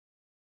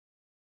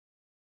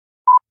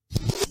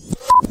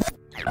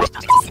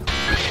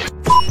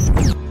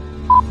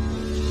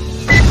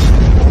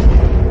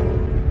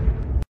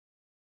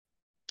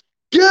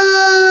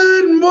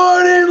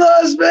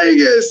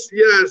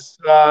yes.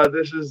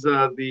 This is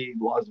the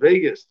Las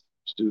Vegas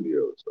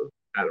studios of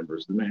Adam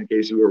versus the Man, in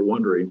case you were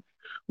wondering.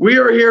 We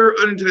are here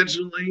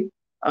unintentionally,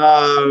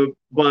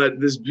 but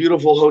this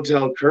beautiful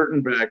hotel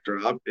curtain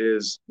backdrop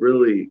is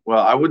really,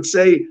 well, I would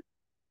say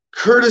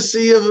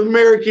courtesy of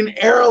American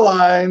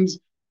Airlines,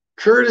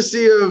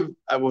 courtesy of,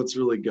 well, it's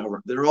really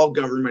government. They're all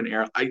government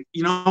air.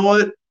 You know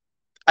what?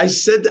 I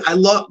said that I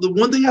love, the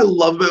one thing I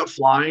love about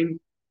flying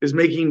is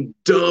making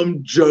dumb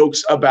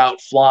jokes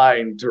about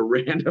flying to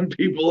random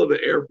people at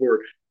the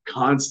airport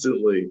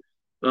constantly.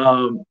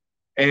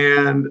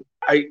 And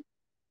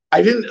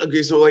I didn't,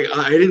 okay, so like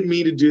I didn't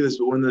mean to do this,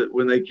 but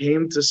when they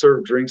came to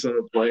serve drinks on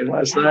the plane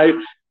last night,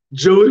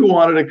 Joey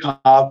wanted a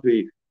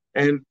coffee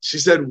and she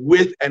said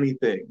with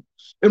anything.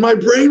 And my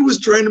brain was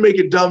trying to make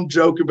a dumb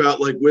joke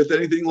about like with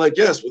anything, like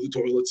yes, with a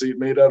toilet seat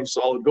made out of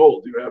solid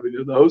gold. Do you have any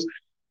of those?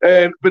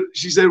 But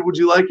she said, would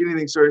you like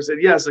anything, sir? I said,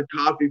 yes, a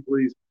coffee,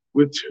 please,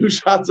 with 2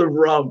 shots of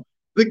rum.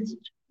 Like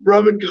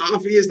rum and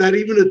coffee, is that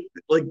even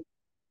like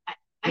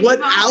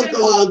what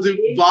alcohol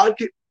do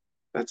vodka?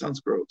 That sounds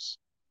gross.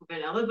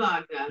 Vanilla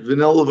vodka.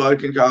 Vanilla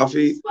vodka and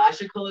coffee.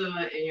 Splash of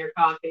Kahlua in your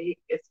coffee.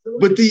 It's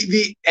delicious. But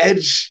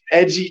the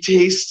edgy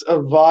taste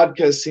of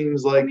vodka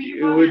seems like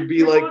it would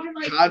be like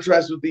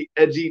contrast with the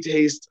edgy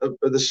taste of,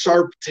 or the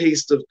sharp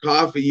taste of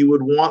coffee. You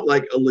would want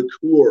like a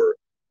liqueur,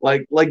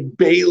 like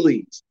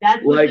Bailey's,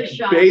 like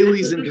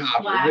Bailey's and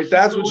coffee. Like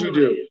that's what you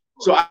do.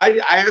 So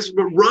I asked,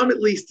 but rum at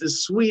least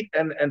is sweet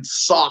and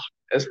soft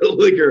as a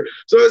liquor.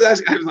 So I was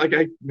asking,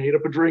 I made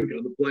up a drink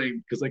on the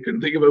plane because I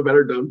couldn't think of a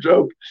better dumb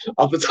joke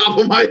off the top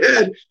of my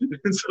head.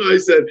 And so I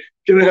said,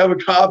 can I have a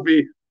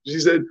coffee? She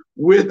said,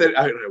 with it.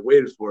 I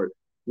waited for it.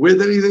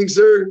 With anything,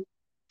 sir?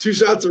 2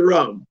 shots of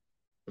rum.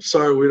 I'm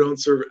sorry, we don't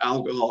serve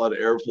alcohol on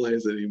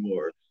airplanes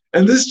anymore.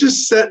 And this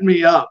just set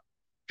me up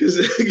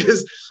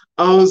because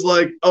I was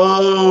like,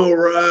 oh,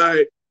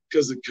 right,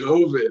 because of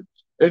COVID.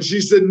 And she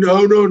said,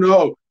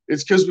 no.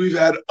 It's because we've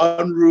had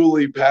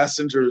unruly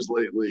passengers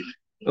lately.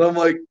 And I'm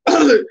like,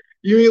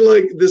 you mean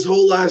like this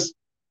whole last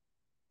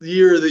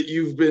year that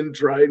you've been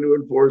trying to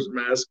enforce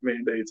mask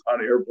mandates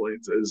on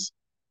airplanes as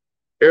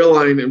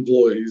airline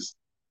employees?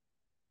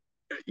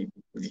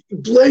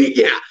 Blame,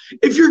 yeah.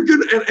 If you're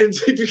gonna and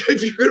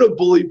if you're gonna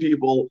bully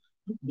people,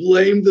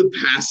 blame the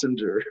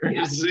passenger.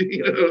 Yeah.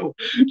 You know,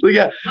 like,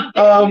 yeah,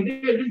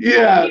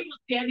 yeah. People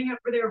standing up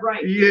for their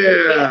rights.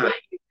 Yeah,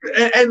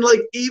 and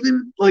like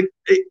even like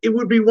it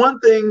would be one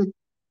thing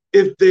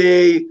if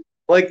they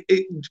like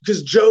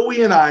because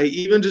Joey and I,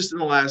 even just in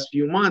the last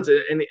few months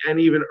and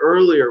even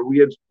earlier, we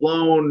had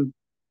flown.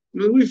 I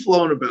mean, we've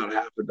flown about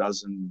half a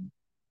dozen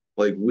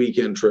like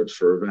weekend trips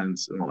for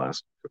events in the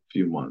last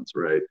few months,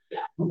 right? Yeah.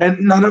 And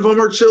none of them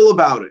are chill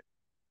about it.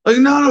 Like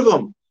none of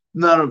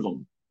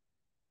them.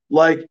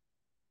 Like,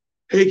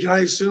 hey, can I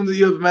assume that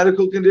you have a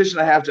medical condition?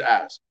 I have to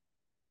ask.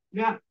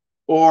 Yeah.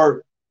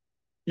 Or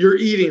you're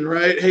eating,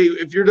 right? Hey,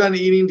 if you're done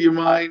eating, do you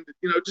mind?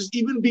 You know, just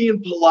even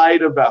being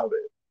polite about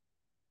it.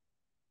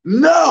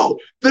 No,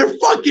 they're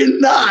fucking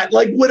not.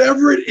 Like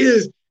whatever it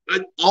is,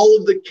 all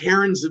of the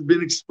Karens have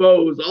been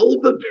exposed. All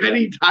of the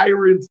petty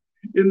tyrants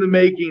in the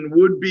making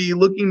would be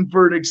looking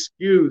for an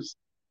excuse.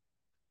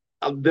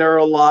 There are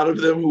a lot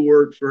of them who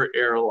work for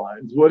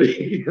airlines. What do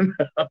you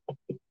know?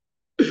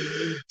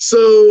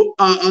 So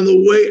on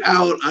the way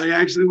out, I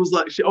actually was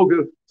like,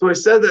 okay. So I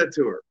said that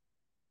to her,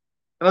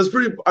 and I was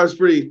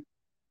pretty.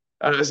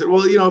 I said,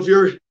 well, you know, if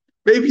you're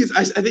maybe it's,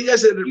 I think I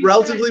said it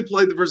relatively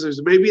polite the first time.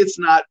 So maybe it's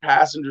not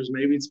passengers.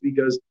 Maybe it's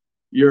because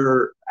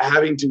you're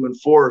having to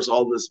enforce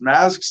all this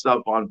mask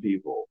stuff on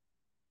people.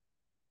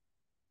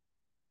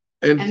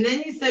 And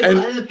then you said,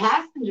 well, the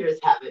passengers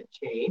haven't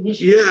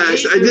changed.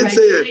 Yes, I did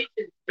say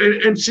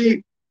that. And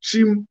she,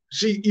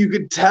 you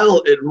could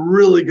tell it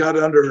really got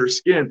under her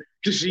skin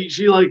because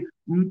she like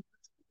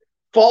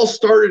false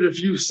started a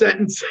few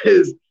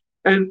sentences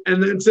and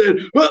then said,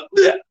 well,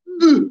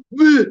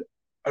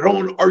 I don't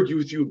want to argue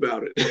with you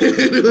about it.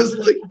 It was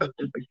like, oh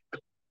my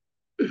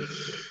God.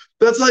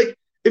 That's like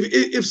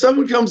if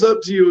someone comes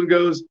up to you and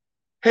goes,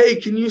 hey,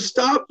 can you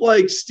stop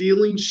like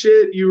stealing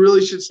shit? You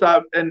really should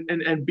stop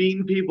and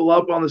beating people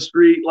up on the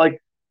street. Like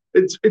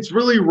it's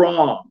really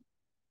wrong.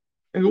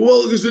 And go,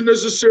 well, is it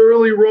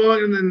necessarily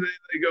wrong? And then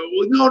they go,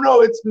 well,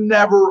 no, it's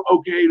never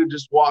okay to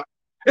just walk.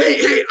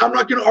 Hey, I'm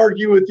not going to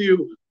argue with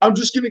you. I'm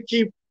just going to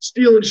keep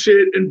stealing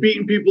shit and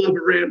beating people up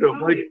at random.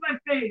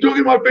 Don't get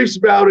in my face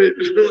about it.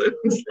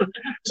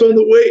 So on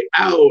the way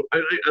out,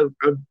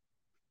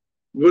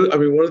 I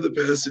mean, one of the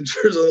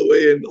passengers on the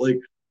way in like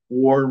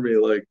warned me,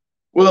 like,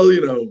 well,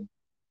 you know, as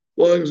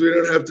long as we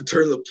don't have to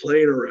turn the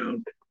plane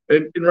around.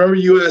 And remember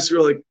you asked,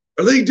 you're like,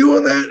 are they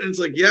doing that? And it's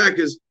like, yeah,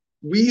 because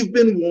we've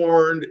been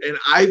warned and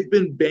I've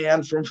been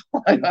banned from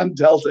flying on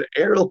Delta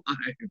Airlines.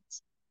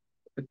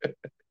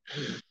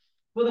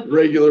 Well,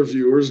 regular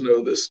viewers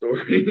know this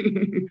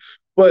story.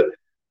 But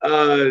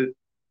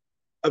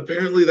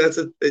apparently that's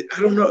I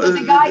don't know. But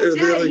the guy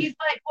said, he's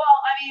like, well,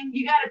 I mean,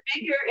 you got to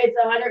figure it's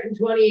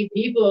 120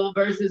 people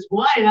versus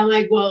one. And I'm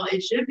like, well,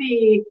 it should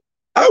be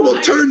I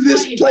will turn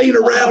this plane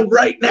around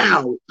right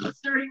now.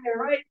 Asserting their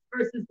rights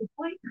versus the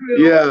flight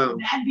crew. Yeah.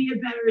 That'd be a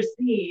better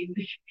scene.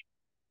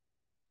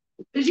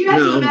 Because you have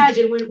to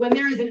imagine when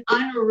there is an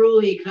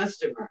unruly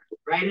customer,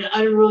 right? An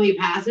unruly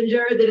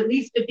passenger, that at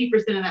least 50%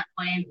 of that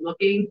plane's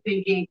looking,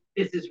 thinking,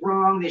 this is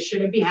wrong, this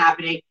shouldn't be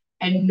happening,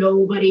 and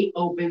nobody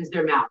opens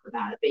their mouth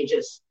about it. They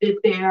just sit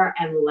there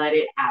and let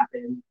it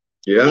happen.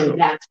 Yeah. And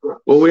that's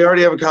gross. Well, we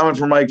already have a comment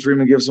from Mike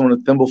Freeman: give someone a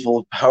thimbleful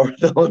of power,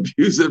 they'll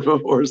abuse it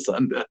before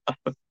sundown.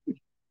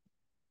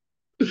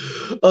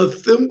 A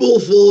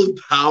thimbleful of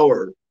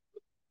power.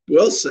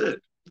 Well said.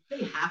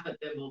 Half a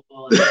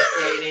thimbleful in this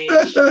day and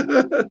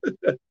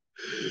age.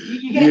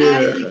 You get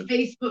added, like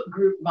Facebook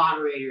group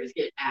moderators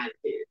get added.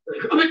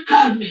 Like, I'm an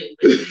admin.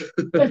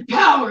 With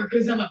power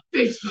because I'm a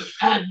Facebook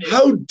admin.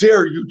 How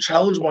dare you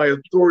challenge my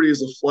authority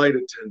as a flight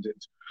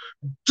attendant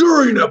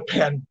during a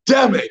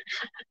pandemic?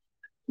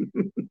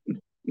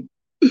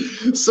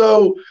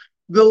 So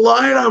the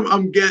line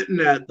I'm getting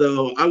at,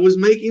 though, I was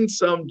making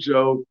some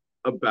joke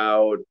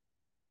about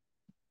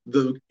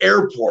the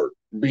airport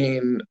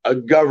being a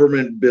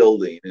government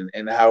building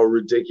and how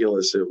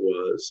ridiculous it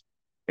was.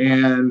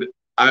 And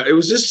it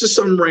was just to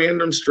some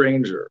random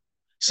stranger,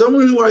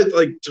 someone who I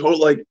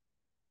like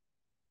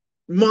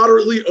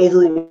moderately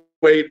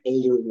overweight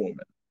older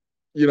woman,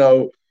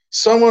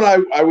 someone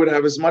I would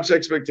have as much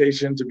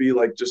expectation to be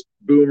like just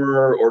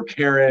boomer or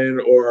Karen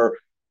or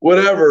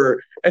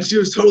whatever. And she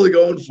was totally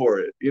going for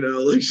it,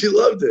 like she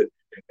loved it.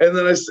 And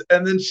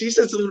then she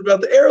said something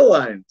about the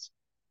airlines.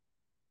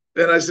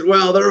 And I said,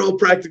 well, they're all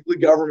practically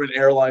government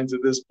airlines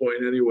at this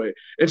point anyway.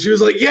 And she was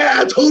like,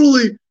 yeah,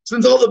 totally.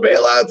 Since all the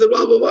bailouts and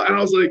blah, blah, blah. And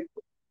I was like,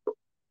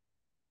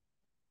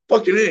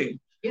 fucking A.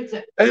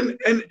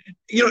 And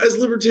as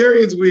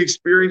libertarians, we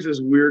experience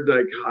this weird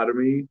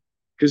dichotomy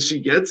because she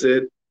gets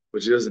it,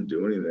 but she doesn't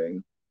do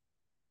anything.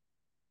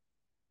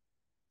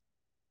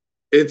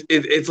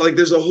 It's like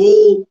there's a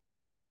whole,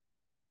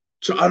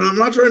 and I'm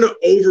not trying to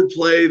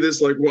overplay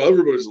this, like, well,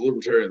 everybody's a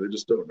libertarian, they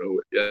just don't know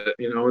it yet,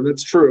 and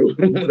that's true,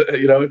 and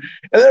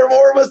there are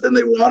more of us than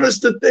they want us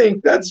to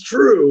think. That's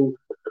true.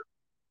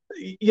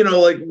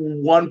 Like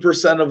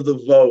 1% of the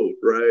vote,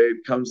 right,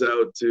 comes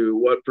out to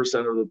what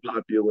percent of the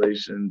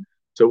population,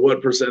 to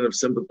what percent of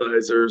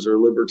sympathizers or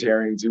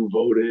libertarians who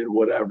voted,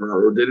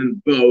 whatever, or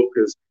didn't vote,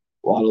 because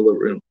a lot of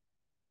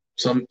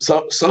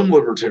some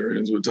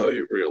libertarians would tell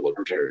you real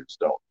libertarians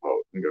don't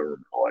vote in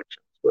government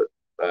elections, but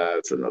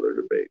that's another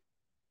debate.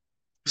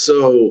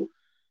 So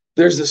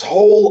there's this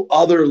whole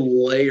other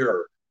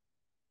layer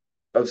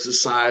of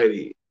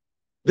society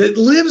that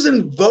lives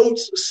in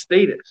votes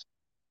status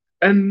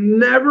and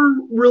never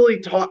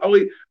really talk.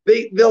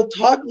 They'll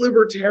talk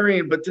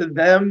libertarian, but to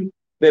them,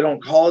 they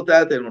don't call it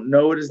that. They don't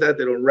know it as that.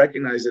 They don't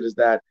recognize it as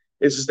that.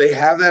 It's just they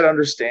have that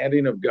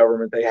understanding of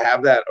government. They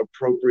have that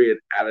appropriate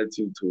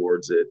attitude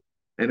towards it.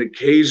 And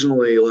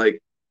occasionally, like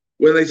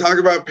when they talk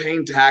about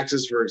paying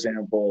taxes, for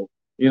example,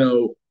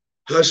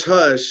 hush,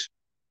 hush.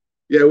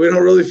 Yeah, we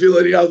don't really feel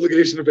any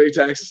obligation to pay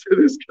taxes to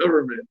this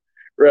government,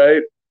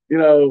 right?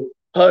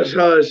 Hush,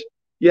 hush.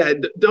 Yeah,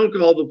 don't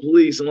call the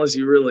police unless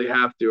you really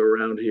have to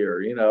around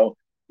here.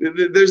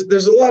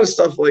 There's a lot of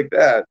stuff like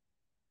that,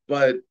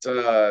 but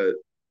the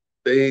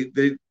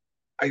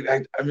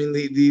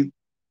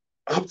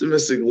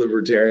optimistic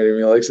libertarian in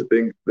me likes to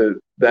think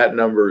that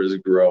number is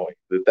growing.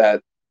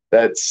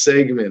 That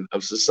segment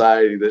of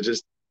society that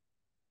just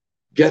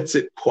gets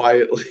it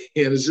quietly,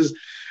 and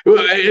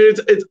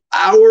it's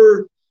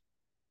our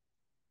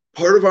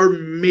part of our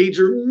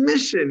major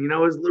mission,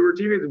 as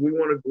libertarians. We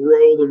want to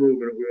grow the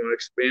movement. We want to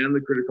expand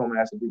the critical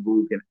mass of people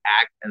who can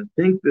act and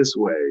think this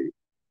way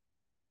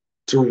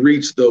to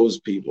reach those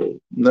people.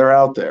 And they're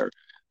out there.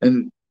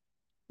 And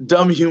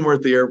dumb humor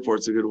at the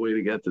airport's a good way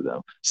to get to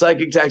them.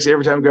 Psychic taxi: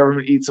 every time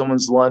government eats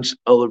someone's lunch,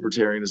 a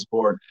libertarian is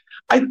born.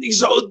 I think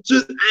so.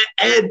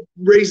 Ed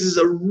raises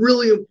a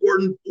really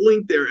important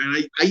point there.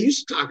 And I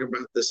used to talk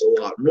about this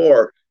a lot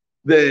more,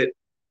 that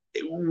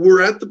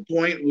we're at the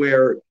point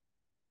where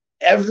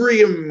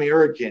every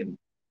American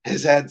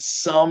has had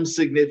some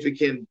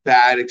significant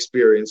bad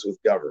experience with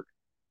government.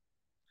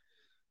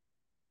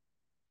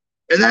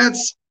 And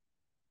that's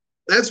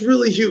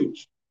really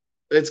huge.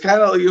 It's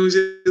kind of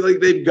like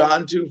they've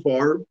gone too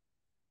far.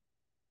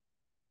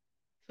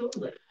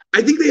 Totally.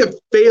 I think they have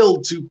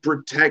failed to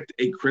protect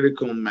a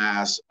critical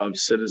mass of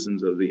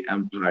citizens of the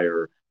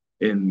empire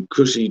in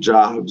cushy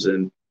jobs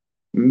and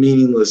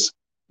meaningless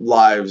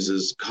lives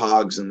as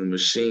cogs in the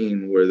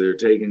machine, where they're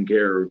taken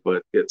care of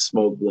but get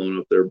smoke blown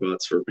up their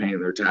butts for paying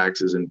their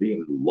taxes and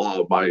being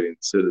law-abiding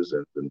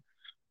citizens and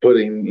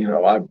putting,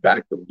 I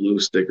back the blue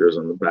stickers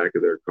on the back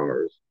of their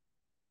cars.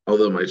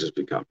 Although it might just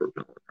be copper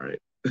pellet, right?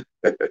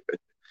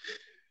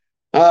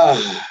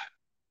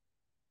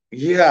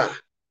 Yeah.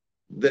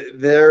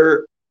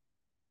 There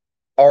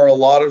are a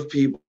lot of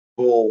people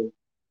who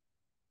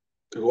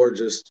are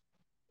just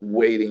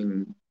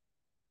waiting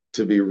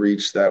to be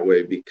reached that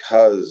way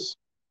because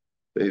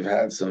they've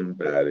had some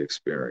bad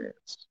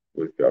experience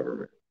with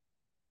government.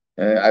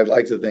 And I'd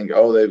like to think,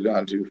 they've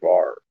gone too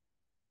far,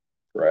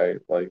 right?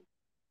 Like,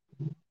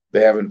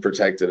 they haven't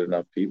protected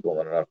enough people,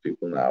 and enough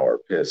people now are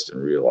pissed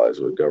and realize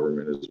what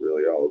government is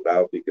really all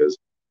about because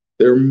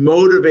they're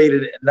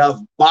motivated enough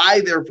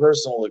by their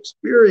personal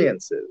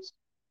experiences.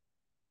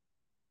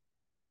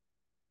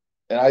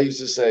 And I used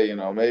to say, you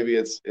know, maybe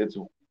it's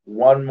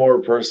one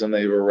more person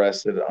they've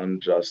arrested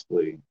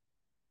unjustly,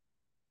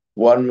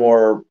 one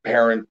more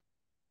parent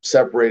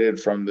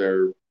separated from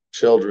their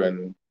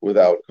children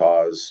without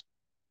cause,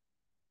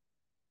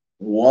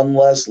 one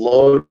less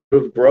load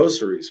of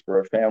groceries for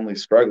a family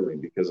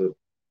struggling because of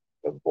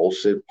a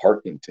bullshit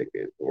parking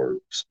ticket or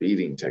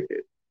speeding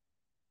ticket.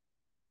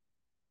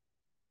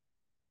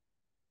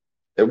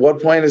 At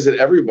what point is it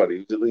everybody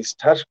who's at least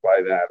touched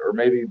by that, or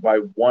maybe by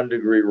 1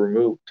 degree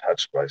removed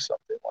touched by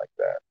something like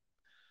that?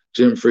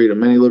 Jim Freedom,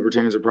 many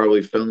libertarians are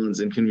probably felons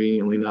and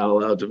conveniently not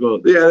allowed to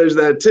vote. Yeah, there's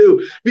that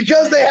too.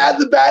 Because they had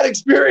the bad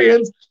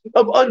experience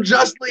of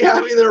unjustly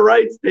having their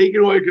rights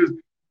taken away because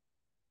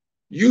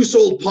you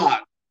sold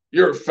pot,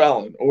 you're a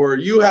felon. Or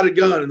you had a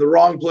gun in the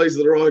wrong place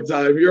at the wrong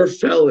time, you're a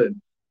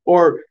felon.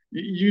 Or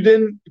you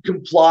didn't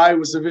comply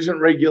with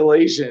sufficient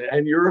regulation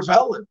and you're a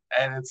felon.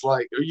 And it's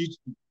like,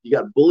 you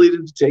got bullied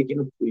into taking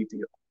a plea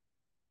deal.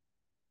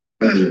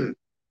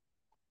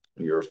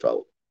 You're a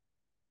felon.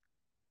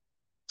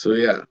 So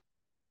yeah,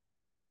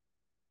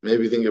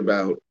 maybe think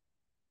about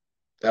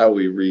how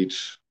we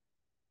reach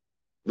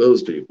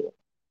those people.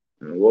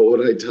 And what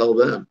would I tell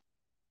them?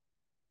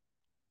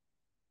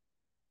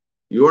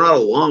 You are not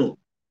alone,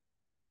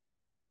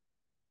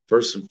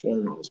 first and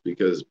foremost,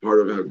 because part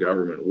of how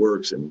government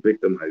works in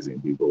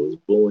victimizing people is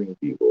bullying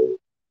people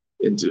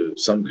into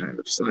some kind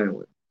of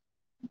silence,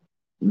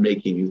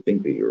 making you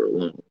think that you're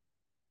alone.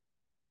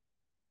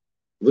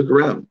 Look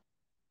around.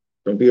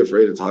 Don't be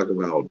afraid to talk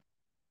about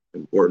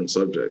important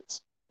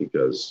subjects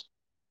because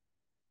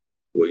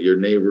what your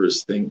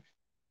neighbors think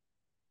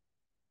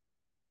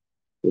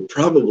will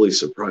probably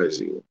surprise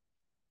you.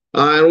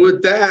 And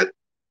with that,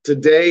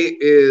 today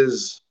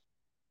is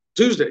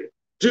Tuesday,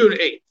 June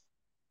 8th,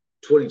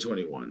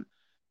 2021.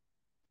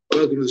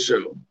 Welcome to the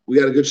show. We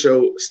got a good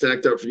show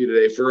stacked up for you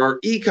today for our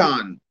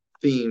econ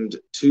themed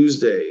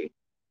Tuesday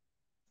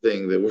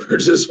thing that we're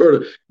just sort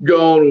of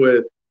going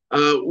with.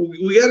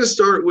 We got to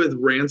start with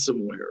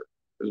ransomware.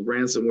 Because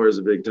ransomware is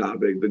a big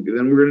topic. Then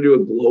we're going to do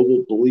a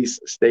global police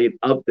state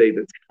update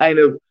that's kind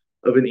of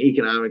an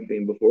economic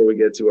theme before we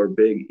get to our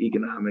big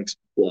economics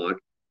block.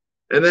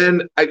 And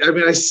then,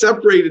 I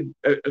separated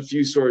a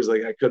few stories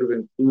like I could have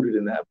included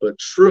in that, but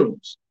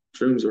shrooms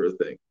are a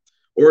thing.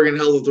 Oregon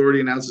Health Authority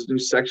announces new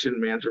section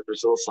manager for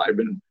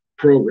psilocybin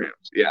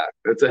programs. Yeah,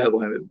 that's a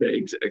headline that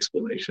begs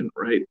explanation,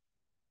 right?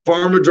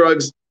 Pharma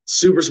Drugs,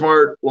 super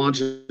smart,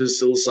 launches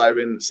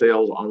psilocybin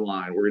sales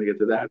online. We're going to get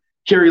to that.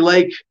 Kari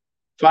Lake.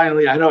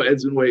 Finally, I know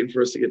Ed's been waiting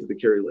for us to get to the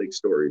Kari Lake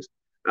stories.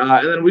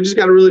 And then we just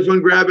got a really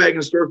fun grab bag and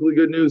historically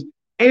good news.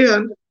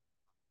 And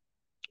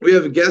we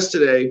have a guest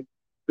today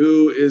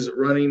who is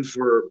running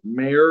for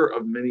mayor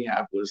of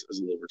Minneapolis as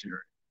a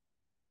libertarian.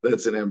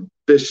 That's an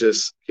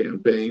ambitious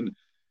campaign.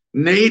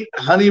 Nate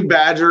Honey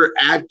Badger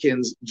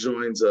Atkins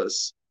joins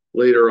us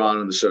later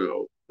on in the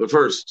show. But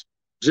first,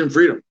 Jim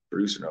Freedom,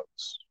 producer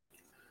notes.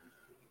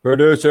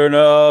 Producer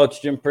notes,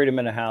 Jim Freedom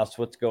in the house.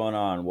 What's going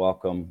on?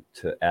 Welcome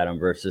to Adam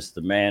versus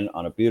the Man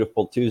on a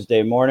beautiful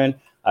Tuesday morning.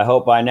 I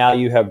hope by now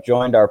you have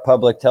joined our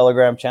public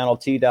Telegram channel,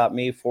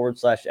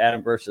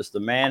 t.me/Adam versus the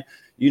Man.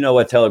 You know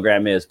what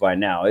Telegram is by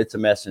now. It's a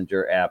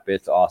messenger app.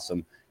 It's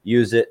awesome.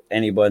 Use it.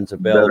 Any button's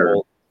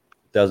available.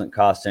 Doesn't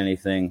cost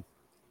anything.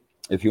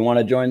 If you want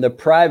to join the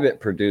private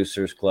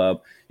producers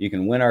club, you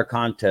can win our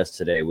contest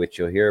today, which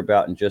you'll hear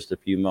about in just a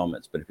few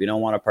moments. But if you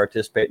don't want to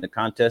participate in the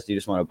contest, you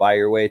just want to buy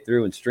your way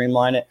through and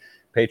streamline it,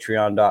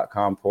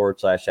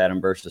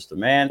 patreon.com/Adam versus the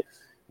Man.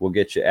 We'll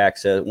get you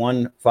access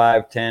 $1,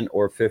 $5, $10,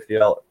 or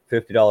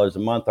 $50 a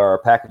month are our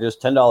packages.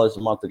 $10 a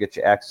month will get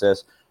you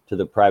access to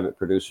the private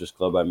producers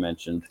club I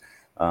mentioned.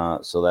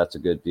 So that's a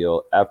good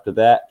deal. After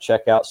that,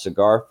 check out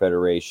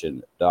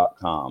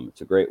cigarfederation.com. It's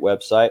a great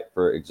website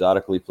for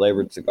exotically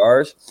flavored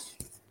cigars.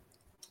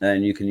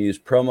 And you can use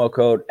promo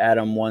code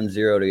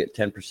ADAM10 to get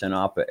 10%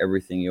 off of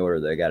everything you order.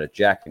 They got a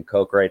Jack and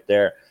Coke right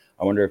there.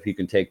 I wonder if you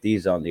can take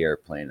these on the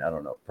airplane. I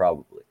don't know,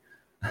 probably.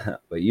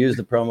 But use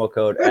the promo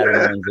code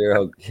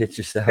ADAM10. Get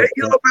yourself. Hey,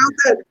 you know about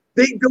that?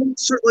 They don't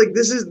serve, like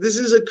this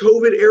is a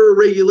COVID era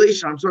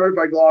regulation. I'm sorry if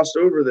I glossed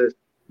over this.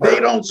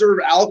 They don't serve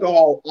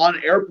alcohol on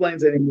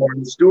airplanes anymore.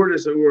 And the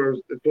stewardess who was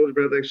told you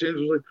about the exchange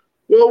was like,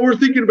 "Well, we're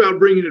thinking about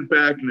bringing it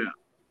back now."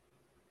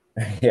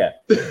 Yeah.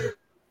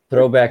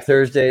 Throwback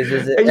Thursdays,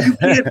 is it?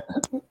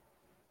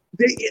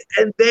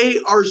 And they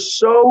are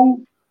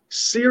so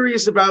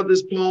serious about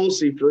this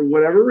policy for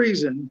whatever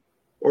reason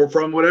or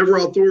from whatever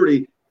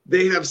authority.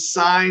 They have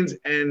signs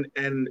and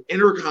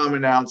intercom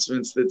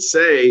announcements that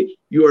say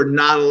you are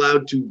not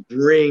allowed to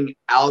bring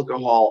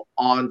alcohol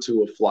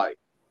onto a flight.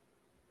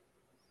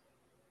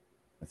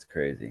 That's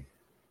crazy.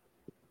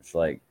 It's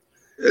like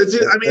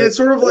it's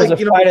sort of like a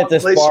fight at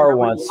this bar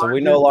once, so we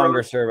no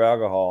longer serve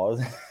alcohol.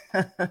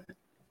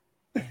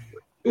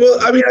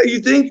 Well, you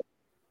think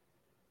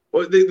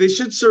they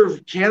should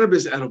serve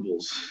cannabis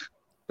edibles.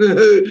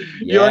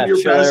 Yeah,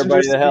 chill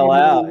everybody the hell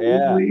out.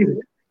 Yeah.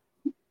 Easily.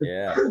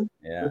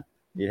 Yeah.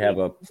 You'd have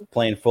a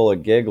plane full of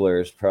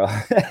gigglers, probably.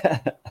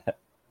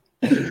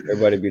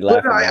 Everybody be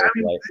laughing. I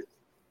mean,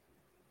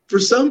 for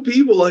some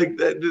people, like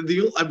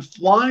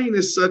flying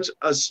is such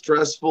a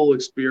stressful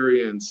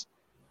experience.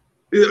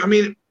 I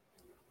mean,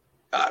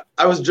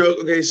 I was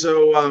joking. Okay,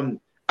 so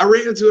I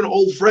ran into an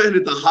old friend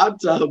at the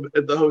hot tub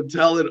at the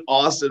hotel in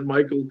Austin.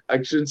 Michael,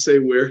 I shouldn't say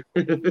where.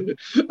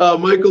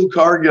 Michael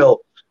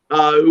Cargill,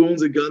 who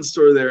owns a gun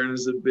store there and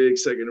is a big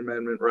Second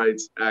Amendment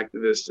rights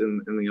activist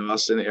in the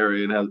Austin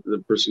area and has to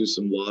pursue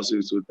some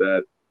lawsuits with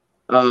that.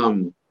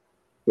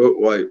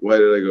 Why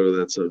did I go to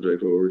that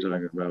subject? What were we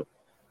talking about?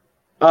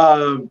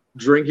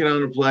 Drinking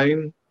on a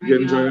plane,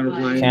 getting drunk on a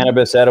plane.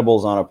 Cannabis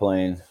edibles on a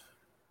plane.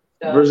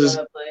 Versus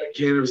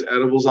cannabis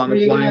edibles on a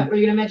plane. Were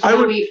you gonna mention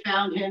how we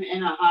found him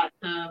in a hot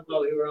tub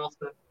while we were all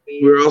smoking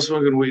weed? We were all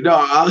smoking weed.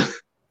 No,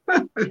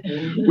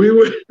 we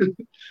were.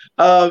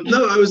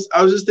 No, I was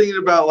just thinking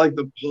about like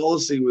the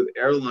policy with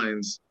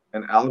airlines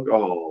and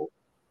alcohol,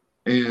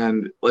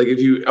 and like if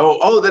you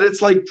that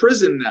it's like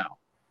prison now.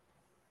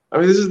 I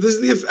mean, this is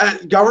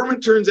the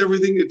government turns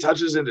everything it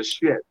touches into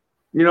shit.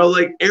 You know,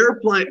 like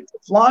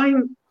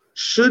flying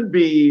should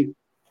be,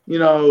 you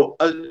know,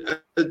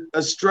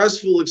 a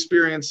stressful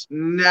experience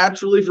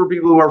naturally for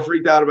people who are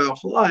freaked out about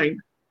flying.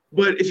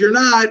 But if you're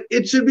not,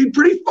 it should be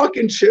pretty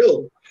fucking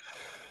chill.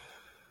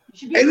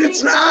 And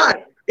it's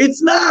not.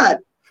 It's not.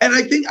 And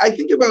I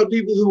think about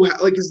people who like,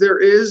 because there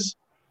is,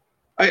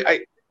 I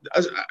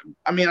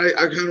mean, I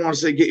kind of want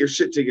to say get your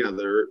shit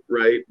together,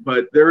 right?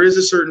 But there is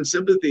a certain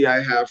sympathy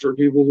I have for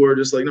people who are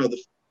just like, no,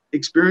 the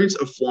experience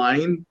of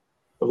flying,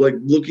 of like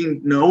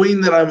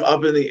knowing that I'm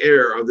up in the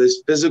air, of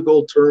this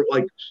physical term,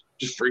 like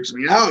just freaks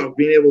me out, of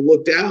being able to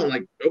look down,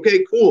 like,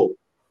 okay, cool.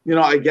 You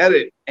know, I get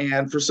it.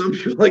 And for some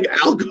people, like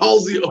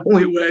alcohol's the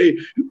only way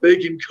they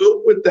can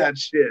cope with that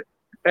shit.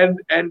 And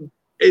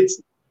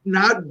it's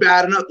not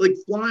bad enough. Like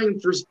flying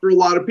for a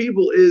lot of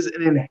people is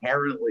an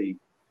inherently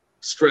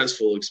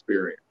stressful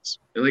experience.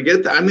 And I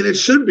get that. I mean, it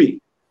should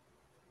be.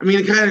 I mean,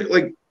 it kind of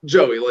like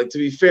Joey, like to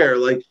be fair,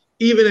 like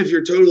even if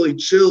you're totally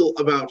chill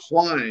about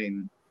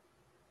flying,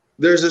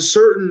 there's a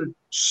certain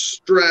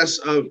stress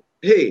of,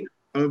 hey,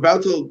 I'm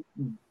about to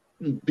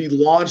be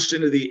launched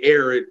into the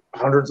air at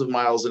hundreds of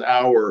miles an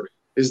hour.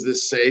 Is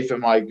this safe?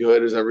 Am I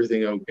good? Is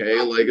everything okay?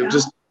 Like I'm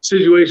just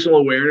situational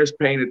awareness,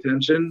 paying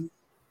attention.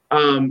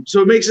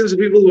 So it makes sense that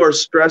people who are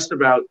stressed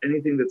about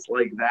anything that's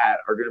like that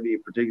are going to be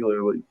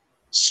particularly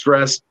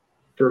stressed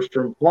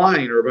from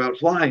flying or about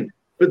flying.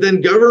 But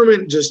then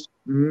government just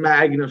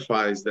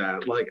magnifies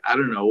that, like, I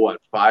don't know what,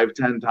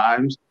 5-10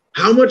 times.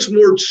 How much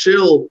more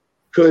chill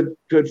could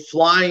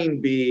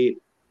flying be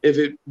if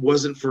it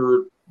wasn't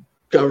for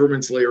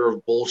government's layer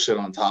of bullshit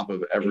on top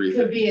of everything?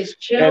 It could be as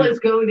chill as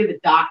going to the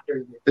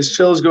doctor. As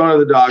chill as going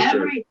to the doctor.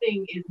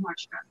 Everything is more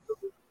stressful.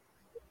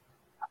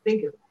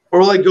 Think of it.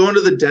 Or like going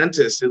to the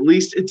dentist. At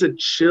least it's a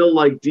chill,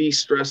 like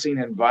de-stressing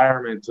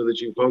environment so that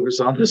you focus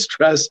on the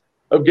stress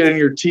of getting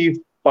your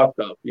teeth fucked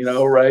up, you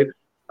know, right?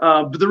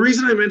 But the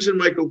reason I mentioned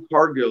Michael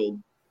Cargill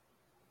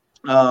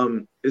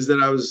is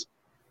that I was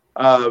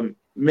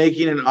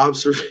making an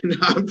observation.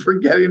 I'm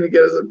forgetting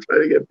again as I'm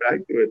trying to get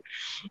back to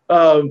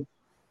it.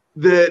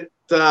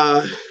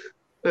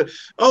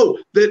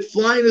 That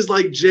flying is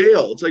like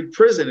jail. It's like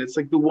prison. It's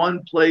like the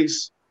one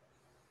place,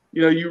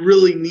 you know, you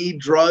really need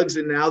drugs,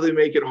 and now they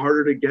make it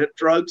harder to get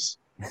drugs.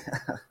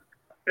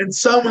 And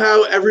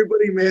somehow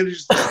everybody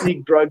manages to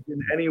sneak drugs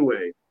in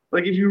anyway.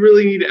 Like if you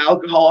really need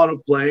alcohol on a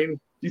plane,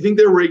 do you think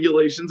their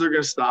regulations are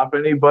going to stop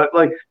any? But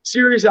like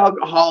serious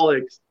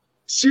alcoholics,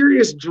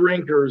 serious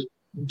drinkers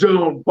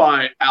don't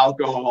buy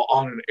alcohol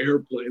on an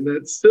airplane.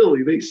 That's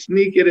silly. They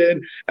sneak it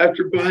in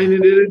after buying it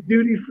at a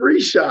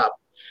duty-free shop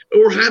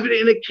or having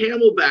it in a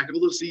Camelback.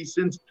 Although, see,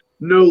 since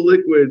no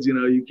liquids, you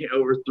know, you can't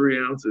over 3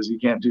 ounces, you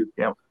can't do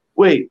Camel.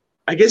 Wait,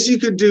 I guess you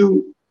could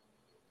do.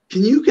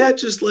 Can you get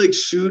just like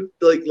shoot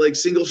like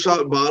single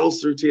shot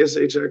bottles through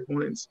TSA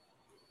checkpoints?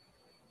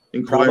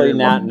 Probably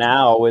not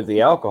now with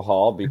the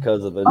alcohol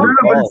because of the new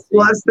policy. It's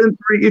less than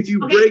 3. If you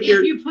break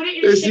your, you put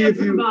it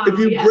in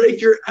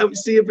break your,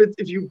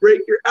 if you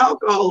break your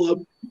alcohol up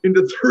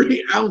into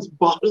 3 ounce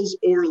bottles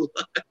or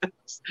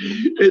less,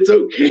 it's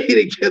okay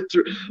to get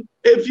through.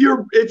 If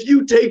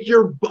you take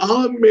your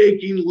bomb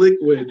making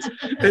liquids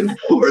and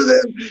pour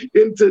them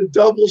into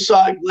double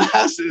shot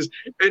glasses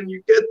and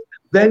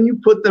then you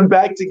put them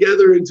back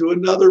together into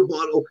another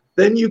bottle,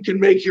 then you can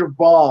make your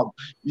bomb.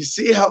 You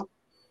see how?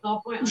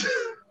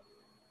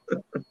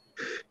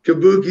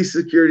 Kabuki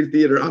Security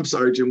Theater. I'm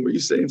sorry, Jim. Were you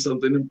saying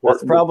something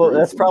important?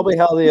 That's probably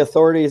how the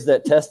authorities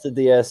that tested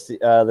the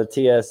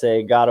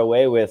TSA got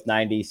away with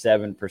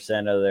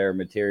 97% of their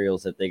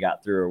materials that they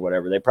got through or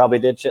whatever. They probably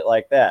did shit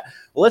like that.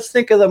 Well, let's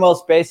think of the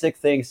most basic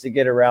things to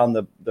get around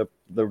the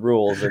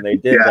rules, and they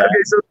did that.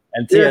 Okay, so,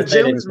 and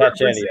TSA didn't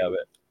catch any of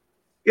it.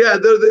 Yeah,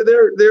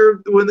 they're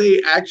when they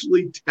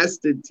actually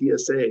tested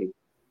TSA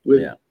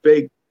with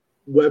fake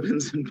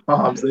weapons and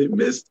bombs, they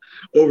missed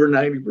over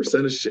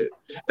 90% of shit.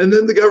 And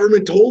then the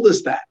government told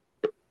us that.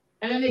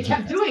 And then they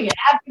kept doing it.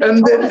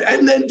 And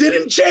then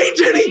didn't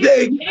change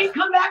anything. They didn't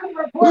come back with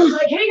reports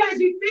like, hey guys,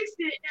 we fixed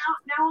it.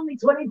 Now only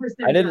 20%.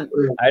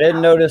 I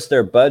didn't notice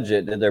their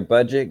budget. Did their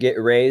budget get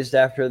raised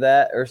after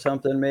that or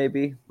something?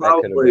 Maybe.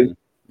 Probably.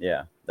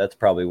 Yeah, that's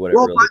probably what it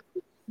really.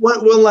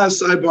 One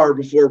last sidebar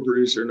before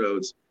producer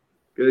notes,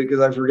 because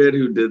I forget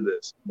who did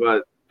this,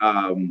 but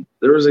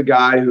there was a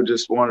guy who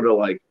just wanted to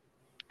like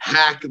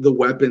hack the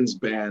weapons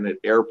ban at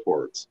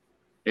airports,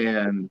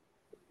 and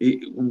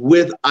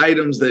with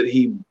items that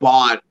he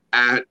bought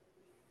at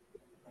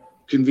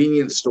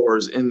convenience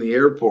stores in the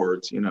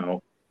airports, you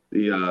know,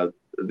 the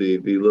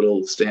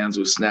little stands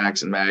with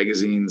snacks and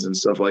magazines and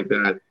stuff like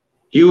that.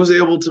 He was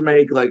able to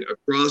make like a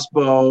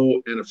crossbow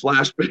and a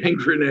flashbang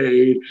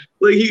grenade.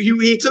 Like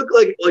he took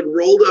like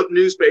rolled up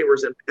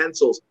newspapers and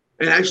pencils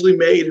and actually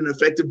made an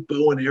effective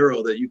bow and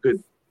arrow that you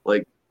could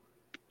like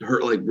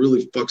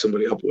really fuck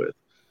somebody up with.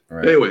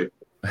 Right. Anyway,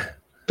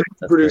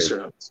 producer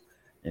notes.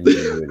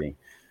 Ingenuity.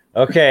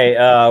 Okay,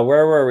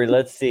 where were we?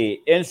 Let's see.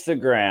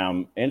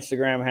 Instagram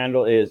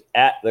handle is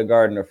at the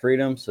Garden of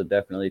Freedom, so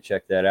definitely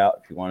check that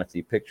out if you want to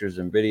see pictures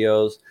and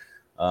videos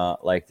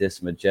like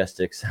this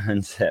majestic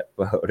sunset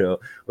photo.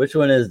 Which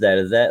one is that?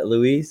 Is that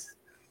Louise?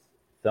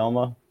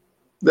 Thelma?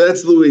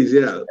 That's Louise,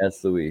 yeah.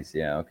 That's Louise,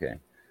 yeah, okay.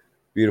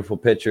 Beautiful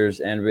pictures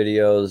and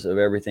videos of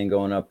everything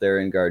going up there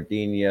in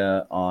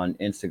Gardenia on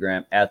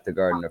Instagram at the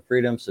Garden of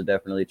Freedom, so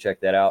definitely check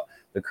that out.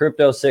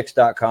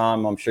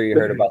 TheCrypto6.com. I'm sure you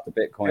heard about the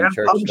Bitcoin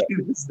church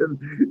stuff.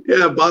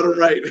 Yeah, bottom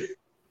right.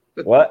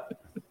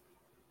 What?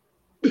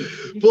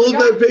 Pull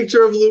up that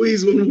picture of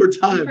Louise one more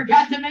time. You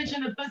forgot to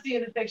mention the pussy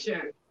in the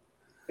picture.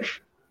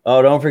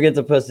 Oh, don't forget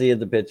the pussy in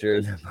the picture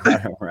at the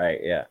bottom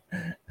right. Yeah.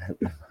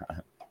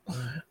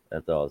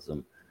 That's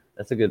awesome.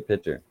 That's a good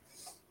picture.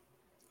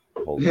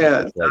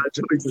 Yeah.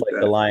 It's like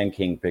the Lion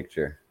King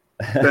picture.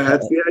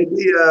 That's the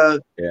idea.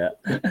 Yeah.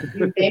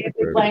 You're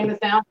basically playing the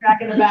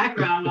soundtrack in the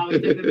background while we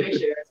took the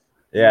picture.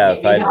 Yeah,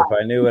 if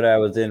I knew what I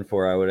was in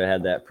for, I would have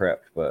had that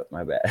prepped, but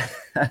my bad.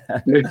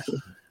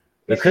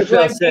 The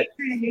crypto set.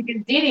 You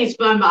can see these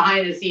fun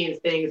behind the scenes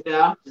things,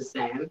 though. Just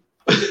saying.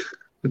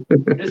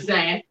 Just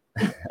saying.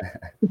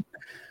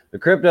 The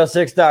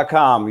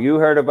Crypto6.com. You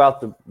heard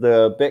about the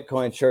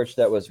Bitcoin church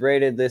that was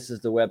raided. This is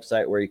the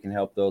website where you can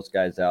help those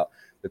guys out.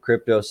 The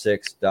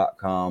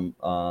Crypto6.com.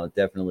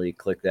 Definitely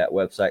click that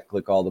website.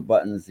 Click all the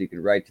buttons. You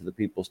can write to the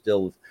people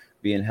still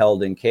being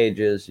held in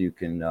cages. You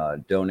can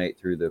donate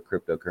through the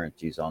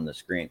cryptocurrencies on the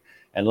screen.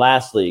 And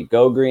lastly,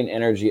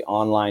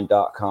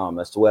 GoGreenEnergyOnline.com.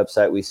 That's the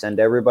website we send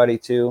everybody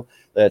to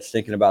that's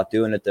thinking about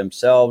doing it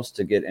themselves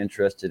to get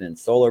interested in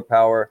solar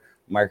power,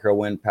 micro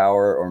wind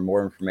power, or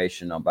more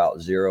information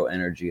about zero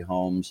energy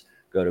homes.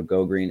 Go to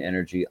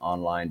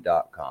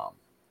GoGreenEnergyOnline.com.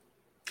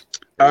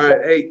 All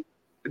right. Hey,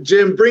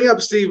 Jim, bring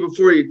up Steve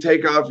before you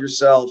take off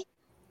yourself,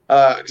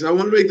 because I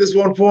want to make this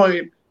one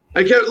point.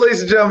 I kept,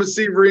 ladies and gentlemen,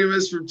 Steve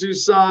Remus from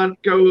Tucson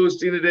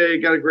co-hosting today.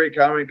 Got a great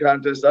comment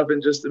contest up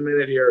in just a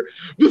minute here.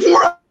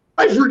 Before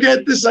I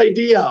forget this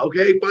idea,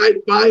 okay?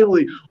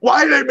 Finally,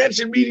 why did I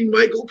mention meeting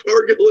Michael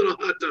Cargill in a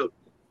hot tub?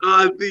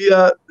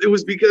 It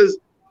was because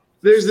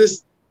there's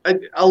this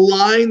a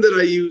line that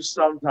I use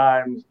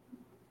sometimes,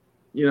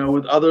 you know,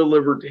 with other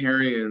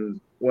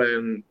libertarians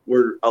when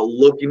we're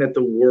looking at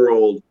the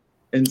world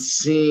and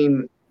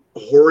seeing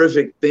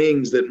horrific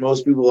things that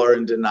most people are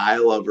in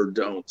denial of or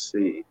don't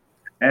see.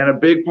 And a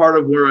big part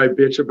of where I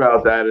bitch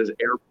about that is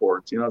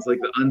airports. You know, it's like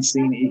the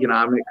unseen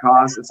economic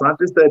cost. It's not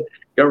just that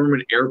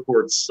government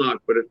airports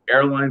suck, but if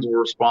airlines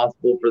were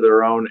responsible for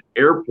their own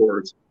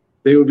airports,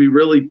 they would be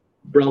really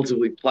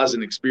relatively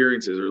pleasant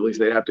experiences, or at least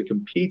they'd have to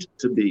compete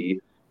to be.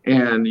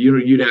 And, you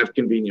know, you'd have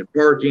convenient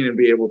parking and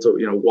be able to,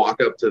 you know,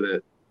 walk up to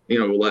the, you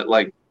know,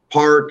 like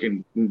park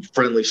and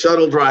friendly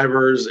shuttle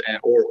drivers, and,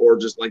 or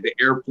just like the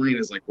airplane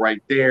is like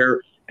right there,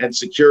 and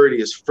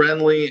security is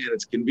friendly and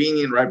it's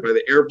convenient right by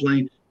the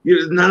airplane. You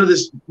know, none of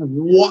this,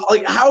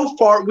 like how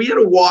far we had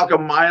to walk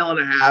 1.5 miles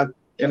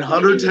in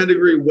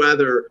 110-degree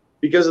weather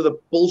because of the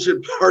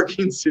bullshit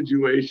parking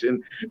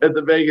situation at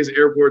the Vegas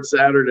airport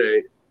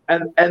Saturday.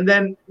 And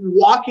then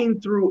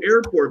walking through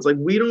airports, like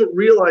we don't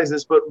realize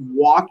this, but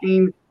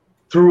walking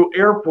through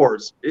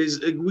airports is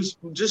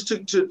just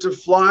to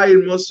fly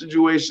in most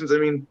situations. I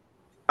mean,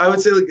 I would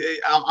say like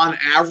on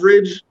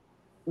average,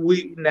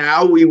 we've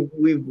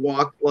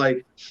walked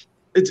like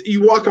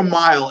you walk 1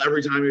 mile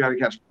every time you got to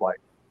catch a flight.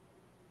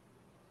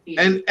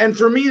 And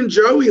for me and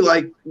Joey,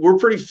 like we're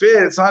pretty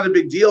fit. It's not a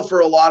big deal. For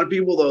a lot of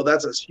people, though,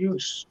 that's a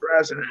huge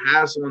stress and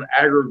hassle and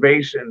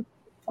aggravation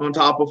on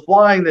top of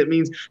flying. That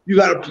means you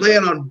got to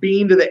plan on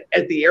being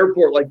at the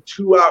airport like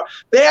 2 hours.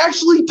 They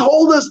actually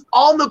told us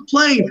on the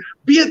plane,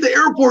 be at the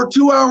airport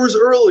 2 hours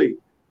early.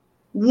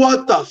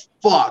 What the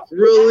fuck?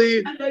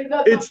 Really?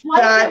 It's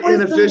that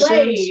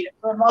inefficient.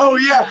 Oh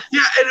yeah.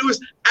 Yeah. And it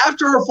was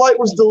after our flight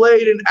was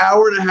delayed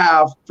 1.5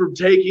 hours from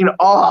taking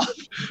off.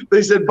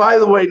 They said, by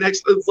the way,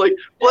 it's like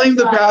blame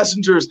the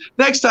passengers.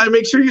 Next time,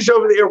 make sure you show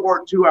up at the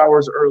airport 2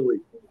 hours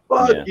early.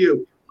 Fuck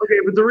you. Okay,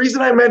 but the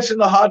reason I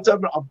mentioned the hot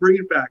tub, I'll bring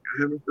it back.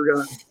 I haven't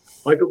forgotten.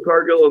 Michael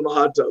Cargill in the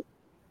hot tub.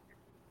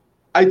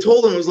 I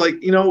told him, I was like,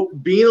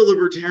 being a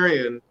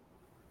libertarian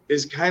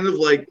is kind of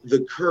like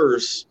the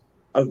curse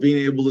of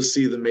being able to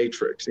see the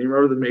Matrix. And you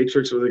remember the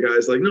Matrix where the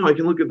guy's like, no, I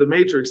can look at the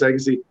Matrix. I can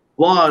see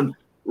blonde,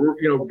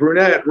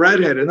 brunette,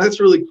 redhead. And that's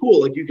really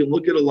cool. Like you can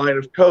look at a line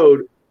of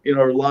code,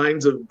 or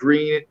lines of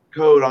green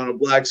code on a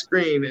black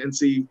screen and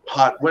see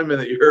hot women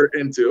that you're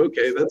into.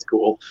 Okay, that's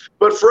cool.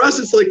 But for us,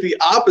 it's like the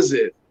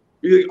opposite.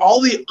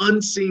 All the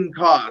unseen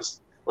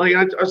costs. Like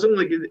or something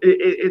like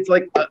it's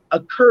like a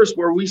curse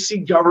where we see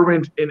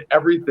government in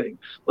everything.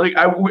 Like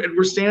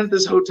we're standing at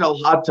this hotel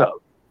hot tub,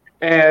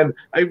 and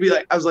I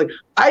was like,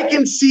 I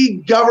can see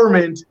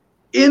government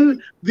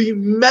in the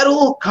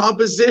metal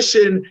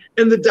composition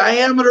and the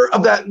diameter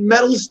of that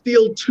metal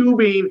steel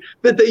tubing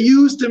that they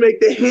use to make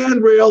the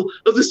handrail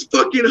of this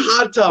fucking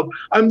hot tub.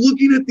 I'm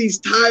looking at these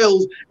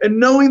tiles and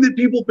knowing that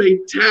people pay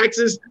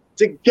taxes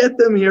to get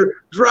them here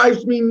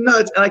drives me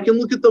nuts. And I can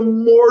look at the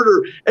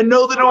mortar and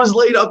know that it was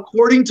laid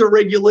according to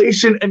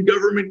regulation and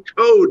government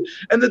code,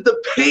 and that the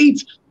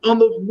paint on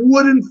the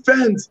wooden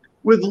fence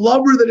with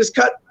lumber that is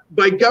cut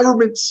by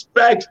government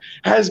specs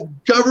has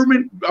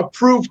government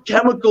approved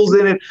chemicals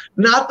in it,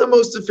 not the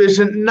most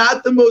efficient,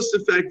 not the most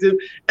effective.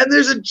 And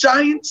there's a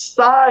giant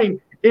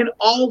sign in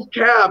all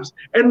caps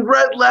and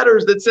red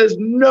letters that says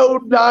no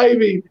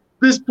diving.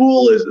 This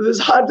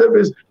hot tub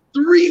is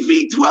 3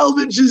 feet 12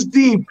 inches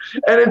deep,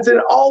 and it's in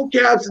all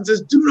caps. It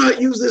says, do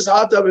not use this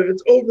hot tub if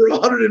it's over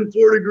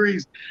 104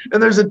 degrees.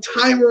 And there's a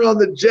timer on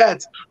the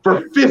jets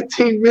for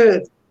 15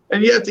 minutes.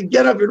 And you have to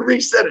get up and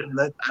reset it. And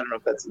I don't know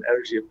if that's an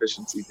energy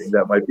efficiency thing.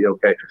 That might be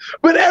okay.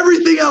 But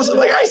everything else, I'm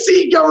like, I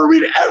see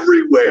government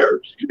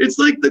everywhere. It's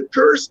like the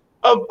curse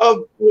of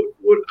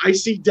what I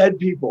see dead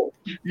people.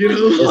 I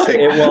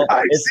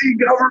see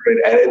government,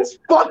 and it's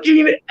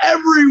fucking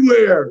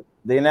everywhere.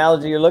 The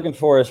analogy you're looking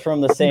for is from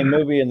the same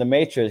movie in The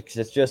Matrix.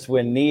 It's just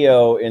when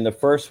Neo in the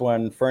first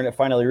one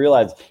finally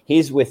realized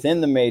he's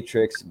within the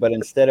Matrix, but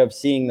instead of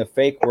seeing the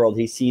fake world,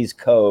 he sees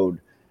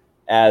code.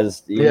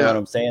 As you know what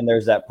I'm saying,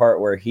 there's that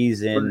part where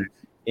he's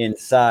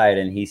inside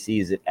and he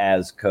sees it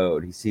as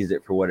code. He sees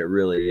it for what it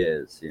really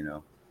is.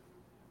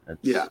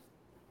 Yeah.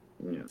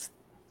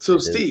 So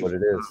Steve, what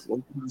it is.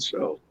 Welcome to the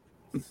show.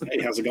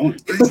 Hey, how's it going?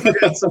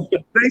 Thanks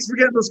for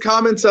getting those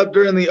comments up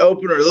during the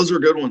opener. Those were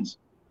good ones.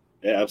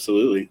 Yeah,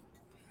 absolutely.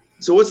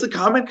 So what's the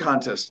comment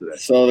contest today?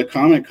 So the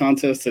comment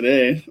contest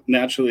today,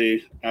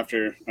 naturally,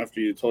 after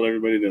you told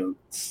everybody to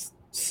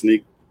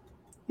sneak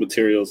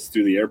materials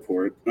through the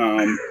airport.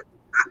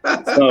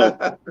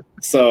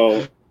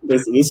 So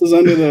this is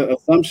under the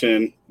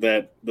assumption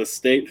that the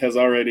state has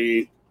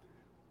already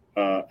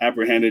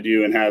apprehended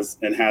you and has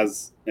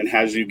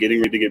you getting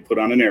ready to get put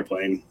on an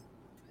airplane.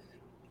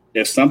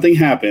 If something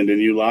happened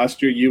and you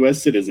lost your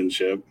U.S.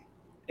 citizenship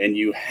and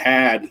you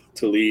had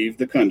to leave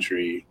the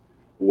country,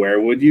 where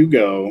would you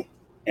go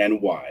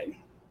and why?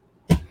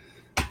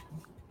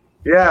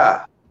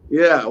 Yeah.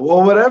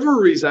 Well, whatever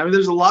reason. I mean,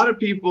 there's a lot of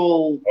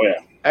people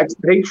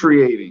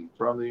expatriating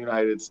from the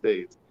United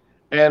States.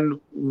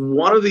 And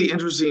one of the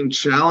interesting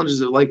challenges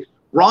that, like,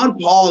 Ron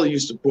Paul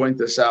used to point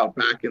this out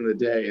back in the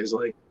day, is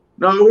like,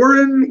 no,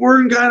 we're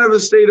in kind of a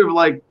state of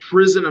like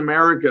prison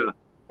America.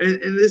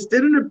 And this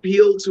didn't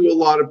appeal to a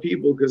lot of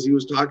people because he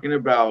was talking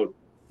about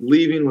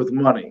leaving with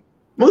money.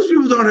 Most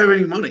people don't have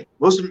any money.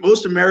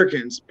 Most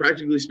Americans,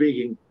 practically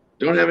speaking,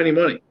 don't have any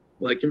money.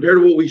 Like compared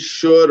to what we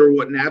should or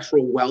what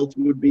natural wealth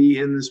would be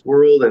in this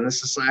world and this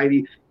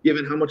society,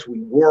 given how much we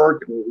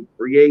work and what we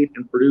create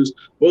and produce,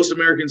 most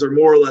Americans are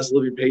more or less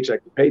living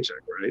paycheck to paycheck,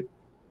 right?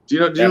 Do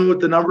you know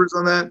what the numbers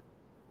on that?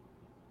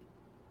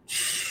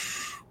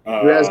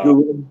 Ask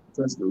Google.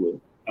 That's Google.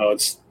 Oh,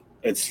 it's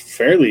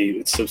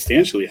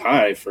substantially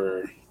high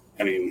for.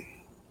 I mean,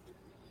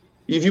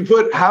 if you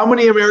put how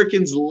many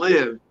Americans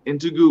live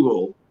into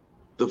Google,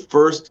 the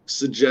first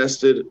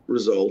suggested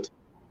result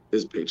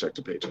is paycheck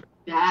to paycheck.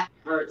 That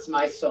hurts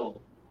my soul.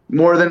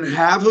 More than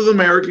half of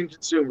American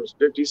consumers,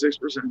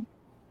 56%,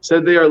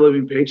 said they are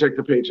living paycheck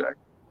to paycheck.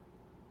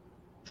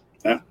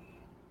 Yeah.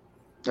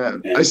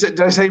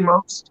 Did I say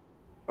most?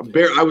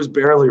 I was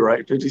barely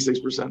right.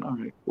 56%. All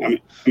right. Cool.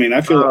 I mean,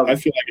 I feel like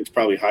it's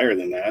probably higher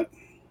than that.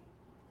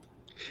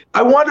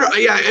 I wonder.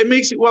 Yeah, it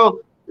makes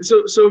you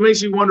So it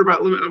makes you wonder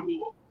about.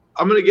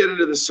 I'm going to get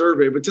into the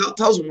survey, but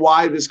tell us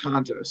why this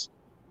contest.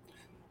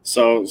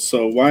 So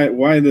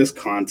why this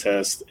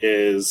contest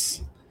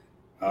is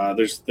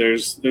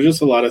there's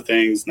just a lot of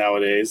things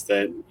nowadays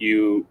that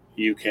you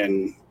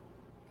can,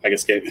 I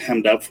guess, get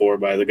hemmed up for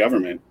by the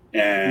government,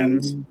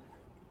 and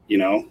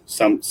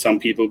some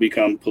people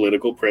become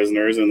political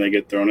prisoners and they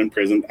get thrown in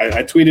prison.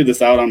 I tweeted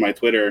this out on my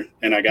Twitter,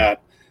 and I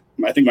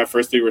think my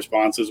first 3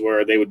 responses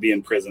were they would be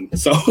in prison.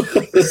 So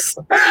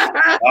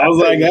I was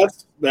like,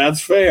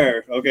 that's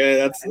fair,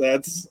 okay,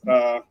 that's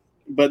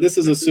but this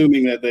is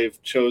assuming that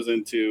they've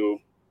chosen to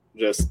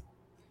just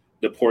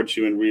deport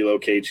you and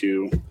relocate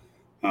you.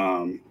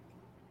 And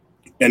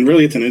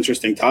really, it's an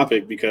interesting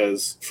topic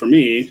because for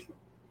me,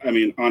 I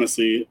mean,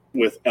 honestly,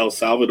 with El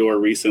Salvador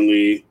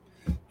recently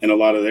and a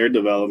lot of their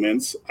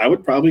developments, I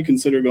would probably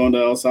consider going to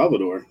El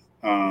Salvador.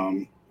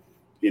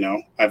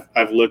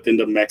 I've looked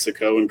into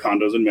Mexico and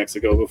condos in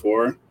Mexico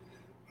before.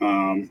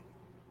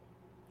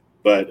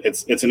 But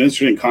it's an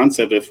interesting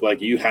concept. If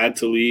like you had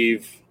to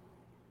leave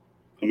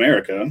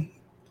America,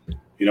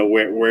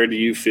 where do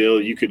you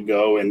feel you could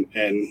go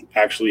and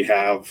actually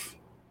have,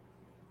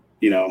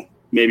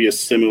 maybe a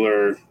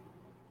similar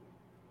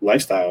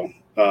lifestyle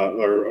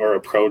or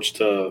approach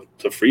to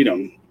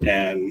freedom,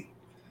 and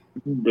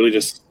really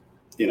just,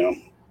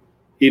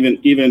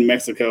 even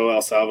Mexico,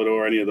 El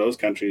Salvador, any of those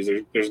countries,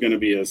 there's going to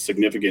be a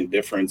significant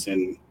difference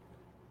in,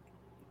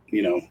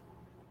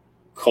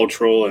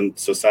 cultural and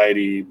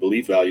society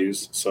belief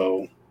values.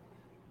 So,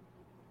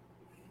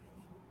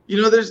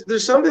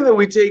 there's something that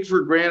we take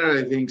for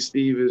granted, I think,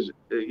 Steve, is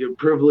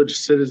privileged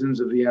citizens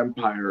of the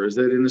empire, is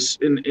that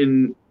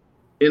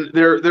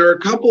there are a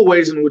couple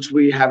ways in which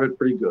we have it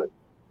pretty good,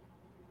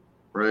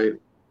 right?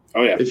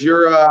 Oh yeah. If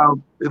you're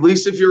at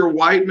least if you're a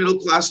white middle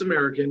class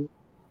American,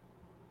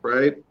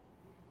 right,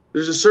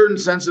 there's a certain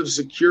sense of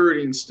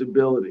security and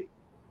stability,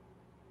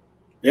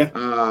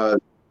 that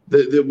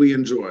we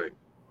enjoy.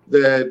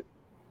 That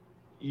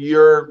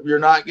you're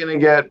not going to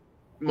get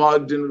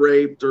mugged and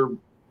raped or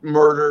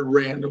murdered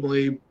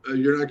randomly.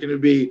 You're not going to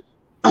be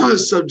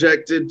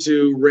subjected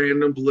to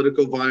random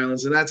political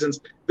violence. In that sense,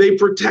 they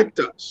protect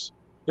us.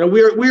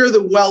 We are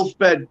the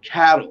well-fed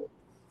cattle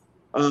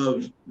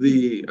of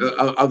the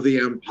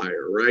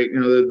empire, right?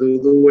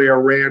 The way a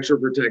rancher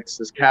protects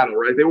his cattle,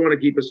 right? They want to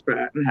keep us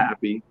fat and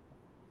happy,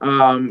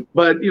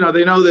 but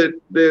they know that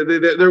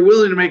they're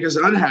willing to make us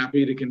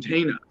unhappy to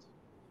contain us,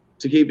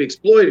 to keep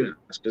exploiting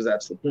us, because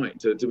that's the point,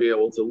 to be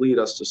able to lead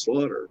us to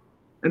slaughter.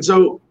 And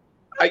so,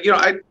 I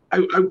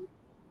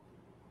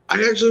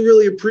actually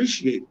really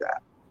appreciate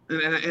that,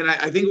 and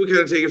I think we kind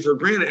of take it for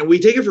granted, and we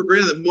take it for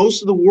granted that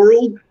most of the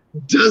world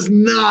does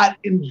not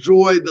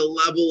enjoy the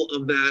level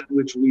of that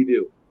which we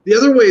do. The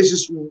other way is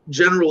just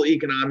general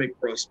economic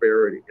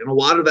prosperity, and a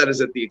lot of that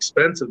is at the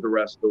expense of the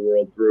rest of the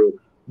world through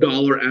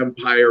dollar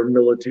empire,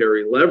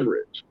 military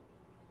leverage,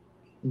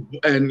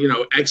 and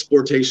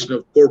exportation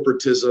of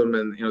corporatism,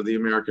 and the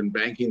American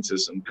banking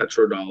system,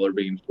 petrodollar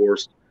being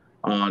forced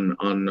on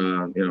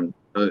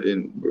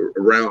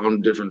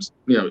around different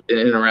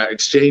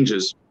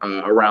exchanges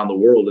around the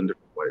world in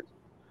different ways.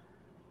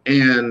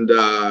 And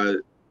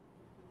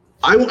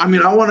I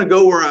want to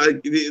go where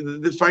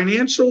the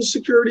financial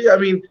security. I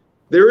mean,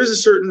 there is a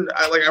certain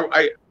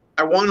I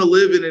want to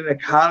live in an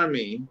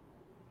economy,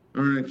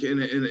 or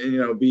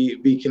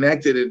be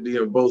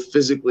connected, both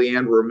physically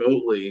and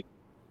remotely,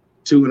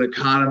 to an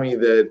economy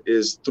that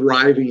is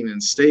thriving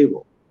and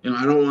stable.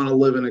 I don't want to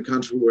live in a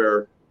country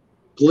where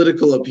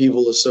political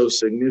upheaval is so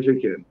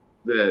significant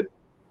that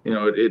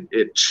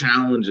it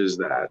challenges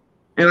that.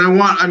 And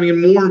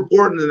more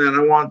important than that,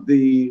 I want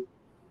the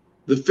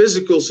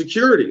physical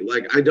security.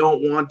 Like, I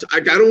don't want to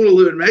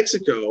live in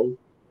Mexico,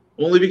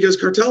 only because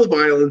cartel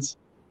violence,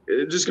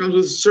 it just comes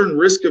with a certain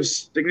risk of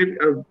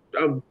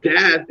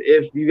death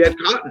if you get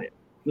caught in it.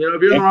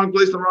 If you're in the wrong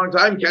place at the wrong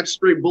time, catch a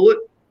stray bullet,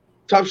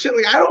 tough shit.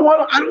 Like, I don't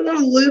want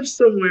to live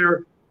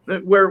somewhere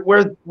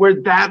where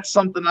that's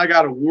something I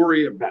got to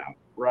worry about,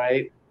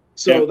 right?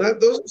 So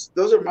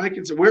those are my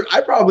concerns. Where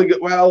I'd probably go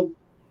to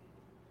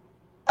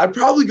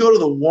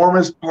the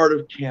warmest part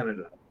of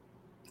Canada.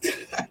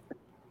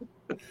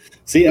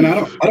 See, and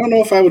I don't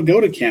know if I would go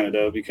to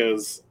Canada,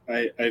 because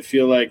I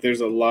feel like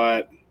there's a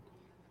lot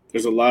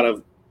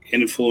of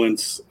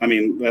influence. I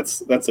mean,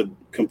 that's a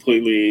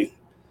completely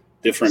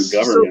different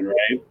government,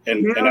 right?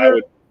 And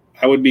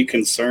I would be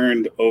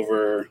concerned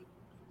over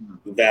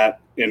that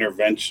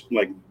intervention,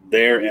 like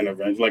their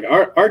intervention. Like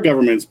our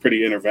government's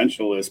pretty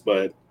interventionist,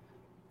 but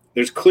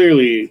there's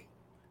clearly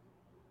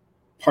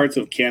parts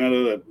of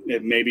Canada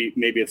that maybe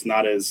it's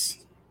not as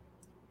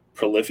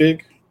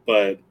prolific,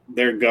 but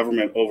their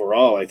government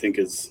overall, I think,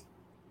 is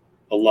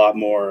a lot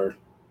more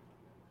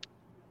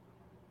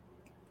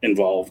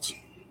involved.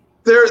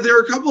 There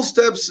are a couple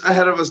steps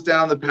ahead of us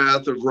down the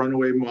path of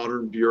runaway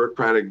modern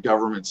bureaucratic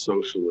government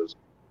socialism.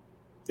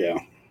 Yeah.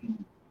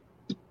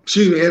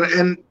 Excuse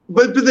me,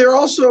 but they're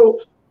also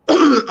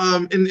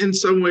in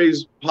some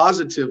ways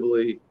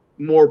positively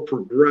more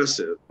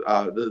progressive.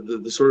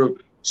 The sort of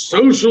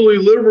socially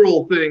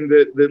liberal thing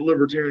that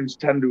libertarians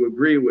tend to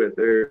agree with.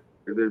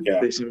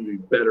 They seem to be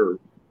better,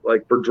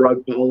 like for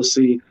drug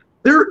policy.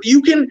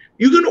 You can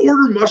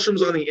order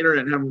mushrooms on the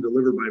internet and have them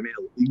delivered by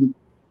mail legally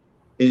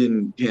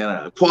in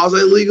Canada,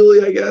 quasi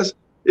legally, I guess.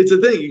 It's a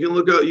thing. You can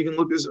look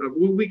this up,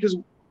 because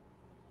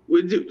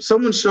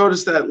someone sent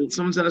us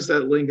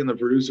that link in the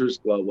Producers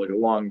Club like a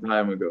long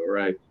time ago,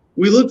 right?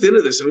 We looked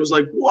into this and it was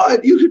like,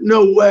 what?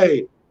 No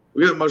way.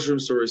 We got mushroom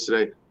stories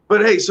today.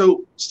 But hey,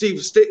 so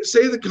Steve,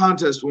 say the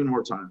contest one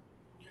more time.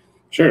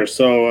 Sure.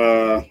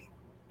 So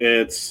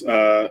it's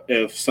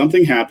if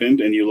something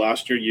happened and you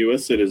lost your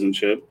U.S.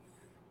 citizenship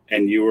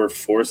and you were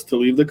forced to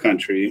leave the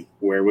country,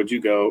 where would you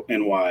go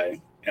and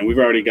why? And we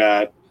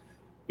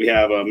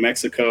have a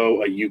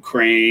Mexico, a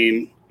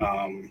Ukraine.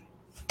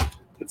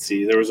 Let's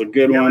see, there was a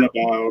good one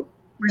about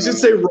We should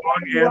say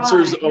wrong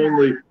answers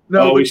only.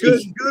 No, but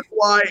good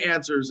why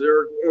answers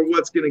or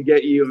what's going to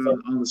get you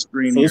on the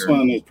screen so here. This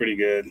one is pretty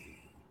good.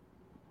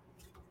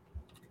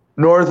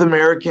 North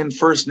American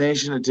First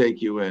Nation to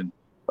take you in.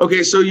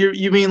 Okay, so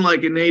you mean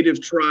like a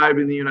native tribe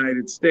in the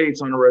United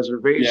States on a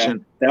reservation?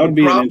 Yeah, that would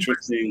be an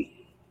interesting.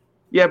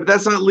 Yeah, but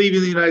that's not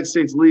leaving the United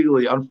States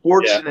legally.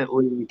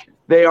 Unfortunately,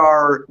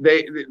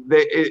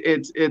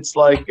 it's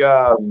like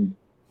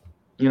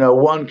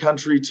one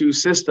country, two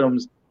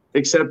systems.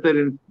 Except that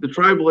in the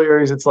tribal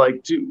areas, it's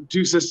like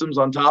two systems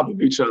on top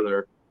of each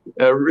other,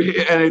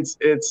 and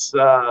it's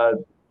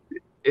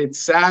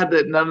sad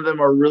that none of them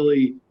are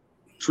really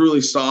truly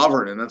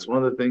sovereign. And that's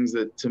one of the things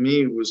that to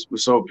me was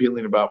so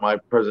appealing about my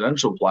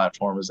presidential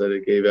platform, is that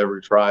it gave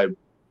every tribe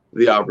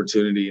the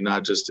opportunity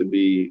not just to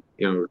be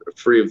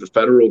free of the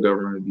federal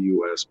government of the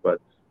U.S.,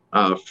 but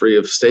free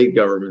of state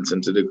governments,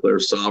 and to declare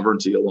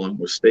sovereignty along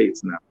with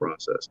states in that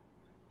process.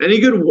 Any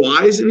good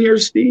whys in here,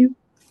 Steve?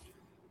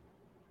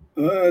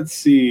 Let's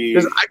see.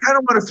 Because I kind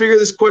of want to figure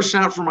this question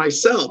out for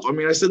myself. I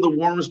mean, I said the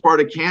warmest part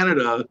of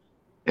Canada,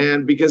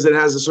 and because it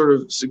has a sort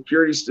of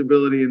security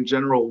stability and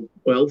general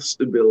wealth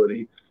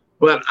stability.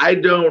 But I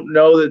don't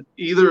know that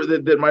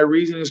that my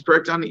reasoning is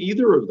correct on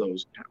either of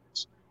those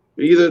counts.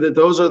 Either that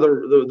those are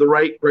the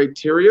right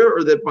criteria,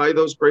 or that by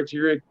those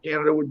criteria,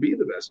 Canada would be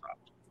the best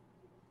option.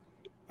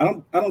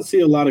 I don't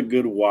see a lot of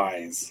good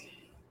whys.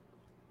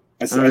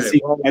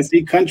 I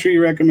see country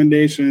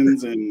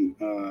recommendations and.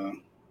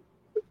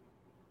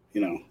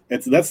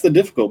 That's the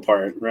difficult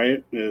part,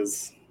 right?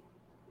 Is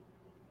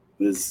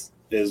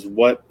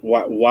why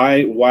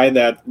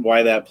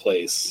that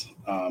place?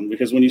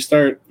 Because when you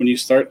start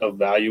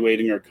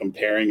evaluating or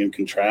comparing and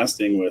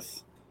contrasting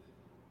with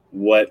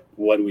what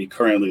we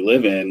currently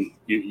live in,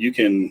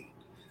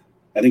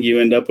 I think you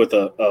end up with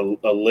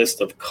a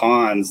list of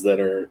cons that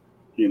are,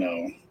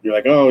 you're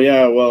like, oh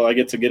yeah, well I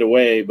get to get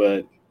away,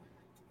 but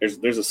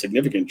there's a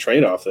significant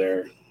trade-off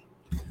there.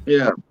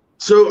 Yeah.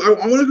 So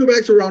I want to go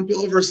back to Ron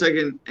Paul for a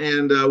second,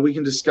 and we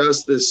can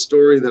discuss this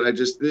story that I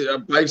just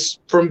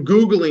from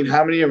Googling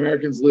how many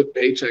Americans live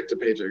paycheck to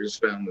paycheck. I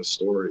just found this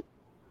story.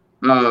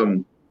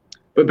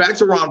 But back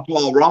to Ron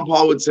Paul. Ron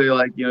Paul would say,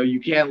 like,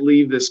 you can't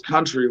leave this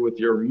country with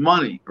your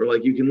money, or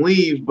like you can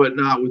leave but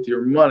not with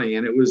your money.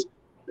 And it was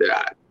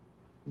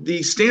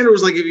the standard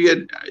was like if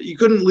you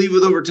couldn't leave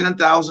with over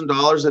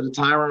 $10,000 at a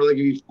time, or like if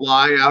you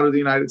fly out of the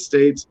United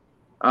States.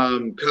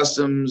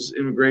 Customs,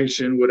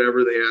 immigration,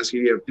 whatever they ask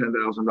you have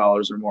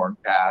 $10,000 or more in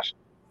cash.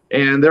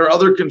 And there are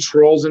other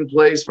controls in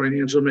place,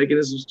 financial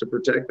mechanisms to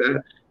protect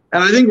that.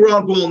 And I think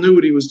Ron Paul knew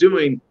what he was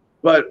doing,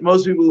 but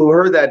most people who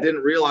heard that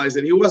didn't realize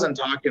that he wasn't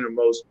talking to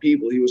most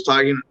people. He was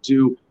talking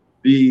to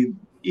the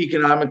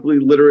economically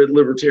literate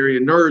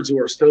libertarian nerds who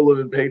are still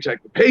living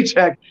paycheck to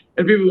paycheck,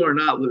 and people who are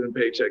not living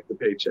paycheck to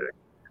paycheck.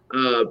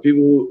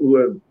 People who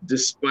have,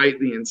 despite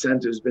the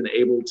incentives, been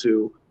able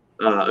to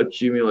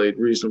accumulate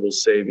reasonable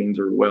savings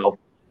or wealth.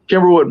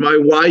 Kimberwood, my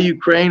why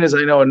Ukraine is,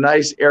 I know, a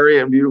nice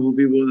area and beautiful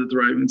people with a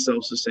thriving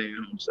self-sustaining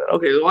homestead.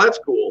 Okay, well, that's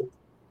cool.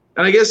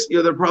 And I guess,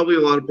 there are probably a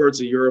lot of parts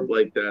of Europe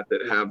like that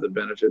have the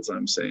benefits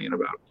I'm saying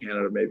about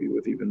Canada, maybe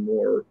with even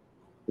more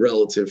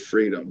relative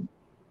freedom.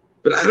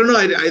 But I don't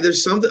know.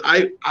 There's something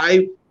I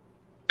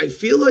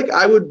feel like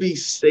I would be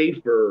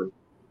safer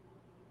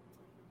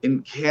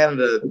in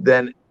Canada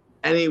than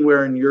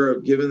anywhere in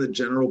Europe, given the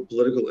general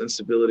political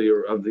instability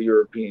of the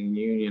European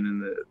Union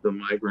and the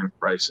migrant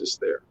crisis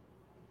there.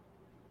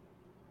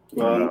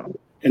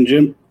 And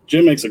Jim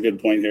makes a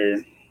good point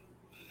here.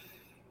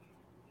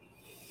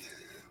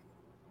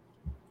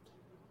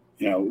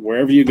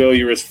 Wherever you go,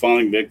 you risk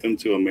falling victim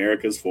to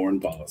America's foreign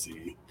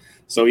policy.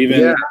 So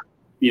even,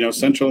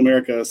 Central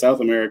America,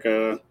 South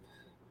America,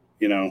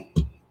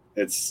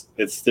 there's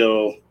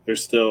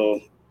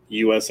still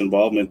U.S.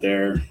 involvement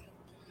there.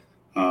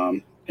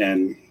 And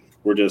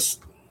it's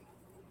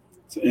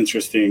an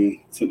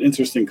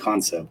interesting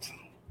concept.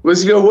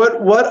 Was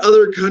what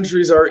other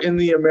countries are in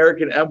the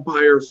American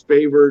empire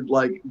favored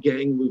like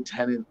gang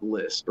lieutenant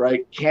list,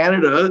 right?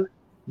 Canada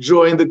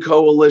joined the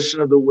coalition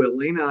of the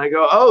willing, and I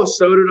go, oh,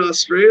 so did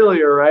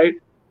Australia, right?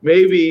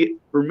 Maybe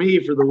for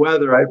me, for the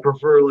weather, I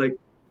prefer like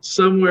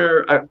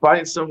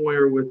find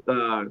somewhere with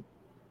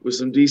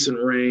some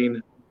decent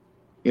rain,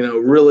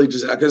 really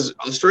just because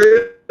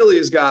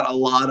Australia's got a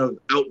lot of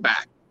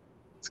outback.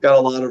 It's got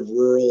a lot of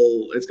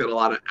rural, it's got a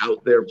lot of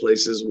out there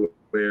places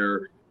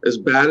where, as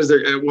bad as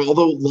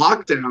although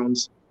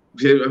lockdowns,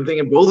 I'm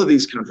thinking both of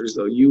these countries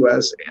though,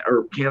 US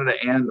or Canada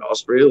and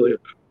Australia,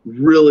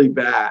 really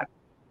bad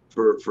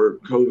for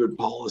COVID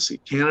policy.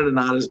 Canada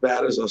not as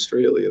bad as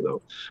Australia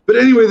though. But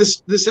anyway,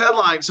 this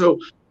headline, so,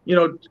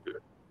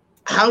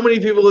 how many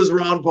people is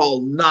Ron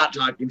Paul not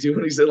talking to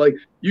when he said, like,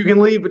 you can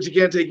leave, but you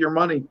can't take your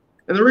money?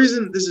 And the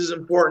reason this is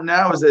important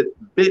now is that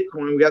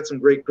Bitcoin, we got some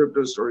great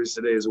crypto stories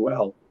today as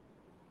well,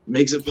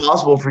 makes it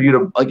possible for you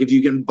to, like, if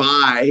you can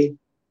buy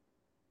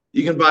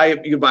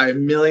 $1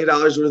 million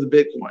worth of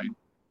Bitcoin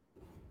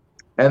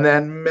and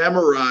then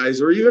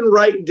memorize or even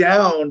write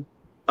down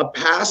a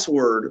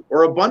password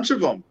or a bunch of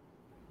them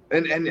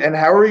and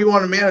however you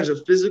want to manage a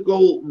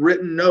physical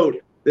written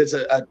note that's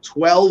a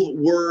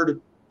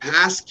 12-word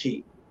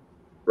passkey,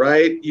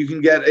 right? You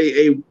can get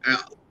a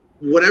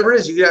whatever it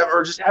is you have,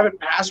 or just have it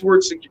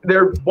password secure.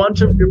 There are a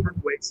bunch of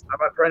different ways. I'm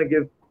not trying to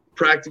give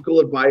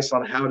practical advice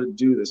on how to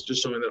do this,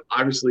 just showing that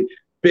obviously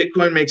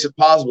Bitcoin makes it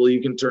possible.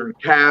 You can turn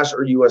cash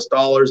or US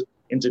dollars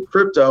into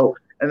crypto,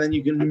 and then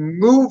you can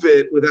move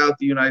it without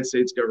the United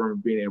States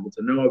government being able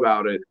to know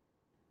about it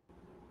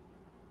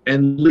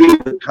and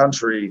leave the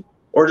country,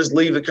 or just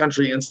leave the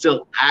country and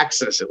still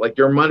access it. Like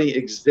your money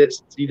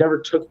exists. You never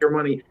took your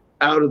money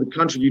out of the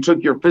country. You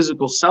took your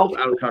physical self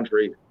out of the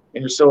country,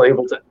 and you're still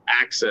able to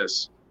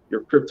access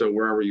your crypto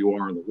wherever you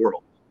are in the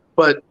world.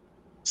 But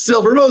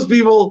still, for most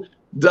people,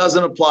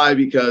 doesn't apply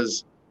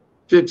because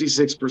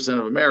 56%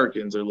 of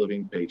Americans are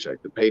living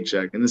paycheck to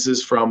paycheck. And this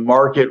is from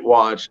Market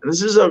Watch. And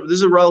this is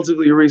a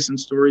relatively recent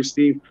story,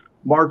 Steve.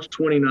 March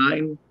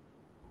 29.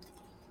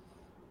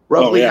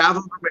 Roughly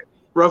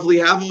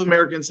half of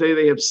Americans say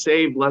they have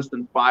saved less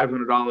than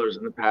 $500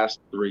 in the past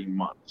 3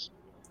 months.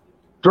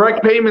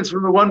 Direct payments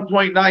from the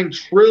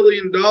 $1.9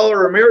 trillion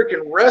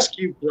American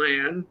Rescue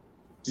Plan.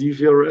 Do you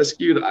feel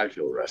rescued? I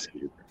feel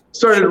rescued.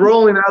 Started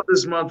rolling out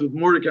this month, with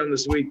more to come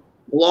this week.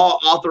 Law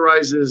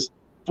authorizes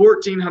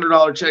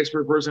 $1,400 checks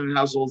per person in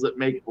households that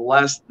make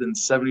less than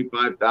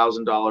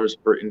 $75,000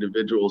 for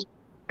individuals,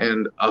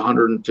 and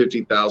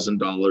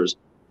 $150,000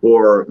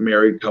 for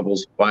married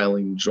couples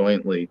filing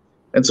jointly.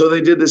 And so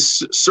they did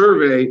this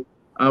survey.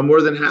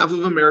 More than half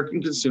of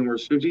American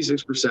consumers,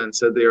 56%,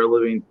 said they are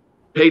living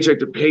paycheck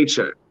to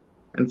paycheck,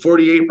 and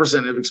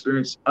 48% have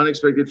experienced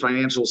unexpected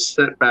financial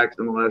setbacks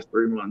in the last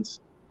 3 months.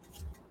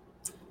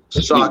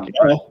 Shocking.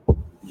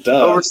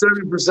 Over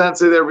 70%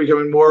 say they're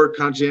becoming more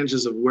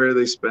conscientious of where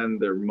they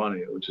spend their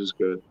money, which is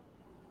good.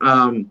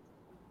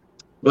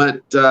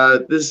 But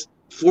this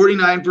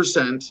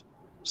 49%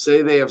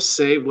 say they have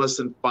saved less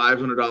than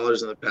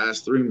 $500 in the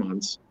past 3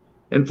 months,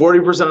 and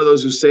 40% of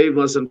those who saved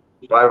less than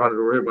 $500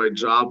 were hit by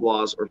job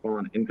loss or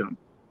fallen income.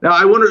 Now,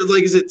 I wonder,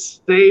 like, is it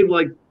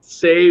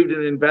saved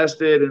and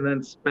invested and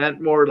then spent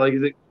more? Like,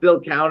 does it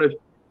still count if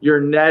your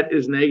net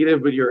is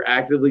negative but you're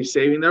actively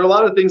saving? There are a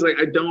lot of things like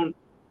I don't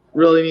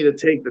really need to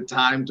take the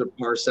time to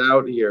parse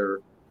out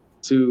here,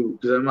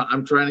 because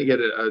I'm trying to get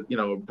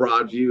a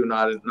broad view,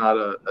 not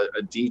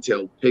a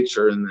detailed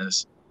picture in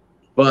this.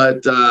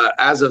 But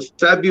as of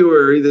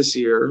February this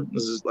year,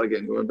 this is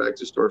again going back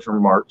to a story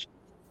from March,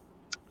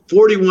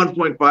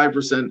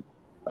 41.5%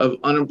 of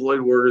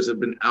unemployed workers have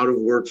been out of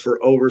work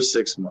for over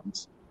 6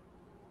 months.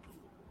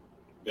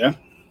 Yeah.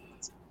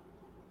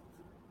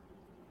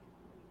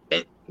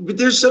 But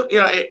there's so,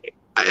 and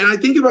I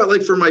think about,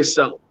 like, for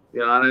myself,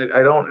 and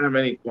I don't have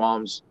any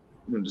qualms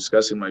when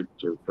discussing my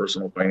sort of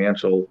personal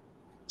financial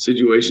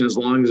situation, as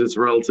long as it's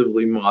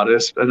relatively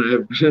modest and I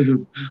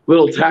have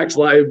little tax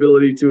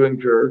liability to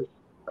incur.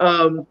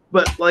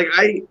 But like,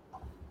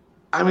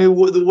 I mean,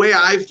 the way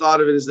I've thought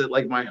of it is that,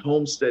 like, my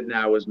homestead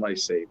now is my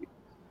saving.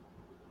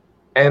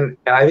 And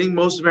I think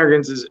most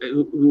Americans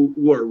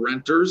who are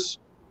renters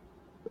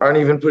aren't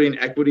even putting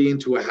equity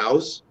into a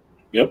house.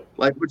 Yep.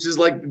 Which is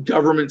like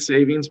government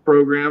savings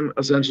program,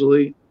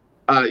 essentially.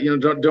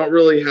 Don't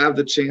really have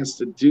the chance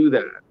to do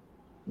that.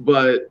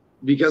 But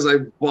because I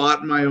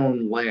bought my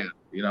own land,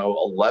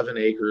 11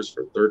 acres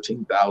for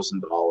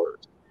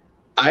 $13,000,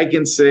 I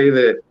can say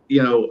that,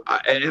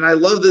 and I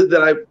love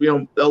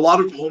that a lot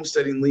of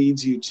homesteading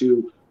leads you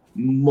to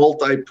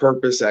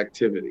multi-purpose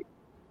activity,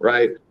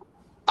 right?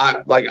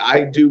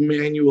 I do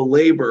manual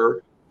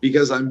labor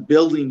because I'm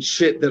building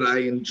shit that I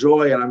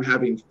enjoy, and I'm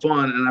having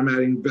fun, and I'm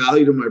adding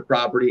value to my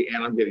property,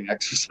 and I'm getting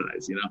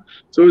exercise,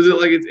 So is it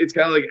like, it's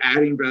kind of like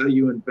adding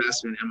value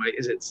investment?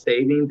 Is it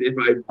savings? If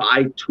I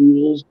buy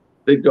tools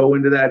that go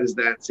into that, is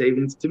that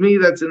savings? To me,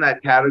 that's in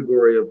that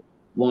category of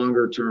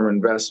longer term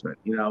investment,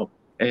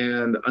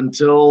 And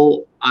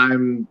until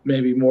I'm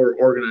maybe more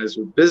organized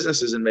with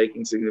businesses and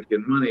making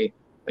significant money,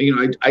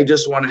 I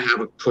just want to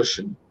have a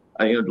cushion.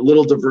 A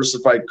little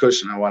diversified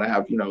cushion. I want to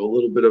have, a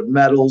little bit of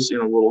metals, a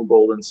little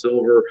gold and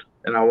silver,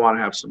 and I want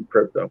to have some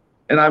crypto.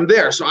 And I'm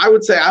there. So I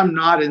would say I'm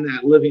not in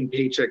that living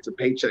paycheck to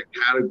paycheck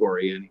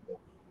category anymore,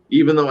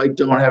 even though I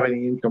don't have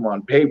any income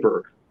on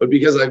paper, but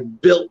because I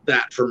built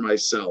that for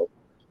myself.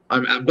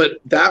 But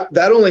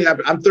that only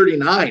happened. I'm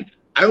 39.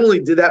 I only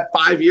did that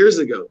 5 years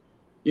ago.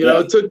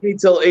 It took me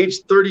till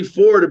age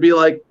 34 to be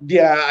like,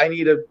 yeah, I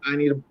need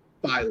to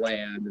buy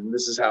land, and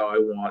this is how I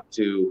want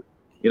to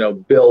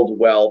build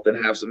wealth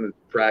and have some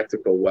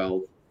practical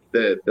wealth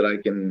that I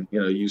can,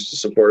 use to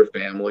support a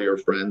family or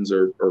friends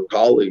or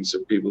colleagues or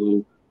people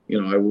who,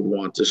 I would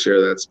want to share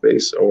that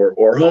space, or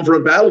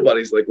Homefront Battle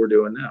Buddies like we're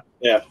doing now.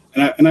 Yeah.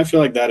 And I feel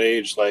like that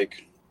age,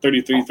 like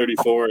 33,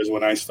 34 is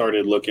when I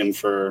started looking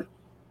for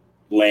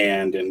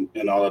land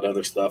and all that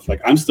other stuff.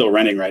 Like, I'm still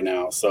renting right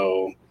now.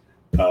 So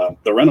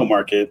the rental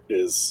market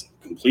is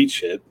complete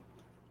shit.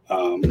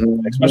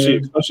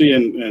 Especially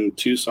in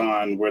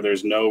Tucson, where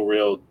there's no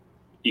real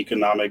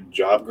economic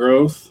job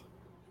growth,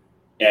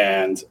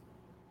 and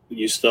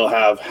you still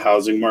have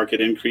housing market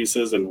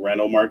increases and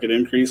rental market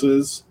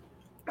increases.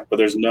 but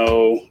there's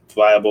no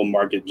viable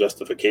market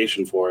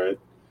justification for it.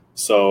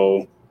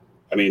 So,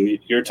 I mean,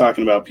 you're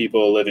talking about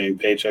people living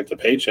paycheck to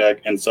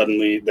paycheck, and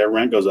suddenly their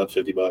rent goes up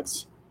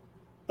 $50.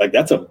 Like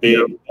that's a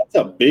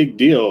big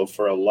deal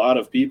for a lot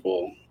of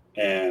people.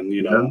 And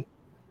you know,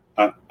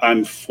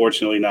 I'm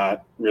fortunately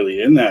not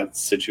really in that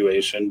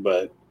situation,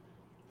 but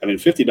I mean,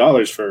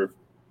 $50 for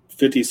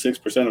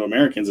 56% of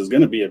Americans is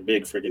going to be a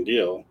big freaking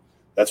deal.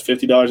 That's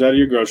 $50 out of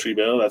your grocery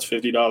bill. That's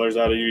 $50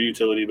 out of your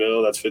utility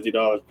bill. That's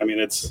 $50. I mean,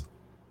 it's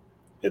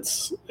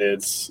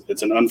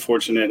an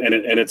unfortunate, and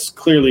it's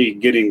clearly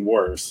getting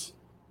worse.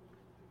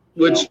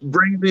 Which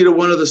brings me to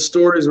one of the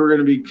stories we're going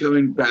to be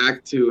coming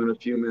back to in a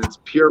few minutes.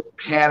 Pure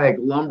panic.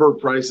 Lumber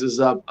prices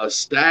up a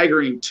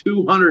staggering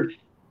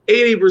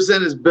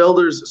 280% as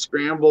builders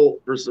scramble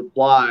for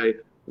supply.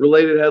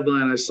 Related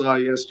headline I saw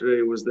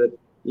yesterday was that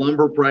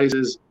lumber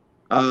prices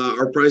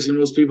are pricing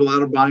most people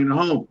out of buying a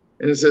home.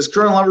 And it says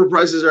current lumber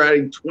prices are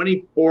adding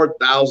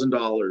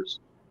 $24,000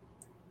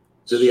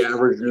 to the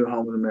average new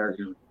home in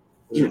America.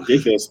 It's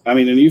ridiculous. I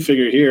mean, and you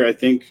figure here, I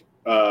think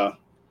a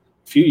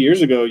few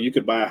years ago, you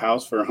could buy a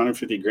house for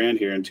 $150,000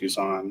 here in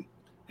Tucson,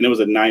 and it was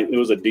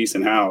a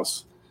decent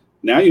house.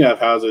 Now you have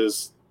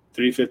houses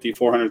 $350,000,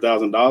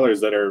 $400,000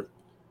 that are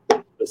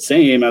the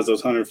same as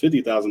those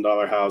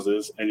 $150,000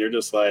 houses, and you're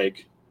just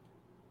like,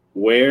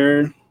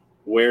 where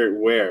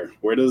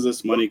does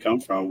this money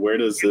come from? Where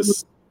does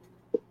this?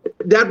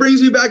 That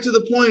brings me back to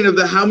the point of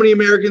how many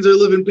Americans are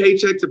living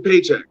paycheck to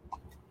paycheck.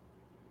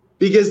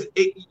 Because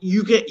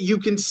you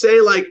can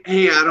say like,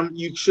 hey, Adam,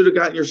 you should have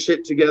gotten your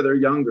shit together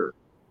younger.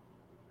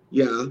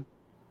 Yeah.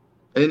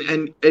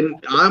 And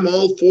I'm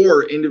all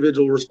for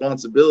individual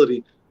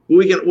responsibility.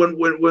 We can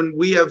when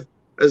we have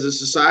as a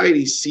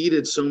society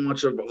ceded so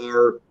much of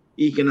our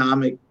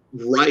economic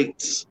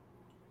rights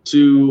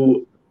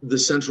to the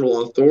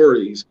central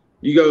authorities,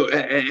 you go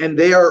and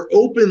they are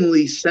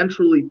openly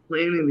centrally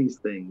planning these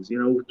things,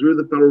 you know, through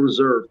the Federal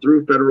Reserve,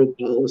 through federal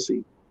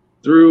policy,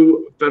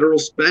 through federal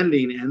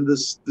spending, and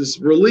this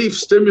relief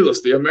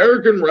stimulus, the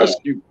American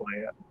Rescue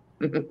Plan.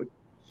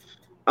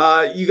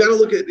 You got to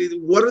look at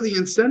what are the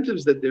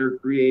incentives that they're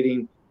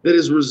creating that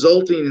is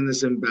resulting in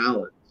this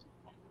imbalance.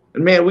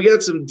 And man, we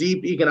got some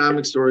deep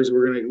economic stories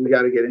we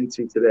got to get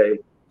into today.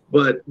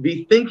 But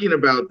be thinking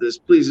about this,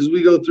 please, as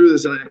we go through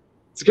this. And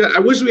I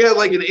wish we had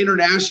like a big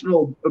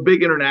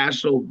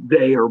international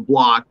day or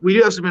block. We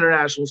do have some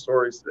international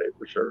stories today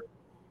for sure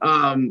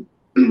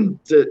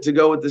to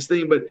go with this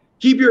thing. But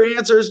keep your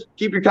answers,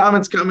 keep your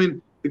comments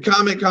coming. The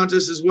comment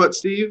contest is what,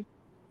 Steve?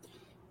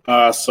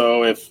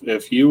 So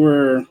if you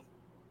were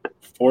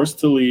forced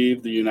to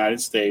leave the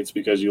United States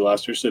because you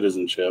lost your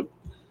citizenship,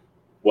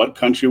 what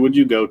country would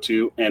you go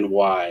to and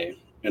why?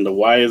 And the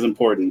why is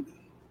important.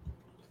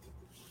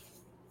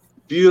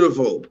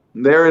 Beautiful.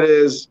 There it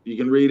is. You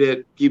can read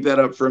it. Keep that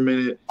up for a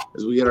minute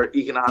as we get our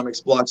economics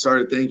block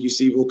started. Thank you,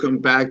 Steve. We'll come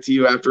back to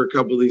you after a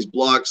couple of these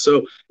blocks.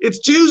 So it's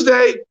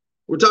Tuesday.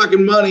 We're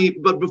talking money.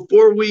 But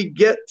before we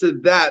get to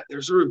that,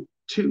 there's sort of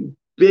two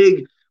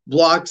big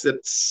blocks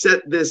that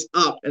set this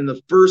up. And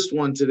the first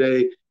one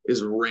today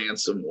is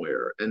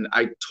ransomware. And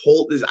I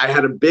told you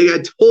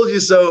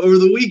so over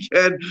the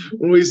weekend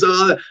when we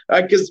saw that,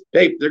 because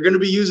hey, they're going to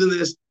be using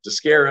this to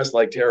scare us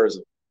like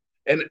terrorism.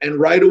 And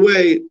right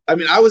away, I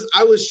mean, I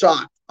was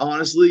shocked,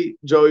 honestly.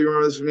 Joe, you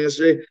remember this from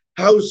yesterday?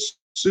 How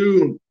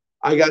soon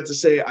I got to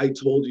say I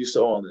told you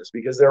so on this,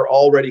 because they're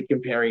already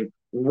comparing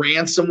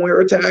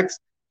ransomware attacks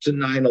to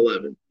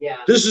 9/11. Yeah.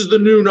 This is the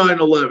new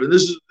 9/11.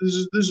 This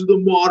is the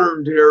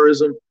modern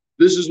terrorism.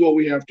 This is what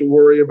we have to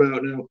worry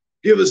about now.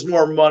 Give us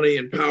more money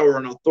and power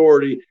and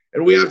authority,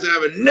 and we have to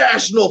have a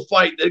national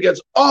fight that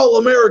gets all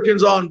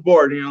Americans on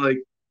board. And you're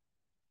like,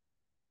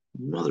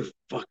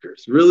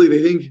 motherfuckers, really?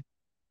 They think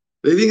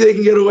they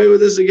can get away with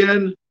this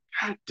again?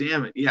 God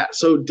damn it. Yeah.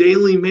 So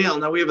Daily Mail.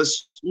 Now we have a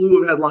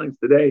slew of headlines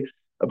today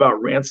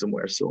about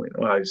ransomware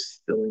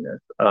silliness.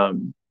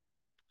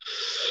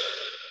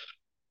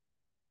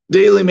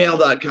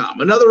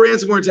 DailyMail.com. Another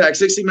ransomware attack.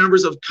 60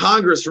 members of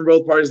Congress from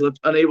both parties left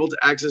unable to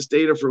access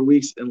data for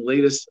weeks in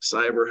latest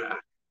cyber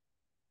hack.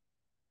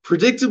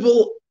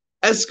 Predictable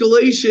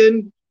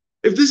escalation.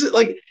 If this is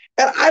like,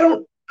 and I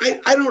don't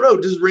know.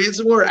 Does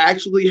ransomware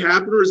actually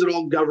happen, or is it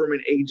all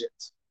government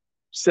agents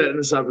setting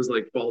this up as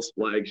like false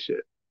flag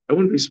shit? I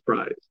wouldn't be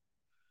surprised.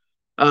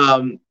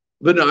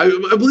 But no,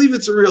 I believe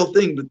it's a real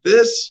thing. But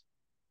this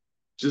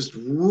just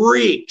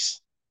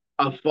reeks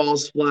of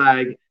false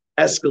flag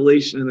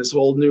escalation in this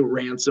whole new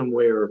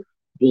ransomware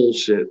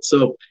bullshit.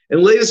 So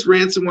in latest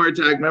ransomware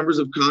attack, members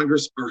of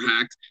Congress are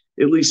hacked.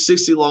 At least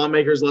 60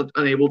 lawmakers left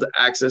unable to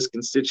access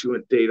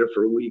constituent data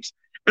for weeks.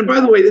 And by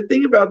the way, the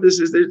thing about this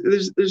is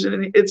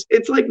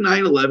it's like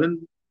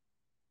 9/11.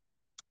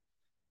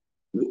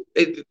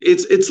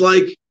 It's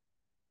like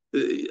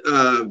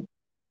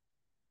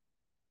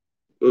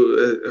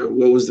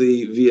what was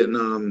the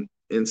Vietnam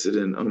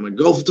incident? Oh my,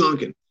 Gulf of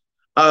Tonkin.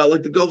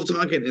 Like the Gulf of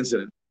Tonkin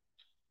incident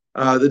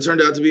that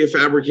turned out to be a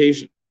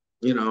fabrication.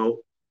 You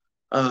know,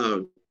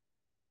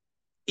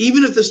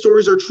 even if the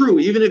stories are true,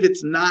 even if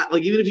it's not,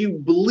 like, even if you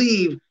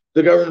believe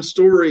the government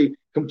story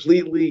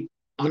completely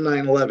on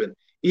 9/11.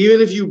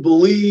 Even if you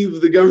believe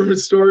the government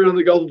story on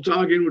the Gulf of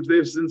Tonkin, which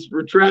they've since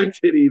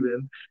retracted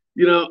even,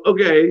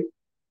 okay,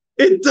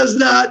 it does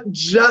not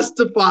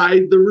justify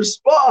the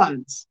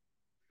response.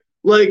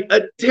 Like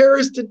a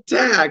terrorist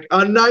attack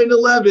on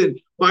 9/11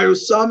 by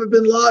Osama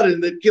bin Laden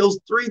that kills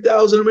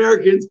 3,000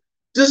 Americans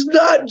does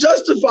not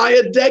justify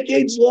a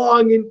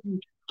decades-long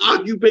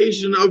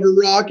occupation of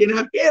Iraq and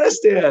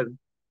Afghanistan.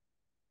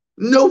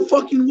 No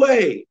fucking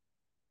way.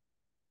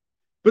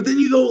 But then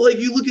you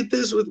look at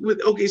this with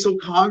okay, so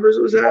Congress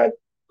was hacked.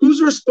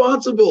 Who's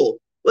responsible?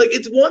 Like,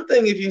 it's one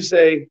thing if you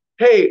say,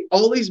 hey,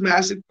 all these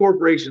massive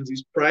corporations,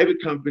 these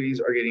private companies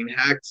are getting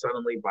hacked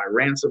suddenly by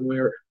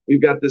ransomware.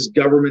 We've got this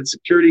government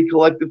security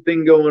collective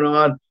thing going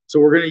on. So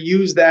we're going to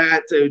use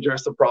that to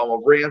address the problem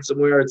of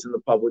ransomware. It's in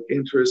the public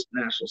interest,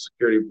 national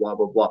security, blah,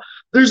 blah, blah.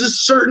 There's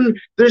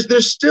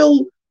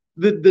still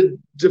the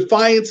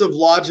defiance of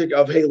logic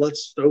of, hey,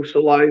 let's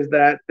socialize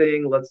that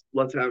thing. Let's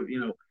have,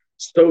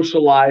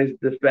 socialized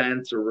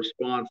defense or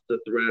response to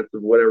threats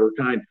of whatever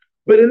kind.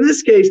 But in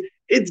this case,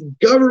 it's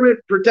government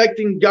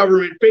protecting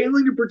government,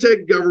 failing to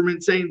protect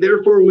government, saying,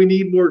 therefore, we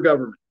need more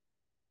government.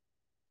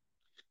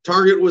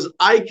 Target was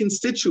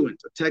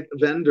iConstituent, a tech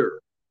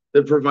vendor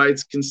that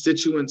provides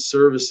constituent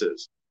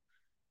services.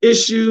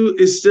 Issue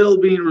is still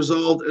being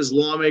resolved as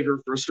lawmaker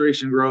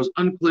frustration grows.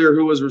 Unclear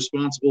who was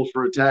responsible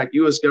for attack.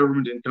 U.S.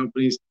 government and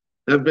companies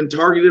have been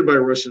targeted by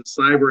Russian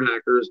cyber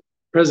hackers.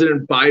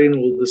 President Biden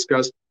will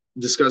discuss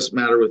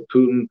matter with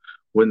Putin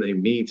when they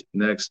meet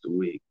next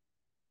week.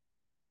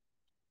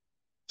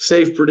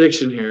 Safe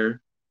prediction here.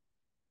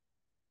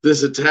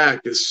 This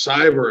attack, this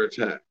cyber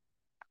attack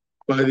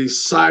by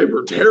these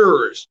cyber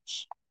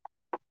terrorists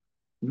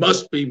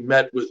must be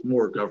met with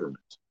more government.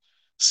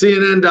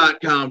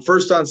 CNN.com.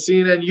 First on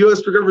CNN,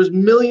 U.S. recovers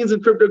millions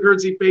in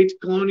cryptocurrency paid to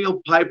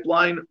Colonial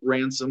Pipeline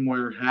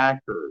ransomware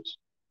hackers.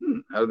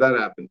 How did that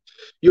happen?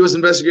 U.S.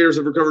 investigators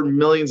have recovered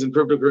millions in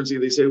cryptocurrency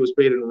they say was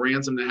paid in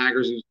ransom to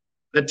hackers whose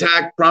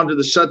attack prompted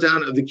the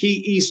shutdown of the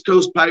key East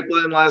Coast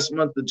pipeline last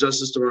month, the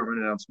Justice Department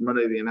announced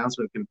Monday. The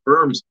announcement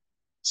confirms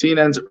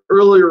CNN's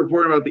earlier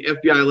report about the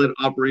FBI-led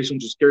operation,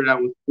 which was carried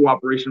out with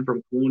cooperation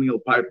from Colonial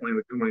Pipeline,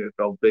 the company that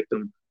fell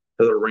victim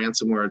to the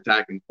ransomware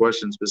attack in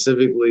question.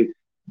 Specifically,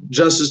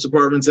 Justice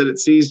Department said it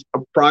seized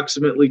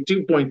approximately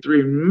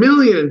 2.3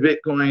 million in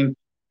Bitcoin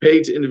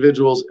paid to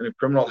individuals in a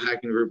criminal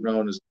hacking group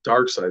known as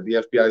DarkSide.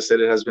 The FBI said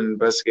it has been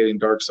investigating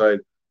DarkSide,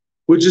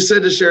 which is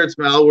said to share its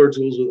malware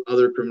tools with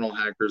other criminal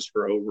hackers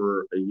for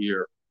over a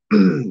year.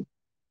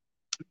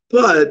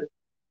 But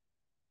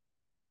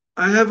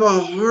I have a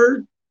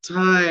hard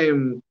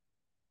time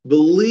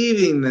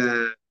believing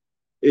that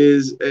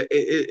is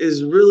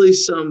really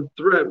some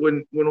threat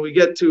when we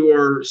get to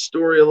our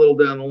story a little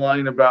down the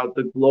line about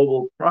the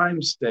global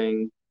crime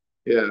sting.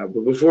 Yeah,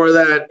 but before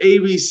that,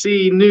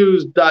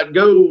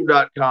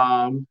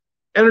 abcnews.go.com.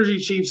 Energy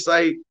chief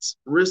cites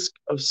risk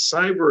of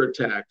cyber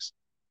attacks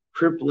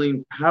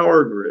crippling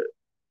power grid.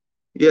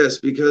 Yes,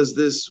 because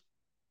this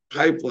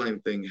pipeline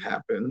thing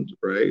happened,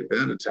 right?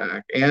 That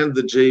attack, and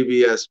the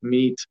JBS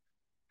meat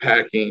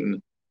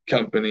packing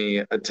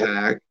company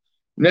attack.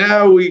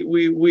 Now we're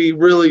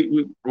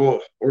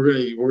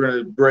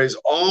gonna raise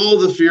all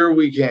the fear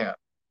we can.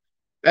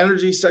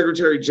 Energy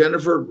Secretary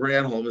Jennifer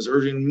Granholm is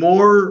urging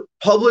more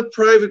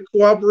public-private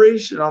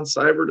cooperation on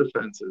cyber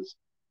defenses.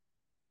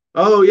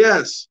 Oh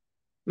yes.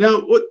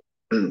 Now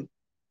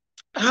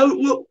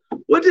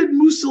what did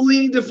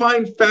Mussolini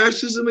define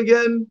fascism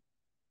again?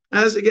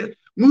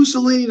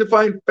 Mussolini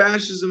defined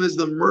fascism as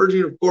the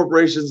merging of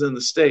corporations and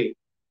the state,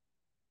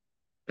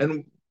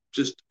 and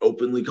just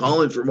openly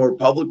calling for more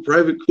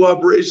public-private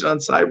cooperation on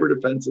cyber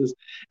defenses.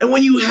 And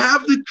when you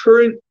have the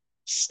current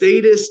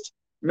statist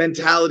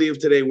mentality of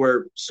today,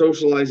 where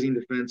socializing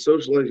defense,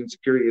 socializing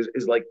security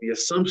is like the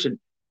assumption,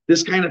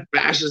 this kind of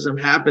fascism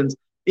happens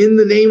in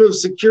the name of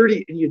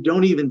security, and you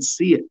don't even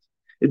see it.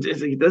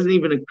 It doesn't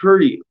even occur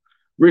to you.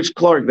 Rich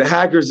Clark, the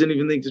hackers didn't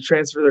even think to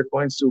transfer their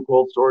coins to a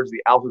cold storage.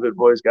 The Alphabet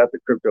boys got the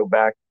crypto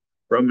back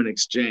from an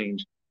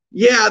exchange.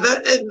 Yeah,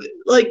 that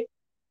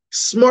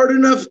smart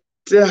enough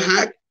to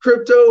hack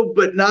crypto,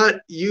 but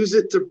not use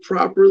it to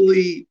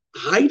properly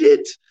hide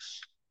it.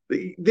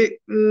 I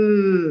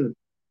don't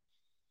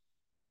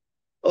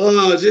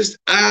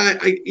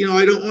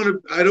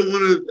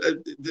want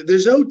to.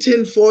 There's no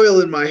tin foil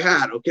in my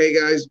hat, okay,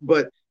 guys.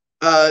 But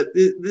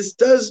this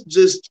does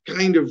just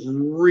kind of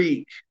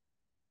reek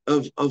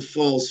of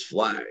false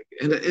flag,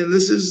 and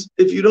this is,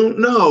 if you don't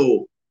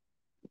know,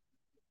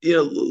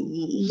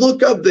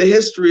 look up the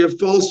history of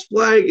false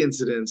flag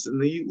incidents and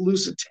the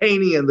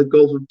Lusitania and the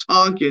Gulf of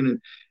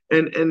Tonkin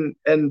and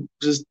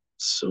just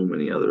so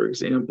many other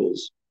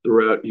examples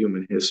throughout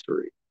human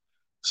history.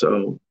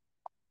 So,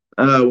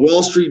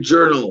 Wall Street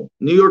Journal,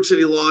 New York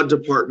City Law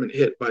Department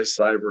hit by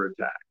cyber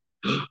attack.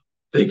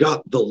 They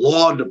got the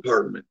law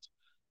department.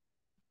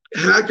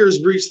 Hackers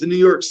breached the New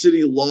York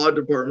City Law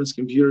Department's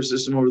computer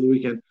system over the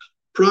weekend,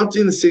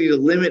 prompting the city to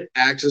limit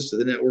access to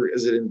the network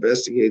as it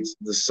investigates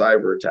the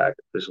cyber attack,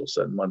 officials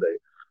said Monday.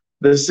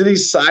 The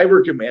city's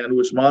cyber command,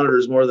 which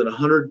monitors more than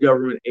 100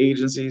 government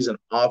agencies and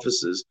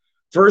offices,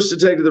 first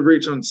detected the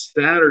breach on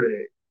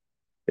Saturday.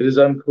 It is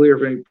unclear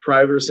if any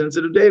private or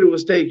sensitive data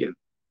was taken.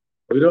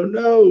 We don't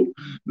know.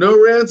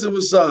 No ransom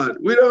was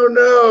sought. We don't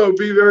know.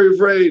 Be very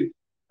afraid.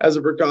 As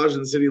a precaution,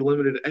 the city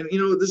limited. And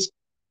this,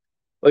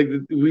 like,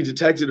 we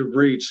detected a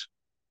breach.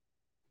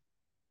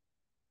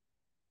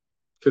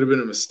 Could have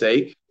been a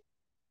mistake.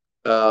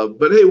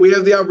 But hey, we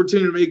have the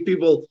opportunity to make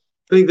people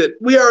think that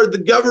we are the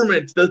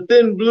government, the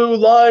thin blue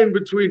line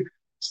between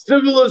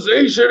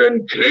civilization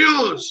and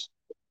chaos.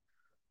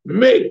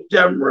 Make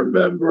them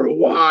remember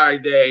why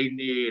they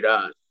need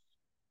us.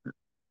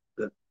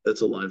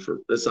 That's a line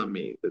that's not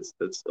me.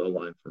 That's a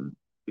line from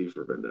V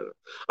for Vendetta.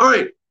 All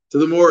right, to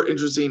the more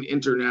interesting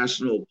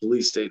international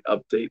police state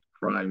update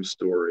crime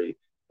story.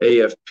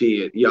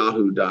 AFP at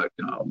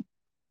yahoo.com.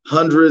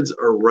 Hundreds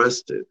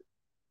arrested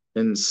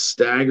in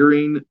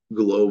staggering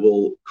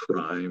global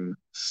crime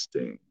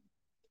sting.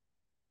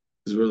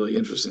 It's really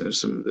interesting.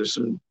 There's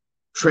some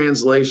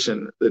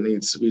translation that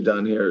needs to be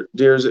done here.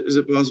 Dear, is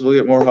it possible to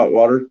get more hot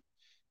water?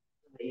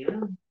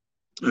 Yeah.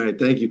 All right,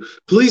 thank you.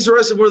 Police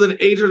arrested more than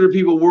 800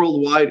 people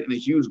worldwide in a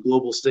huge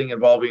global sting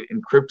involving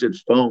encrypted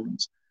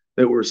phones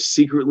that were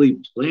secretly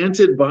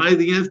planted by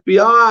the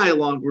FBI,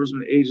 law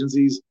enforcement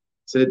agencies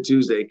said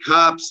Tuesday.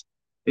 Cops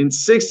in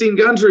 16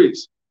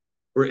 countries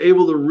were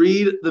able to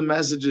read the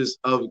messages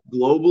of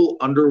global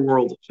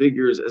underworld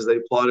figures as they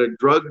plotted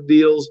drug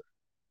deals,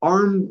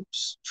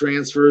 arms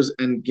transfers,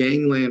 and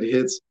gangland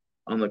hits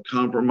on the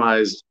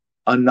compromised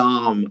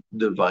Anam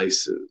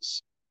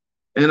devices.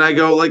 And I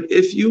go, like,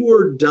 if you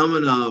were dumb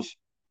enough,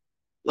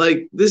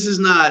 like, this is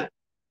not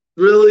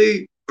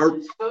really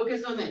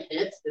focus on the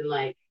hits and,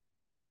 like,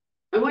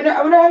 I wonder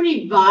how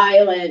many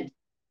violent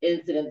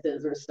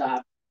incidences were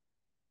stopped.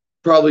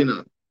 Probably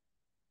not.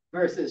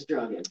 Versus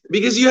drug incidents.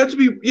 Because you have to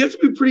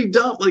be pretty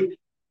dumb. Like,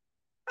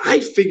 I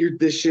figured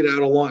this shit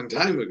out a long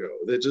time ago.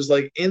 That just,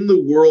 like, in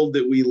the world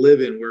that we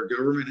live in, where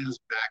government has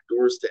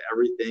backdoors to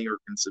everything, or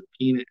can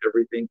subpoena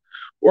everything,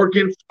 or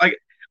can, like,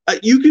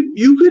 you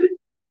could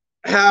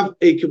have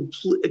a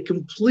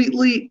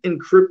completely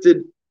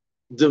encrypted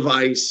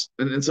device,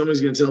 and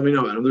somebody's going to tell me,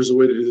 no, Adam, there's a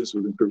way to do this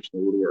with encryption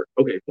that would work.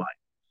 Okay, fine.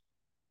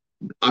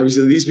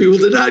 Obviously, these people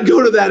did not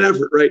go to that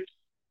effort, right?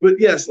 But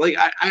yes, like,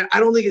 I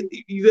don't think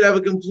you could have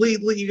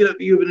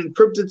you have an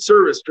encrypted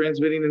service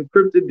transmitting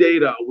encrypted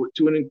data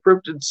to an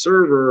encrypted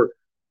server,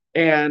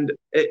 and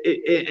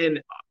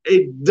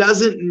it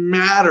doesn't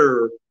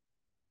matter,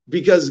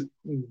 because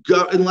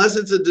unless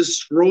it's a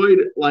destroyed,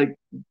 like,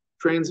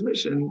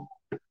 transmission,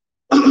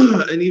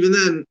 and even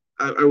then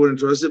I wouldn't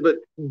trust it. But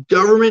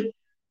government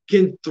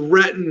can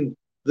threaten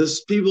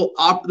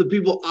the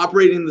people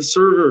operating the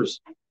servers.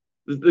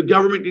 The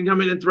government can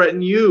come in and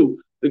threaten you.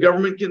 The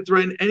government can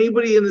threaten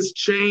anybody in this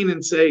chain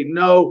and say,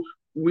 no,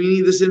 we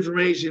need this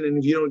information, and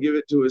if you don't give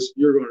it to us,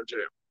 you're going to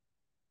jail.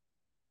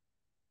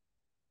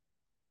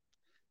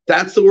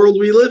 That's the world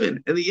we live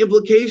in. And the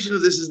implication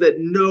of this is that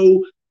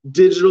no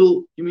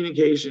digital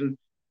communication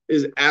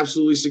is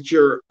absolutely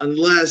secure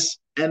unless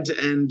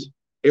end-to-end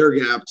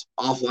air-gapped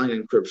offline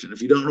encryption.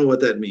 If you don't know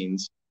what that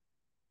means,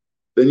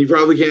 then you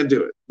probably can't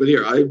do it. But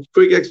here,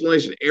 quick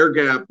explanation.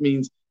 Air-gap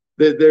means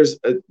that there's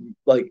a,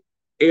 like,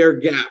 air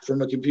gap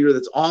from a computer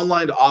that's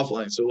online to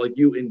offline. So, like,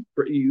 you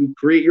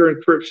create your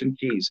encryption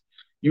keys.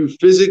 You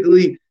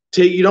physically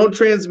you don't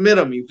transmit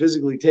them. You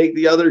physically take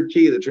the other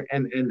key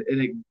and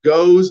it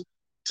goes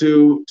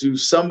to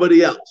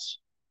somebody else.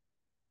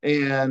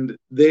 And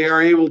they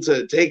are able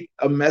to take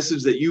a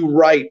message that you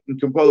write and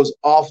compose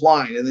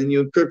offline, and then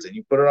you encrypt it.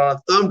 You put it on a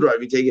thumb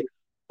drive. You take it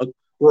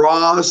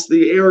across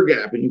the air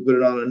gap, and you put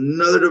it on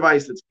another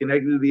device that's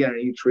connected to the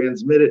internet. You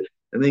transmit it,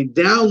 and they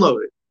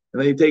download it.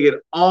 And they take it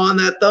on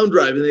that thumb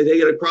drive, and they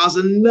take it across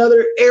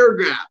another air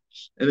gap,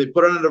 and they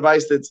put it on a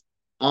device that's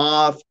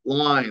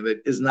offline,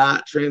 that is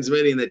not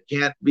transmitting, that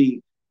can't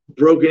be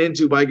broken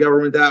into by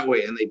government that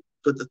way. And they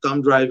put the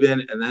thumb drive in,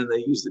 and then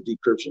they use the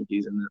decryption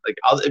keys. And, like,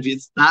 if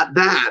it's not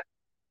that,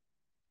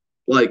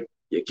 like,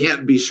 you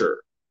can't be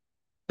sure.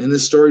 And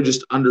this story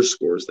just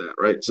underscores that,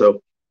 right?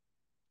 So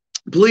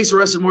police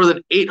arrested more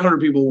than 800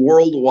 people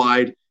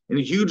worldwide in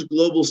a huge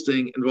global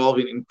sting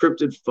involving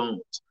encrypted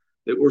phones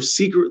that were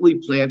secretly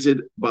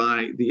planted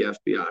by the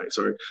FBI.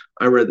 Sorry,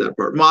 I read that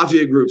part.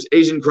 Mafia groups,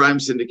 Asian crime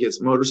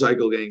syndicates,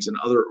 motorcycle gangs, and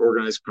other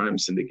organized crime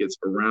syndicates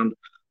around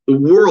the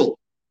world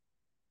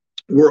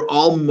were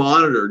all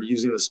monitored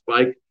using the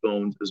spike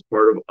phones as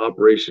part of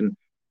Operation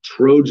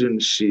Trojan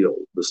Shield.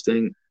 The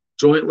sting,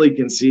 jointly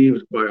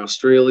conceived by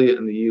Australia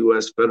and the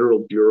U.S.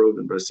 Federal Bureau of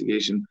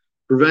Investigation,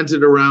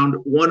 prevented around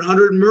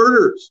 100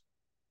 murders.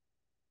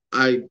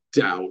 I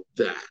doubt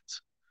that.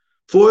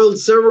 Foiled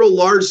several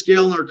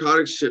large-scale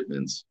narcotics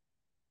shipments,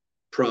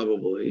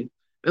 probably,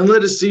 and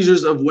led to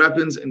seizures of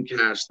weapons and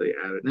cash, they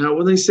added. Now,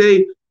 when they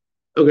say,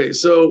 okay,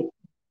 so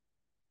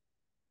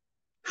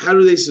how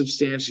do they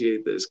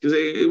substantiate this? Because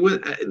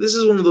this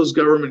is one of those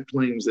government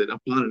claims that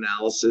upon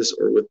analysis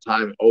or with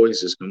time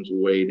always just comes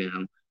way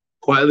down.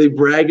 Quietly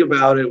brag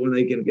about it when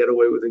they can get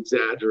away with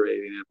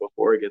exaggerating it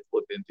before it gets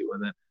looked into.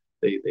 And then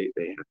they have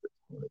to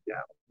tone it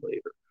down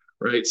later,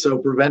 right? So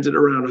prevented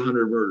around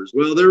 100 murders.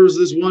 Well, there was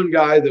this one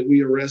guy that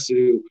we arrested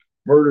who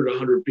murdered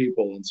 100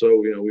 people, and so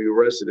we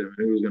arrested him,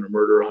 and he was going to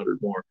murder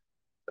 100 more.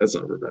 That's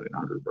not preventing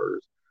 100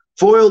 murders.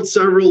 Foiled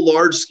several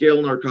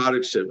large-scale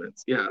narcotics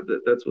shipments. Yeah,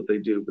 that's what they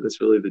do, but it's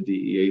really the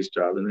DEA's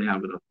job, and they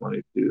have enough money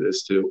to do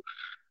this too.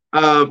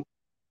 And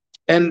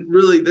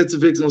really, that's a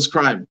victimless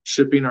crime.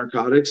 Shipping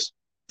narcotics,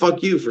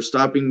 fuck you for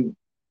stopping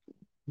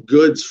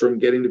goods from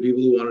getting to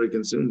people who wanted to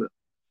consume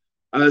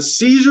them.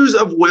 Seizures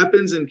of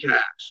weapons and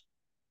cash.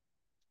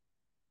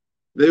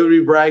 They would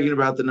be bragging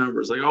about the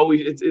numbers, like, oh,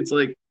 it's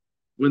like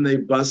when they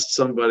bust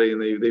somebody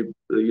and they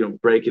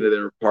break into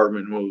their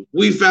apartment. Well,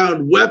 we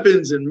found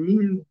weapons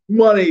and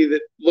money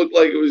that looked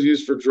like it was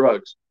used for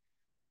drugs,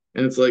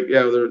 and it's like,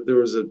 yeah, there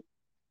was a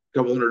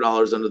couple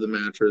 $100 under the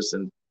mattress,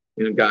 and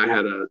a guy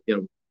had a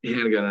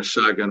handgun, a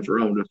shotgun for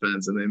home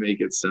defense, and they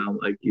make it sound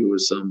like he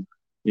was some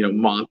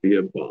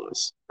mafia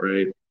boss,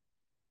 right?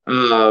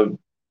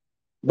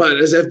 But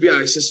as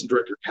FBI Assistant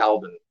Director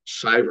Calvin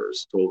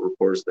Shivers told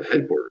reporters, the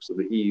headquarters of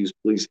the EU's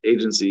police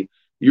agency,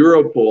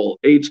 Europol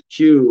HQ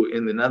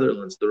in the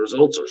Netherlands, the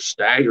results are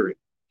staggering.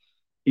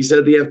 He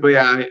said the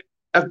FBI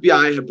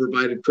had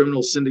provided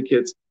criminal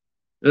syndicates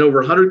in over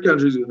 100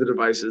 countries with the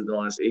devices in the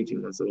last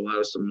 18 months that allowed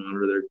us to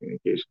monitor their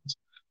communications.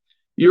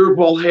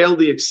 Europol hailed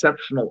the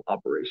exceptional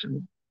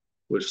operation,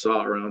 which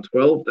saw around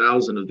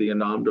 12,000 of the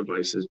Anom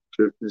devices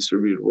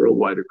distributed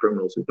worldwide to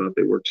criminals who thought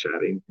they were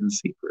chatting in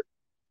secret.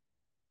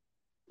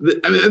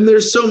 And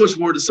there's so much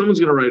more. Someone's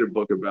going to write a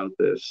book about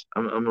this.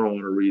 I'm going to want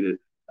to read it.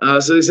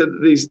 So they said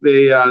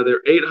there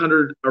are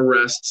 800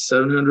 arrests,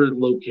 700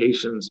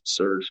 locations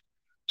searched,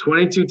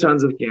 22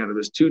 tons of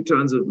cannabis, 2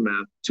 tons of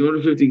meth,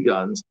 250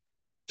 guns,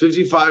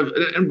 55.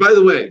 And by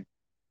the way,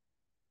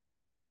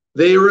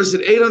 they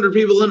arrested 800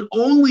 people and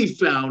only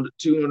found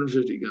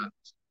 250 guns.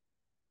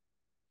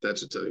 That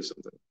should tell you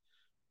something.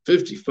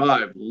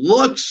 55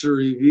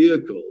 luxury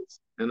vehicles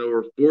and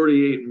over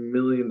 $48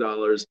 million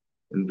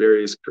in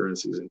various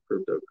currencies and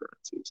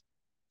cryptocurrencies.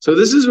 So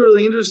this is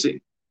really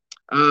interesting.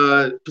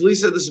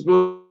 Police said the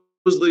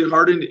supposedly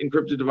hardened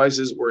encrypted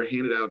devices were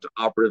handed out to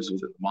operatives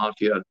within the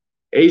mafia,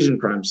 Asian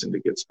crime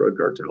syndicates, drug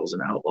cartels,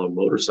 and outlaw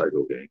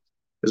motorcycle gangs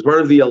as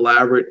part of the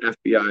elaborate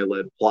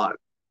FBI-led plot.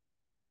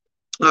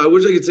 I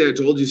wish I could say I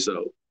told you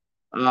so,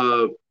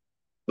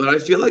 but I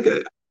feel like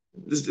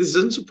this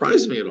doesn't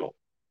surprise me at all.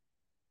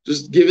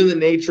 Just given the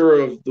nature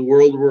of the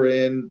world we're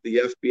in,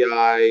 the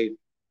FBI,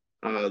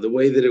 the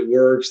way that it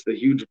works, the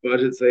huge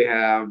budgets they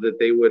have, that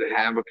they would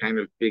have a kind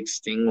of big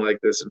sting like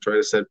this and try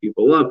to set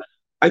people up.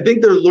 I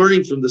think they're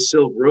learning from the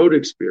Silk Road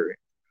experience.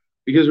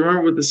 Because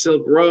remember with the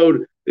Silk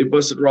Road, they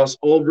busted Ross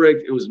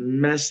Ulbricht. It was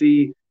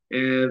messy,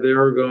 and they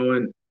were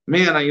going,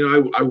 man,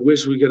 I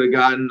wish we could have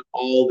gotten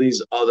all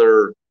these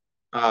other,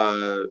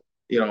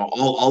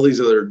 all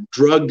these other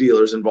drug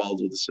dealers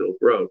involved with the Silk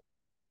Road.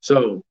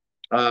 So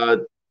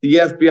the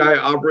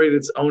FBI operated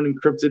its own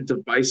encrypted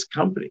device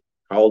company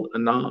called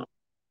Anom.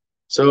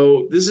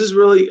 So this is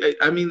really,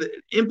 the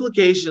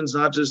implications,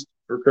 not just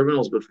for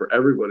criminals, but for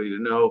everybody to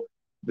know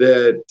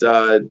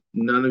that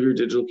none of your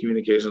digital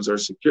communications are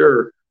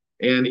secure.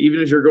 And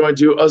even if you're going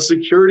to a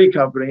security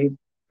company,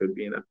 could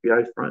be an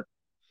FBI front.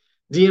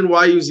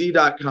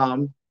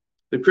 DNYUZ.com.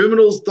 The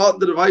criminals thought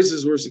the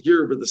devices were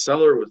secure, but the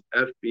seller was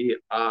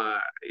FBI.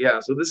 Yeah,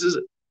 so this is,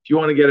 if you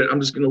want to get it,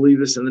 I'm just going to leave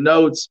this in the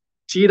notes.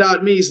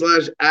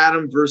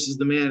 T.me/Adam versus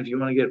the man if you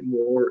want to get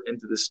more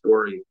into this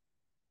story.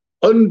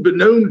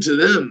 Unbeknown to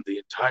them, the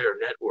entire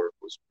network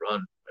was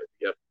run by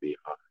the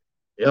FBI.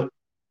 Yep.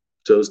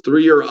 So it was a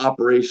 3-year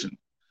operation.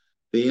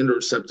 They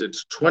intercepted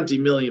 20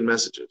 million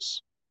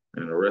messages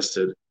and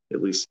arrested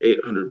at least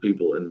 800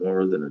 people in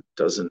more than a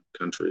dozen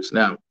countries.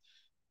 Now,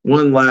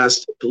 one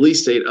last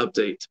police state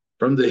update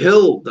from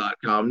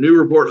thehill.com. New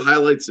report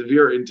highlights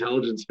severe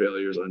intelligence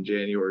failures on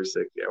January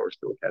 6th. Yeah, we're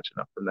still catching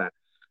up from that.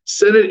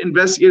 Senate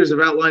investigators have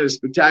outlined a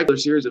spectacular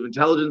series of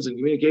intelligence and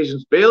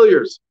communications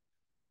failures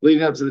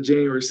leading up to the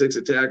January 6th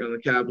attack on the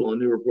Capitol. A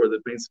new report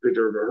that paints a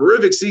picture of a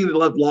horrific scene that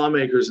left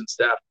lawmakers and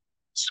staff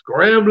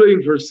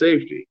scrambling for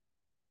safety.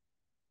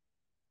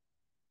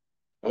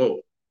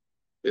 Oh,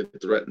 it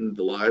threatened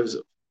the lives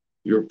of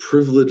your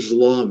privileged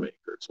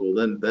lawmakers. Well,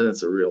 then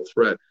it's a real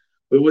threat.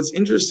 But what's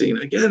interesting,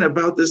 again,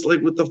 about this,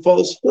 like with the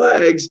false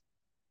flags,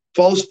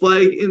 false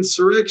flag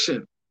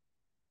insurrection,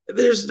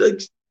 there's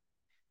like,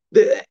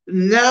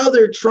 now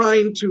they're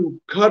trying to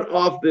cut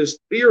off this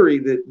theory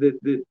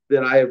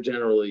that I have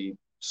generally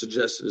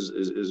suggested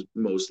is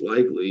most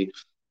likely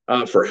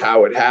for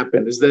how it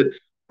happened, is that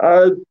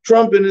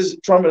Trump and his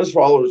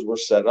followers were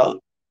set up.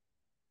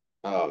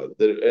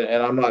 And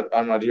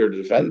I'm not here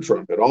to defend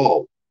Trump at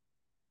all,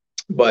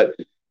 but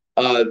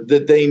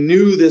that they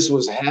knew this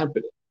was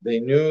happening. They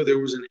knew there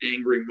was an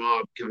angry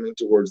mob coming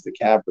towards the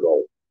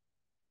Capitol.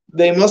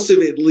 They must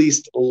have at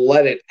least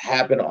let it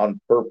happen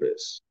on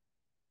purpose.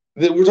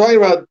 That we're talking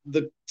about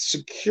the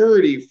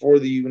security for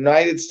the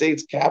United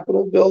States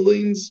Capitol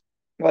buildings.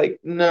 Like,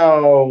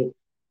 no.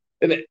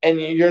 And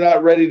you're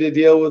not ready to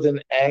deal with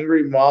an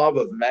angry mob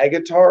of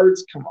magatards?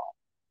 Come on.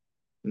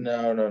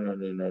 No, no, no,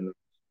 no, no, no.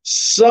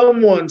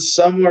 Someone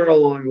somewhere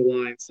along the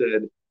line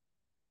said,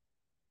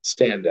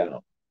 stand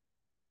down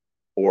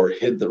or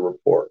hid the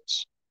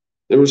reports.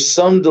 There was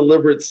some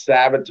deliberate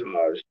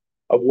sabotage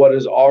of what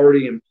is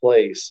already in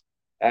place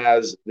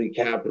as the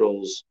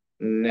Capitol's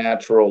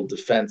natural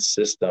defense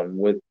system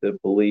with the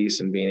police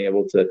and being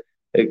able to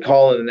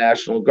call in the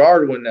National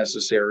Guard when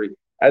necessary,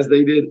 as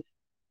they did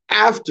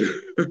after,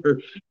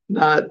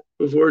 not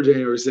before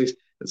January 6th.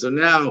 And so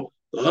now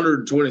the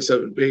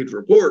 127-page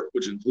report,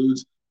 which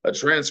includes a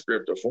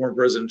transcript of former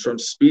President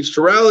Trump's speech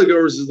to rally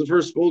goers, is the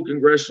first full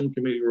congressional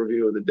committee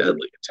review of the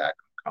deadly attack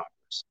on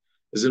Congress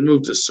as it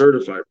moved to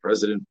certify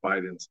President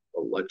Biden's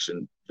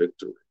election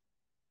victory.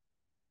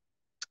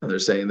 And they're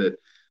saying that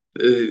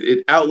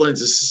it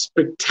outlines a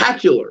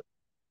spectacular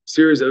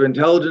series of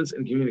intelligence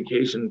and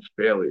communication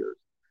failures.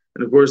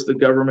 And of course, the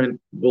government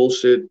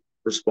bullshit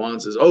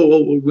response is, oh,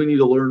 well, we need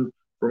to learn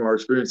from our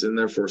experience and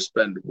therefore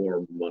spend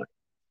more money.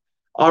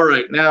 All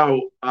right,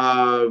 now,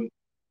 I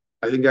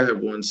think I have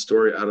one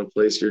story out of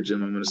place here,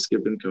 Jim. I'm going to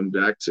skip and come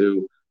back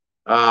to,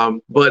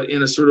 but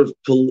in a sort of,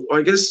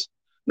 I guess,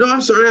 no,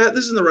 I'm sorry,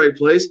 this is in the right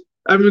place.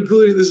 I'm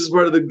including this as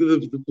part of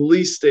the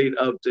police state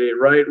update,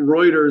 right?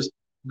 Reuters,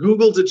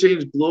 Google to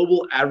change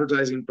global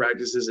advertising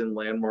practices in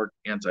landmark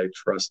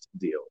antitrust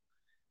deal.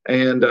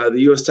 And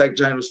the U.S. tech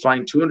giant was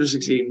fined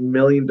 $268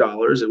 million. It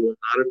will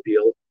not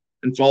appeal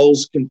and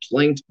follows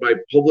complaint by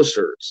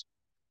publishers.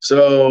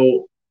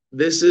 So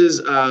this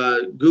is,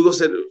 Google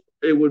said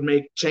it would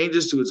make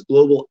changes to its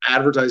global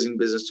advertising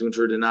business to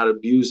ensure it did not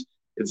abuse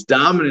its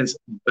dominance,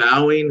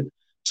 bowing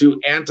to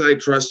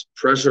antitrust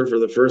pressure for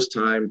the first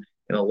time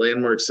in a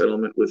landmark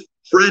settlement with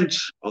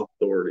French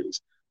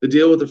authorities. The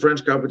deal with the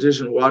French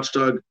competition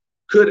watchdog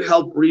could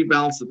help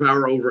rebalance the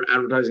power over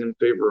advertising in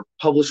favor of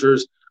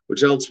publishers,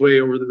 which held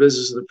sway over the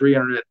business of the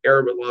pre-internet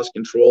era but lost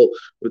control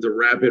with the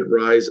rapid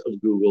rise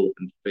of Google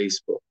and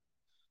Facebook.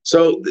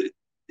 So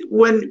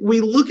when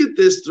we look at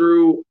this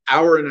through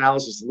our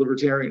analysis, the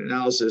libertarian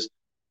analysis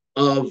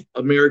of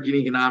American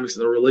economics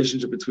and the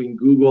relationship between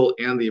Google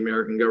and the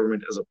American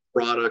government as a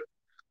product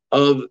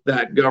of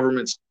that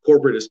government's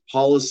corporatist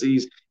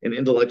policies and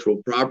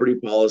intellectual property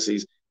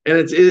policies,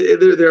 and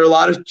there are a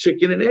lot of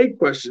chicken and egg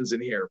questions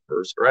in here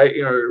first, right?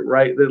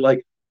 Right? That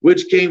like,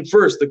 which came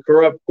first, the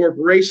corrupt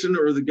corporation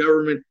or the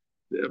government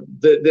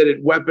that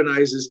it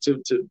weaponizes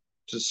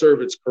to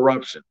serve its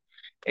corruption?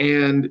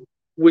 And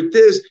with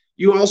this,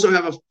 you also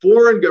have a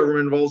foreign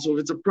government involved. So if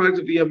it's a product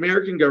of the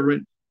American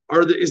government,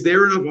 is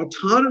there enough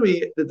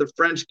autonomy that the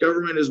French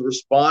government is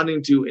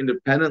responding to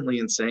independently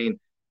and saying,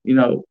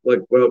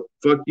 like, well,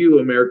 fuck you,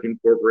 American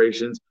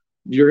corporations.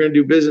 You're going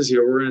to do business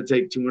here. We're going to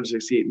take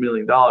 $268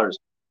 million. But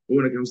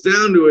when it comes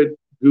down to it,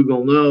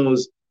 Google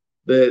knows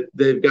that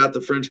they've got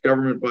the French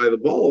government by the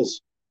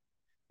balls.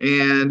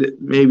 And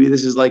maybe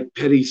this is like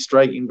petty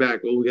striking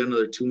back. Well, we got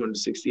another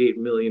 $268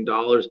 million.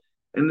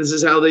 And this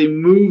is how they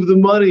move the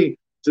money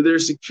to their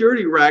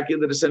security racket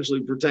that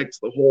essentially protects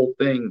the whole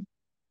thing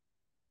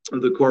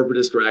of the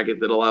corporatist racket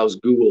that allows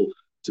Google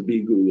to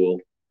be Google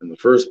in the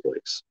first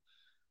place.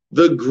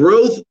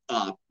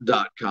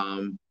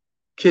 TheGrowthUp.com,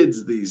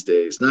 kids these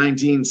days,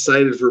 19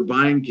 cited for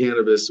buying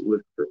cannabis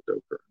with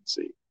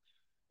cryptocurrency.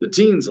 The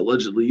teens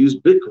allegedly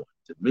used Bitcoin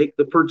to make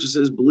the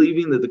purchases,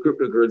 believing that the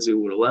cryptocurrency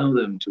would allow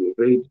them to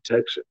evade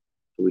detection,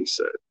 police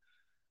said.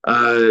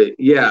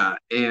 Yeah,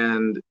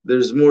 and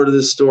there's more to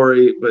this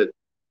story, but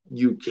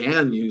you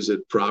can use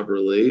it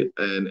properly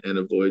and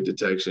avoid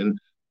detection.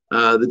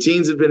 The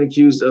teens have been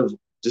accused of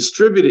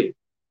distributing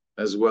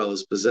as well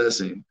as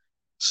possessing.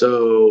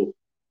 So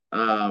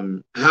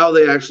how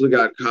they actually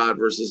got caught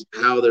versus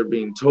how they're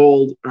being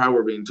told, or how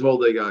we're being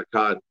told they got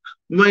caught,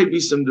 might be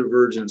some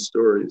divergent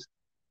stories.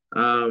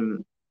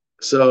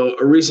 So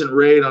a recent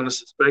raid on a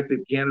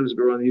suspected cannabis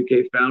grower in the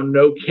UK found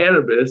no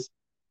cannabis.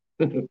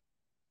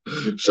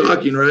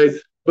 Shocking, right?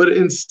 But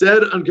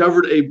instead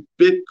uncovered a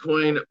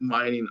Bitcoin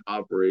mining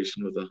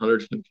operation with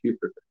 100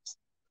 computers.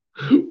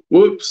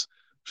 Whoops.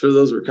 I'm sure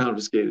those were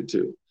confiscated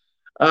too.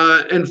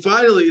 And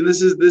finally, and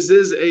this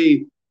is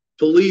a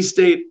police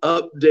state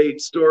update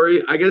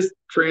story. I guess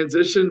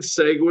transition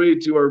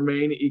segue to our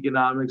main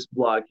economics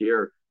block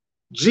here.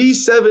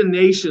 G7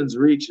 nations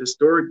reach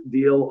historic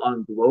deal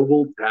on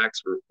global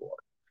tax reform.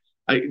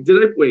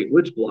 Wait,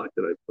 which block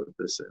did I put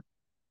this in?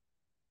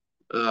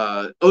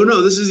 Oh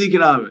no, this is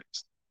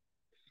economics.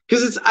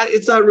 Because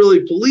it's not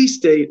really police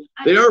state.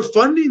 They are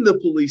funding the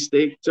police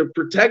state to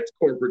protect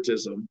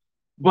corporatism.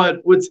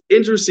 But what's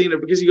interesting,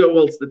 because you go,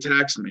 well, it's the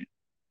tax man.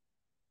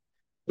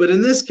 But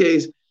in this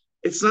case,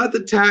 it's not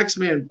the tax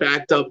man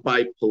backed up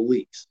by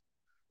police,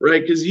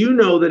 right? Because you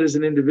know that as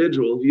an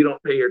individual, if you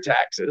don't pay your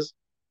taxes,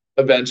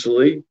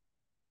 eventually,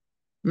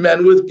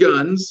 men with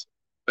guns,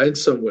 and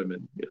some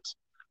women, yes,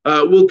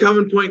 will come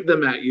and point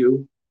them at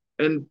you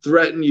and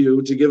threaten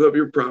you to give up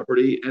your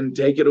property and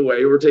take it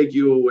away or take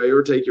you away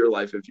or take your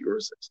life if you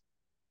resist.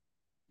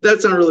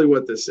 That's not really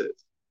what this is.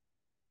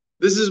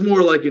 This is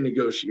more like a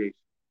negotiation.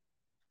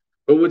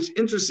 But what's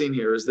interesting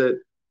here is that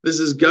this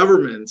is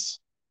governments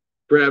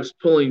perhaps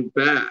pulling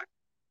back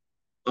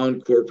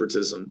on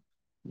corporatism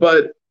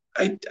But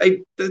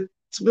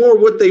that's more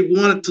what they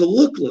want it to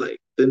look like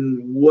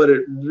than what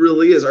it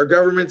really is. Our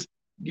government's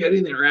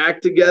getting their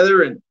act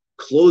together and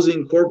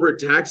closing corporate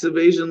tax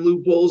evasion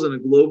loopholes in a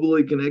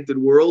globally connected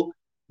world.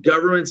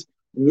 Governments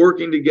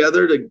working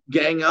together to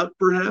gang up,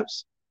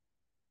 perhaps.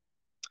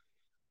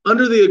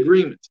 Under the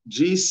agreement,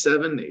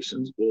 G7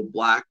 nations will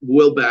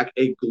back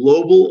a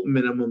global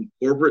minimum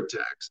corporate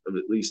tax of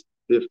at least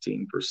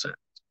 15%.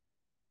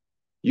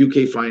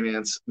 UK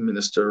Finance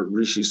Minister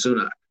Rishi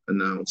Sunak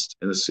announced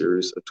in a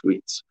series of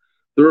tweets.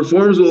 The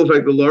reforms will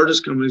affect the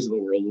largest companies in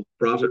the world with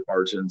profit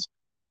margins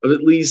of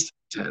at least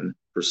 10%.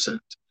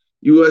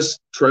 U.S.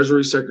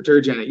 Treasury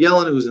Secretary Janet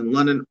Yellen, who was in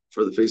London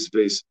for the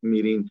face-to-face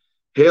meeting,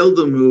 hailed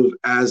the move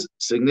as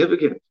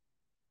significant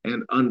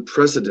and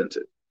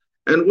unprecedented.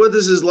 And what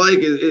this is like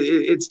is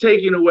it's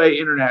taking away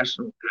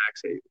international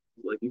tax havens.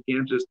 Like, you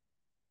can't just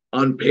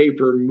on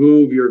paper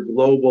move your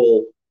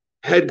global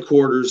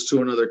headquarters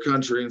to another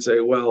country and say,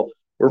 well,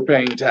 we're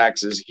paying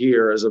taxes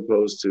here as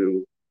opposed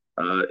to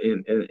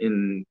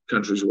in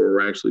countries where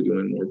we're actually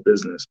doing more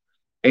business.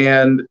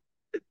 And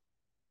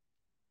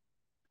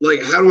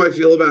like, how do I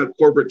feel about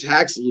corporate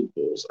tax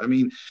loopholes? I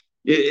mean,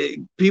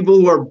 people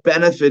who are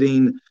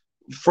benefiting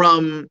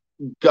from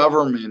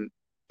government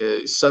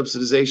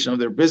subsidization of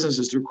their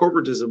businesses through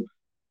corporatism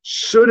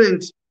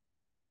shouldn't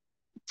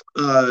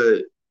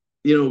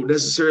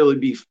necessarily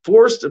be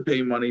forced to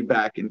pay money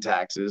back in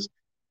taxes.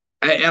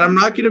 And I'm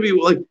not going to be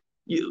like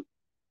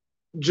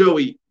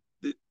Joey,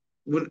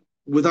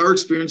 with our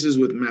experiences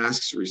with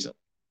masks recently,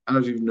 I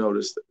don't know if you've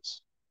noticed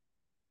this,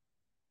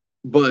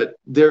 but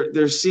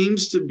there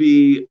seems to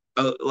be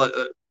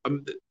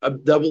a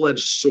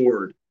double-edged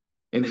sword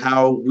in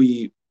how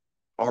we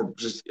are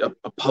just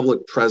a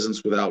public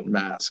presence without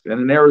masks.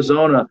 And in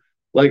Arizona,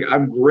 like,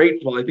 I'm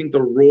grateful. I think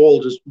the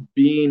role just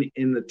being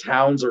in the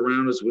towns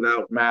around us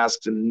without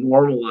masks and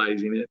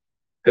normalizing it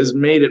has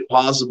made it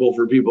possible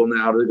for people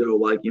now to go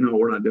like,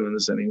 we're not doing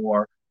this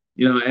anymore.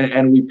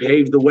 And we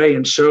paved the way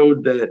and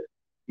showed that,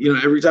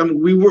 every time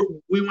we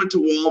went to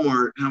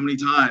Walmart, how many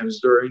times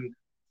during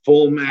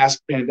full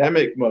mask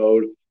pandemic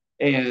mode,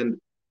 and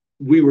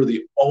we were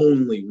the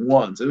only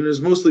ones. I mean, it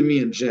was mostly me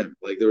and Jim.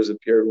 Like, there was a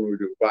period when we were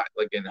doing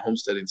like in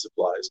homesteading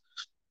supplies,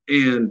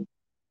 and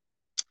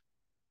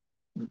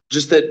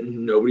just that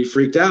nobody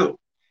freaked out.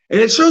 And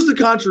it shows the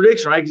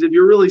contradiction, right? Because if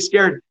you're really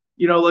scared,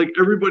 like,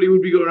 everybody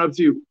would be going up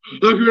to you,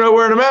 look, you're not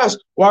wearing a mask.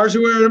 Why aren't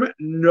you wearing a mask?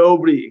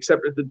 Nobody,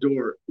 except at the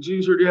door.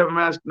 Sir, do you have a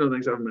mask? No,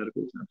 thanks, I have a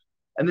medical exemption.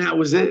 And that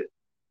was it.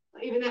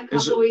 Even that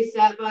couple we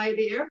sat by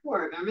the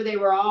airport, remember, they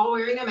were all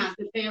wearing a mask.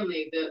 The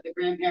family, the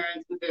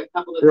grandparents with the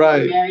couple that were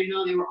married,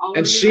 they were all.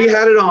 And she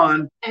had it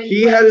on. And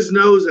he had his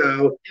nose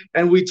out,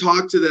 and we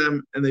talked to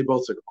them, and they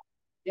both took it off.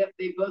 Yep,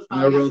 they both.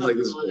 Everyone's like,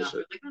 this is bullshit.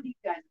 Like, oh, these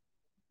guys.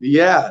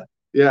 Yeah.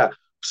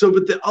 So,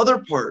 but the other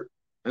part,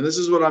 and this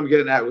is what I'm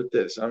getting at with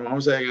this,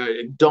 I'm saying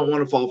I don't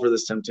want to fall for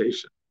this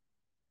temptation,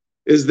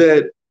 is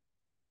that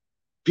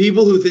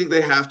people who think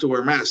they have to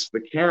wear masks, the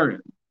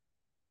Karen,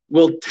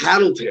 will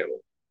tattletale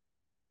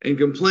and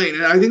complain.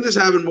 And I think this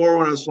happened more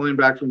when I was flying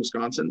back from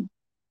Wisconsin.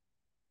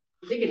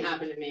 I think it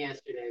happened to me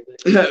yesterday.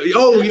 But...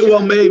 oh,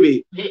 well,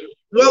 maybe.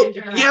 Well,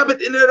 yeah,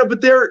 but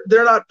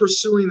they're not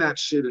pursuing that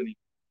shit anymore.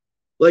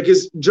 Like,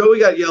 as Joey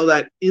got yelled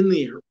at in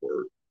the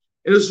airport.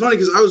 And it was funny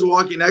because I was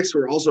walking next to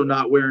her, also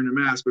not wearing a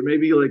mask, but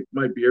maybe like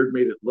my beard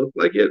made it look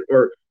like it,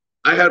 or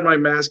I had my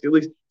mask at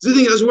least. The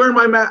thing, I was wearing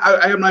my mask.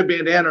 I had my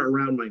bandana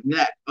around my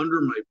neck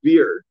under my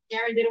beard.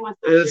 Karen didn't want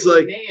to. And it's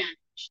like,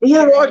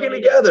 we're walking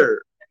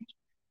together.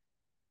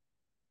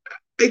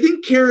 I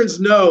think Karens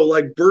know,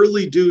 like,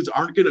 burly dudes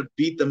aren't going to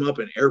beat them up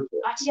in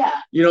airports. Yeah.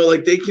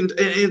 Like, they can, and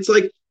it's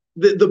like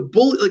the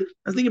bully, like,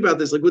 I think about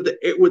this, like with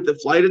the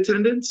flight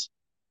attendants,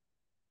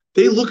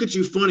 they look at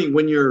you funny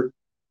when you're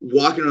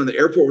walking around the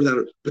airport without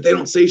it, but they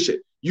don't say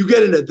shit. You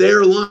get into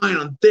their line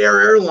on their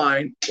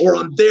airline or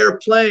on their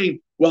plane.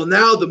 Well,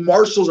 now the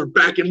marshals are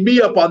backing me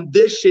up on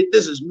this shit.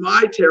 This is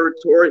my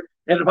territory.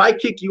 And if I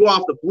kick you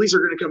off, the police are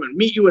going to come and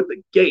meet you at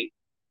the gate,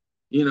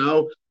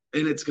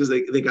 And it's because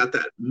they got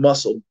that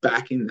muscle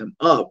backing them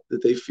up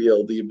that they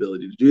feel the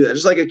ability to do that.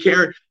 Just like a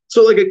Karen.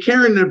 So like a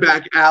Karen in a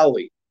back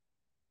alley,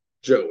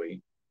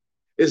 Joey,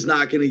 is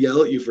not going to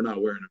yell at you for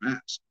not wearing a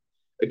mask.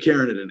 A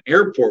Karen at an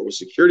airport with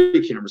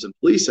security cameras and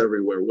police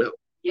everywhere will.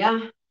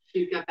 Yeah,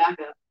 she's got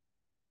backup.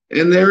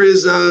 And there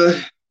is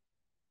a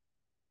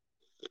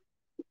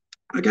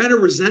kind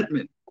of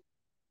resentment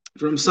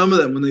from some of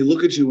them when they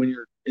look at you when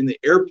you're in the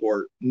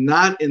airport,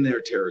 not in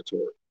their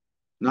territory,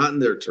 not in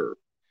their turf.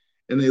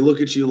 And they look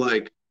at you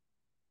like,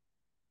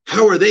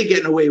 how are they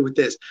getting away with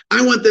this?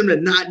 I want them to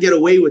not get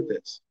away with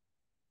this,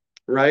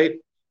 right?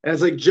 And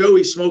it's like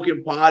Joey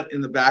smoking pot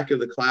in the back of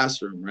the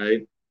classroom,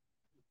 right?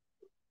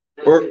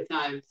 Or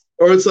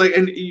it's like,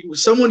 and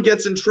someone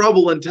gets in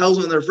trouble and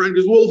tells on their friend,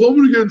 goes, well, if I'm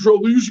going to get in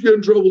trouble, you should get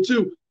in trouble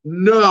too.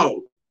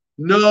 No.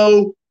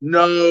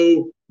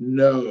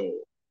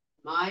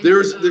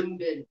 There's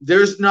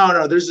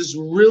this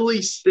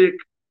really sick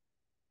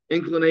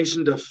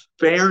inclination to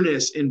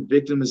fairness in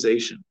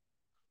victimization.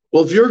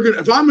 Well,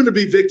 if I'm gonna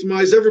be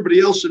victimized, everybody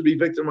else should be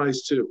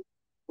victimized too.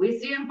 We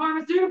see in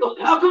pharmaceuticals.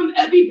 How come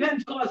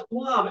EpiPens cost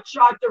blah, but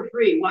shots are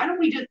free? Why don't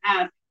we just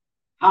ask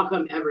how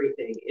come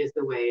everything is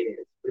the way it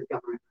is with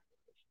government?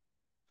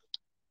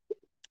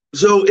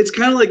 So it's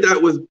kind of like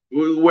that with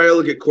the way I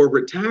look at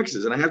corporate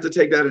taxes, and I have to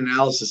take that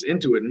analysis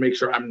into it and make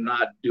sure I'm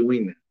not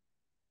doing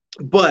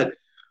that. But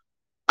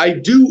I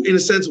do, in a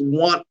sense,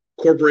 want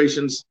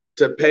corporations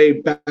to pay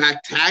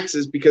back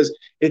taxes because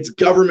it's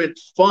government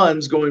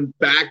funds going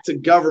back to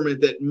government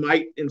that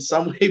might in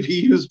some way be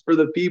used for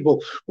the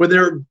people. When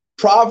they're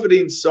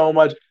profiting so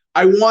much,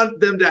 I want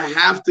them to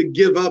have to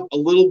give up a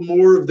little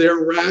more of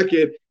their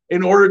racket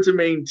in order to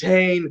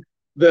maintain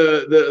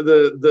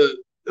the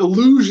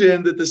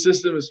illusion that the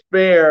system is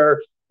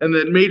fair and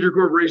that major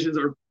corporations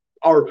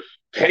are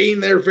paying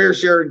their fair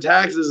share in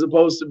taxes as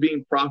opposed to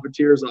being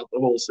profiteers off the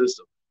whole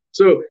system.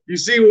 So you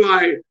see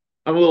why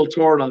I'm a little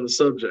torn on the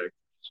subject.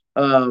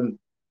 But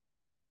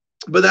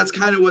that's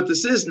kind of what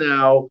this is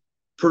now,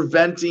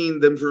 preventing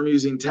them from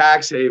using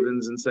tax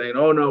havens and saying,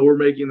 oh no, we're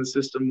making the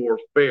system more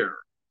fair.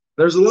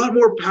 There's a lot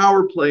more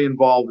power play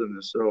involved in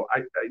this. So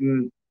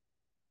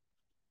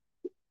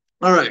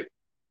all right.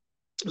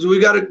 So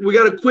we got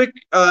a quick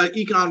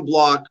econ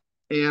block,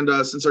 and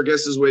since our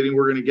guest is waiting,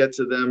 we're going to get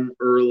to them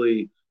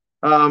early.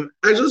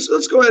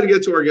 Let's go ahead and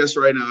get to our guest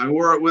right now.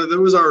 That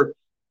was our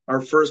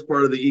first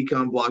part of the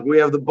econ block. We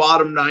have the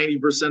bottom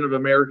 90% of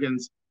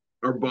Americans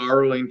are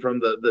borrowing from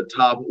the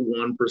top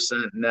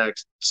 1%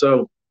 next.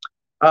 So,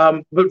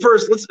 but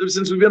first,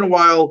 since we've been a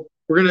while,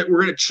 we're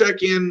gonna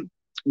check in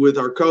with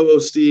our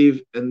co-host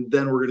Steve, and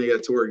then we're gonna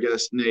get to our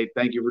guest Nate.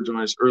 Thank you for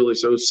joining us early.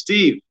 So,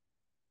 Steve,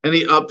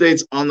 any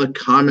updates on the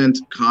comment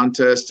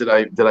contest? Did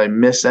I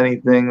miss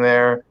anything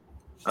there?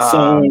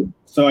 So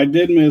I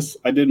did miss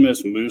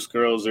Moose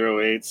Girl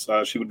 08.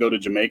 She would go to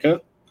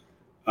Jamaica,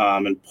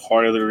 and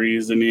part of the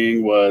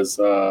reasoning was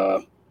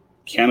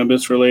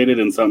cannabis related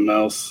and something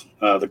else.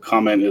 The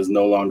comment is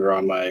no longer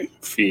on my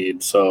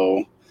feed.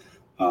 So,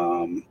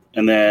 and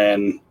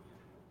then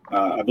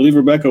I believe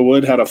Rebecca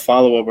Wood had a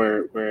follow-up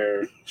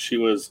where she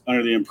was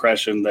under the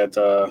impression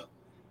that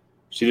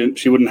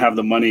she wouldn't have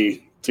the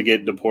money to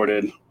get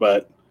deported,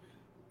 but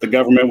the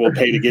government will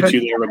pay to get you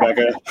there,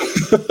 Rebecca.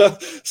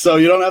 So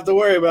you don't have to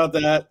worry about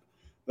that.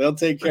 They'll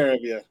take care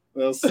of you.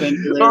 They'll send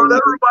you there. Oh,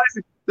 that reminds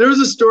me. There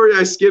was a story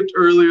I skipped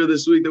earlier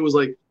this week that was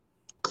like,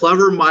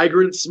 clever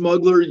migrant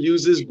smuggler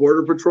uses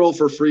border patrol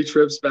for free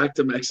trips back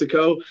to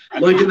Mexico.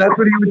 Like, and that's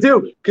what he would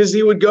do, because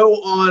he would go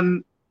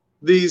on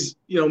these,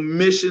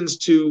 missions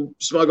to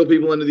smuggle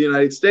people into the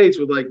United States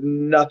with like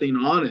nothing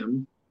on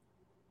him,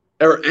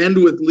 or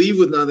leave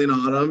with nothing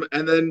on him,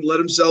 and then let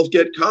himself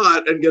get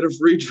caught and get a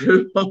free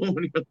trip home.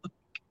 And you're like,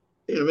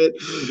 damn it.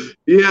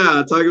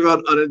 Yeah, talk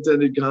about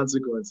unintended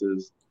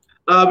consequences.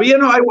 But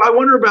I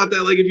wonder about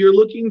that. Like, if you're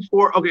looking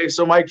for, okay,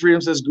 so Mike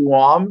Freedom says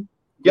Guam.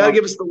 You gotta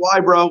give us the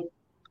why, bro.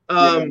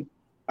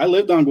 I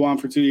lived on Guam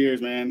for 2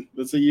 years, man.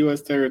 It's a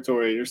U.S.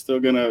 territory. You're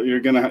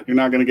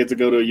not gonna get to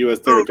go to a U.S.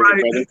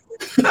 territory,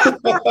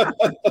 brother.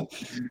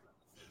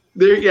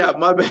 There, yeah,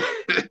 my bad.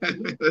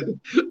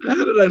 How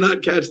did I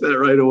not catch that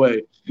right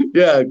away?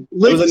 Yeah, it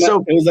was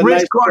a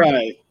nice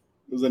try.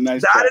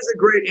 That is a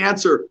great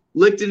answer.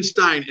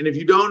 Liechtenstein. And if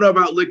you don't know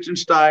about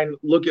Liechtenstein,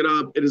 look it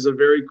up. It is a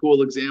very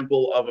cool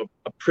example of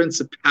a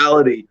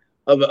principality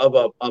of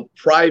a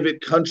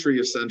private country,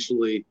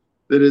 essentially,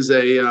 that is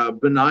a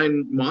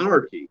benign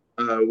monarchy,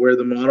 where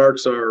the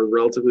monarchs are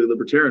relatively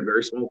libertarian,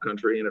 very small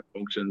country, and it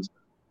functions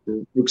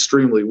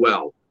extremely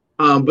well.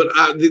 But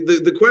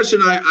the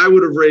question I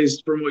would have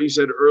raised from what you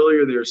said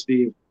earlier there,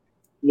 Steve,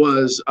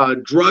 was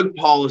drug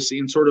policy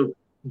and sort of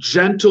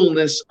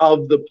gentleness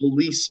of the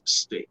police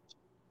state,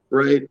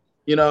 right?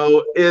 And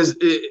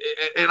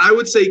I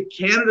would say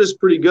Canada's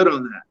pretty good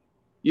on that,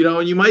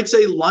 and you might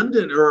say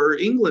London or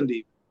England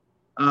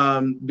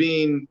even,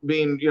 being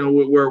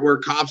where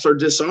cops are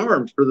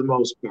disarmed for the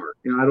most part.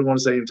 I don't want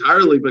to say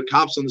entirely, but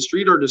cops on the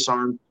street are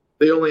disarmed.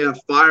 They only have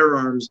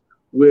firearms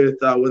with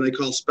when they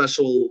call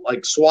special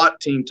like SWAT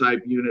team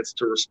type units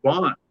to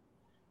respond.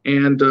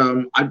 And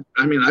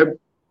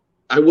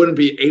I wouldn't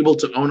be able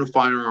to own a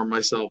firearm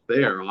myself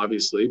there,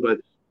 obviously, but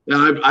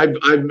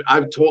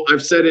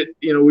I've said it.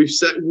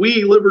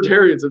 We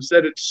libertarians have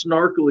said it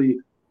snarkily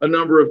a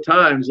number of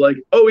times, like,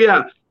 oh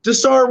yeah,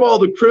 disarm all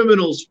the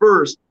criminals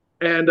first,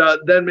 and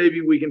then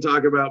maybe we can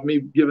talk about me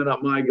giving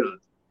up my guns.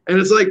 And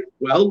it's like,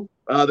 well,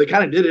 they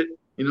kind of did it.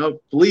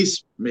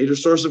 Police, major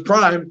source of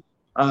crime,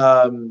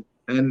 and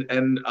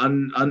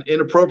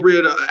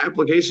inappropriate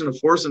application of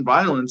force and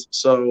violence.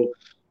 So,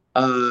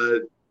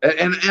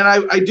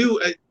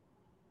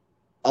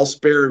 I'll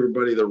spare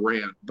everybody the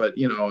rant, but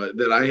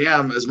that I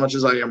am, as much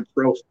as I am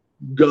pro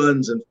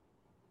guns and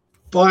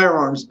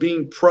firearms,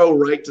 being pro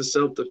right to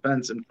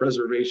self-defense and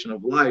preservation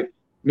of life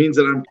means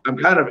that I'm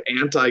kind of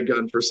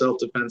anti-gun for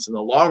self-defense in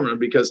the long run,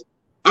 because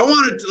I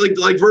want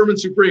to, like Vermin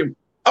Supreme,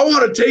 I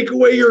want to take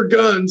away your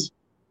guns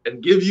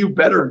and give you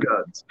better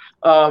guns.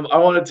 I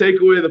want to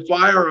take away the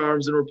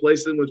firearms and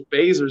replace them with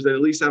phasers that at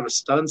least have a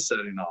stun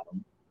setting on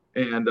them.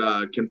 and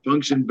can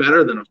function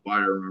better than a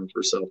firearm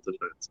for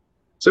self-defense.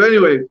 So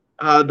anyway,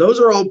 those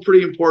are all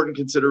pretty important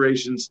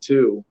considerations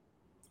too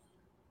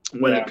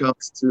when it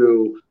comes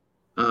to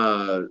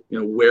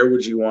where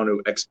would you want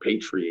to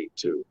expatriate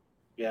to.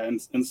 Yeah,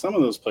 and some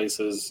of those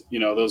places,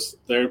 those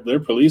their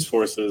police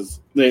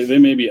forces, they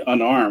may be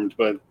unarmed,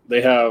 but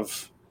they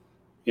have,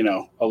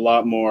 a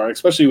lot more,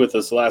 especially with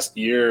this last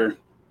year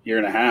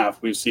and a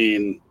half, we've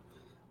seen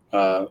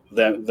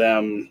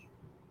them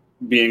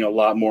being a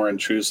lot more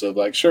intrusive.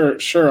 Like sure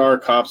our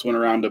cops went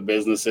around to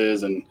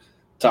businesses and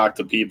talked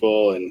to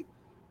people, and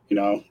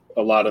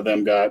a lot of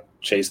them got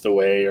chased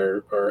away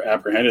or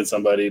apprehended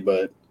somebody,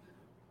 but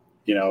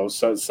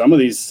so some of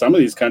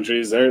these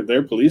countries,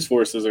 their police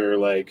forces are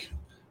like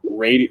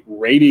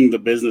raiding the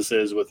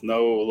businesses with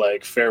no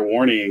like fair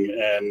warning,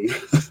 and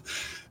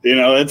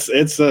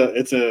it's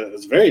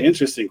a very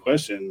interesting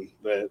question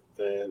that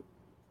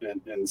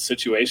and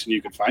situation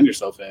you could find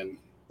yourself in,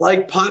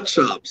 like pot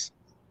shops.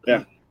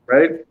 Yeah.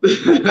 Right.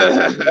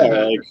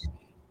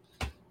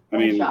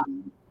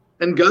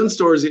 And gun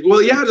stores.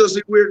 Well, yeah, just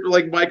like weird,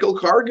 like Michael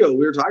Cargill.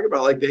 We were talking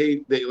about, like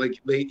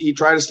he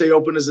tried to stay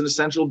open as an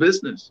essential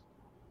business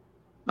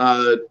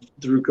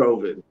through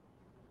COVID,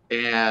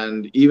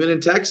 and even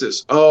in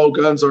Texas,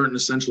 guns aren't an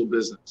essential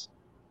business.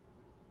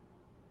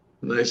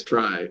 Nice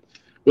try.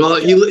 Well,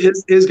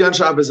 his gun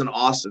shop is in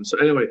Austin. So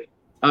anyway,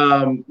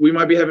 we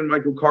might be having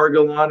Michael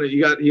Cargill on.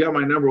 You got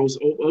my number.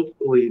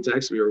 Hopefully, he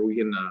texts me, or we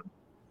can.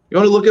 You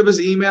want to look up his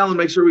email and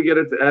make sure we get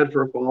it to Ed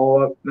for a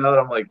follow-up? Now that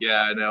I'm like,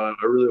 yeah, I know.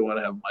 I really want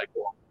to have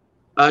Michael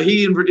on.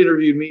 He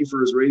interviewed me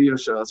for his radio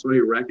show. That's when he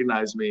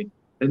recognized me.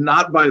 And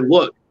not by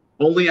look.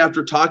 Only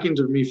after talking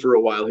to me for a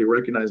while, he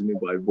recognized me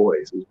by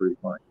voice. It was pretty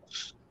funny.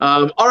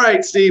 All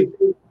right, Steve.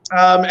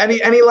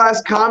 Any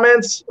last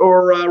comments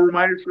or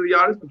reminders for the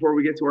audience before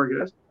we get to our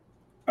guest?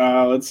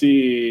 Let's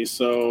see.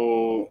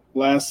 So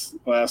last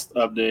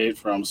update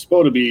from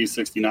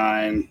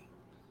Spotabee69.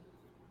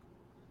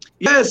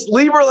 Yes,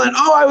 Lieberland.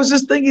 Oh, I was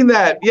just thinking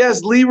that.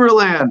 Yes,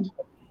 Lieberland.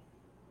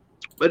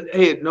 But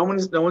hey, no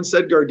one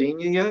said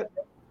Gardenia yet.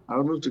 I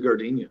would move to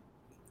Gardenia.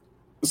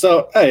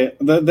 So hey,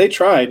 they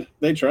tried.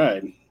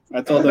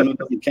 I told them it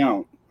doesn't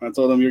count. I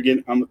told them you're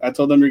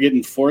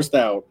getting forced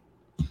out.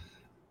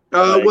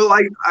 Well,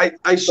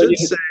 I should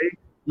say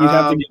you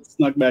have to get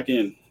snuck back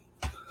in.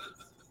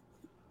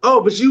 Oh,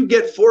 but you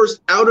get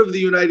forced out of the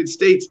United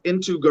States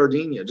into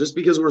Gardenia. Just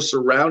because we're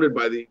surrounded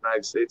by the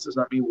United States does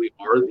not mean we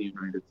are the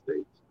United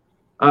States.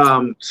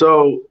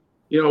 So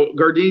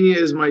Gardenia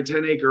is my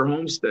 10-acre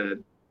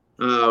homestead,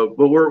 but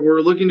we're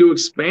looking to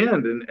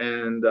expand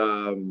and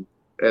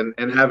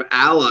have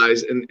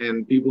allies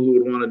and people who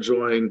would want to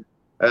join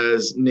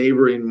as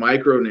neighboring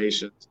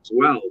micronations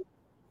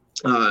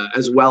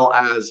as well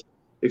as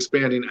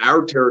expanding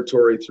our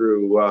territory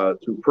through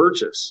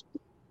purchase.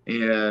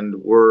 And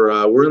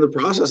we're in the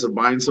process of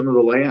buying some of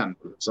the land,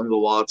 some of the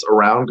lots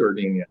around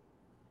Gardenia.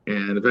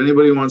 And if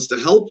anybody wants to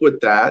help with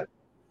that,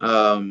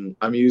 I'm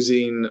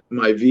using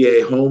my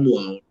VA home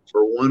loan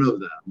for one of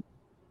them,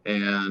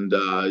 and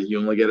you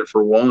only get it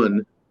for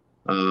one.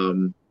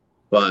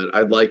 But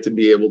I'd like to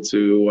be able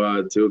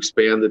to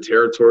expand the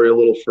territory a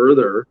little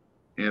further.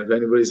 And if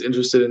anybody's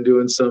interested in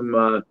doing some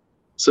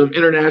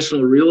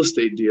international real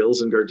estate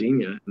deals in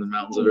Gardenia in the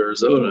mountains of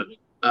Arizona,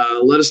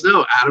 let us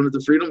know.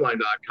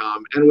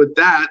 Adam@thefreedomline.com. And with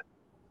that,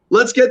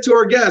 let's get to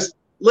our guest,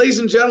 ladies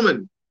and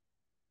gentlemen.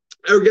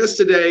 Our guest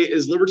today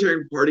is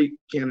Libertarian Party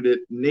candidate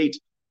Nate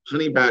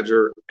Honey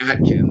Badger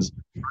Atkins,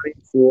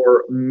 running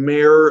for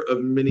mayor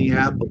of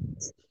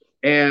Minneapolis.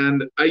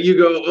 And you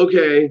go,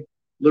 okay,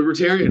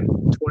 Libertarian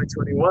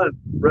 2021,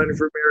 running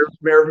for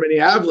mayor of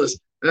Minneapolis.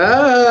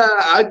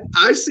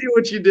 I see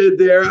what you did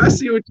there. I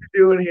see what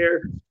you're doing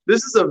here.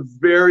 This is a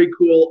very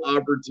cool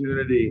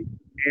opportunity.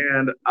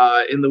 And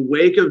in the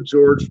wake of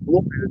George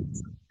Floyd,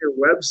 your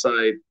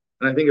website,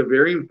 and I think a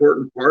very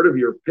important part of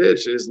your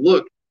pitch is,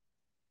 look,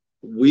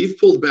 we've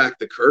pulled back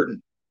the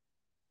curtain.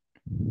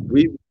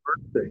 We've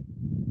learned things.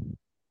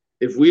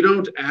 If we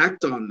don't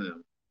act on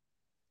them,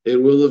 it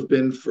will have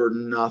been for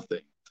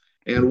nothing.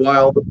 And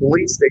while the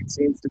police state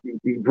seems to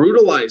be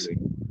brutalizing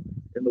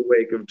in the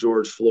wake of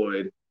George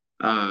Floyd,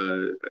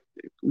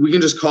 we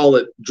can just call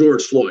it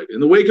George Floyd. In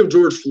the wake of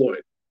George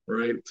Floyd,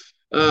 right?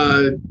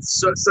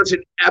 Such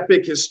an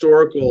epic,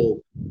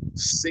 historical,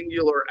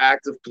 singular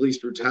act of police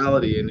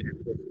brutality and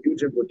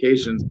huge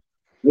implications,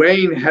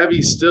 weighing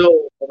heavy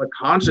still on the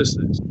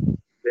consciousness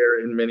there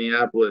in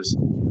Minneapolis.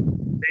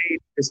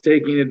 Nate is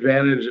taking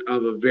advantage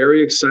of a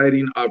very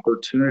exciting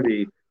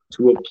opportunity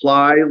to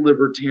apply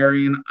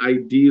libertarian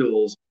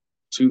ideals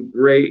to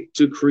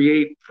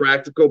create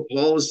practical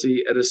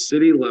policy at a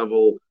city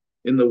level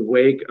in the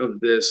wake of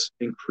this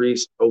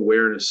increased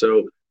awareness.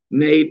 So,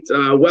 Nate,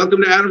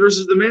 welcome to Adam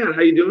versus the Man.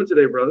 How you doing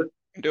today, brother?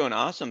 I'm doing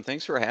awesome.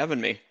 Thanks for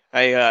having me.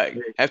 I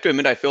have to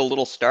admit, I feel a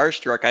little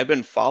starstruck. I've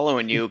been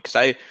following you because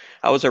I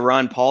was a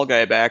Ron Paul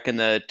guy back in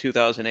the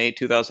 2008,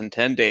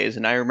 2010 days,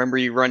 and I remember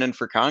you running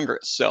for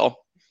Congress. So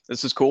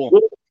this is cool.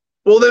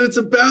 Well, then it's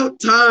about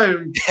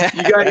time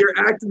you got your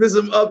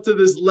activism up to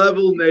this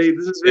level, Nate.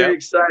 This is very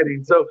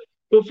exciting. So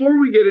before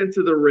we get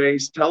into the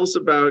race, tell us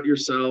about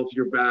yourself,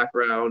 your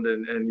background,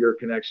 and your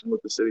connection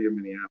with the city of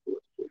Minneapolis.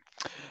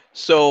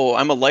 So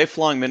I'm a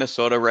lifelong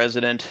Minnesota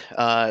resident,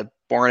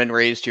 born and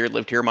raised here,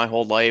 lived here my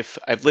whole life.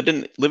 I've lived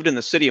in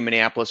the city of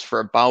Minneapolis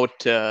for about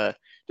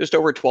just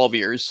over 12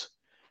 years.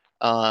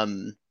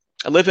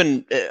 I live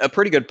in a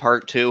pretty good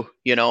part too,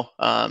 you know.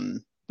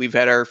 We've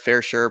had our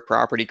fair share of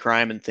property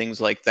crime and things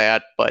like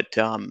that, but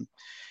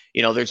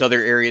you know, there's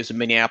other areas of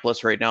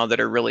Minneapolis right now that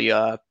are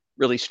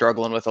really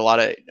struggling with a lot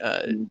of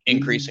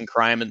increase in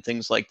crime and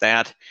things like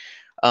that.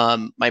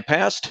 My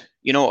past,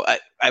 you know,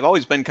 I've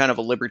always been kind of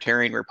a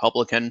libertarian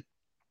Republican.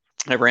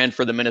 I ran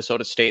for the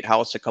Minnesota State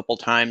House a couple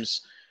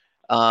times.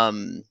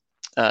 Last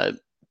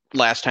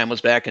time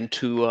was back in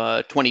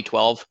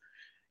 2012.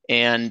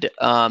 And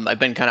I've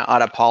been kind of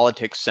out of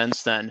politics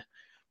since then.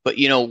 But,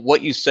 you know,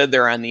 what you said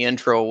there on the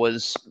intro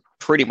was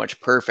pretty much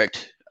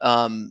perfect.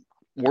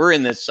 We're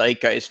in this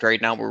zeitgeist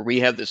right now where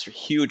we have this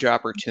huge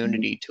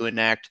opportunity to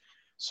enact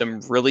some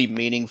really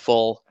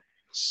meaningful,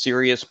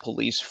 serious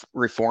police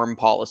reform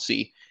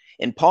policy,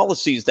 and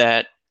policies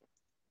that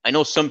I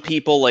know some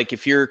people, like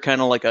if you're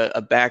kind of like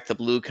a back the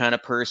blue kind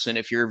of person,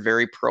 if you're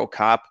very pro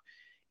cop,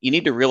 you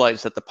need to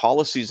realize that the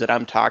policies that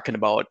I'm talking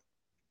about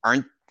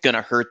aren't going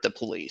to hurt the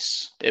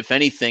police. If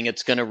anything,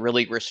 it's going to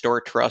really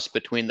restore trust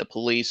between the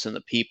police and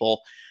the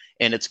people,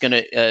 and it's going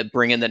to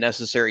bring in the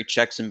necessary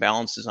checks and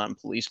balances on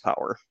police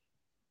power.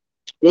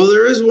 Well,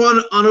 there is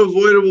one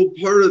unavoidable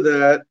part of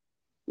that,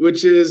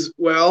 which is,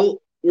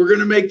 well, we're going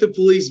to make the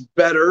police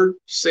better,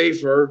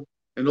 safer,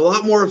 and a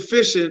lot more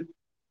efficient,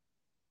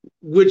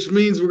 which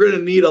means we're going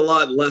to need a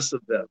lot less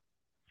of them.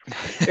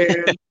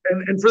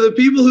 And for the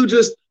people who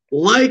just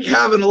like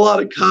having a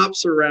lot of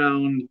cops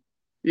around,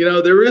 you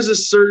know, there is a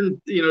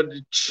certain, you know,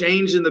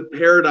 change in the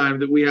paradigm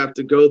that we have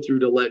to go through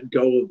to let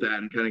go of that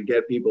and kind of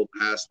get people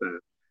past that.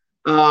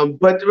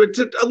 But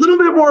a little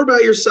bit more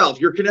about yourself,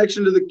 your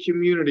connection to the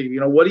community. You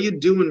know, what do you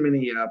do in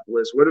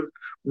Minneapolis?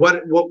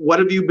 What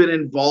have you been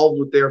involved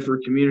with there for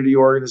community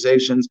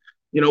organizations?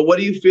 You know, what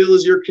do you feel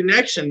is your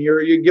connection?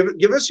 You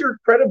give us your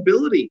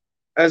credibility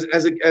as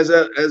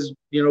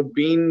you know,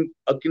 being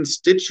a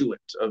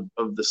constituent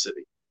of the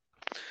city.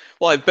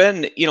 Well, I've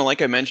been, you know,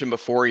 like I mentioned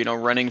before, you know,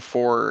 running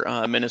for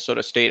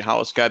Minnesota State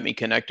House got me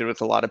connected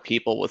with a lot of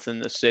people within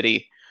the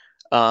city.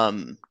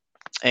 And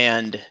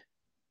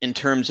in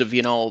terms of,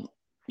 you know,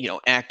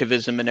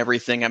 activism and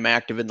everything, I'm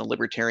active in the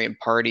Libertarian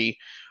Party.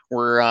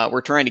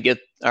 We're trying to get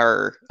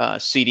our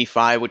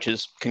CD5, which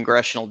is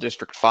Congressional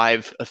District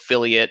 5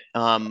 affiliate,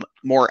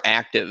 more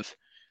active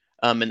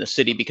in the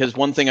city, because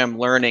one thing I'm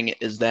learning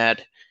is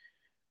that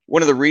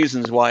one of the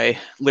reasons why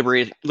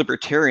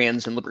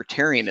libertarians and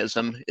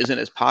libertarianism isn't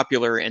as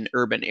popular in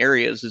urban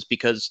areas is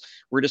because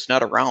we're just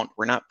not around.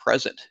 We're not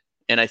present.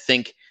 And I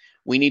think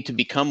we need to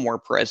become more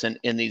present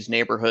in these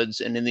neighborhoods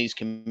and in these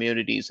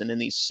communities and in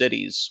these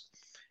cities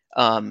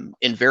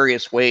in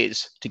various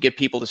ways to get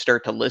people to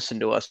start to listen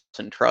to us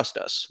and trust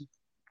us.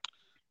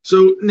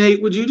 So,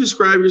 Nate, would you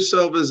describe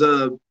yourself as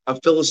a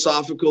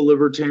philosophical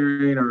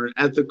libertarian or an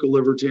ethical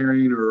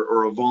libertarian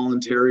or a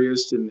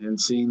voluntarist in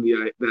seeing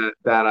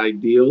that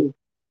ideal?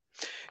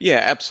 Yeah,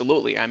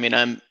 absolutely. I mean,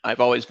 I've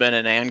always been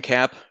an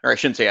ANCAP, or I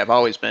shouldn't say I've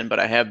always been,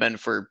 but I have been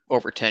for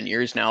over 10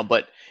 years now.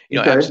 But, you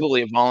know,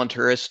 absolutely a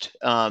voluntarist.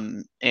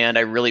 And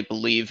I really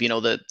believe, you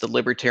know, that the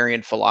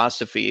libertarian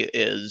philosophy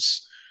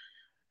is,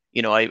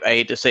 you know, I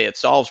hate to say it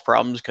solves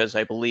problems, because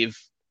I believe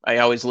I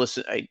always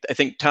listen. I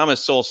think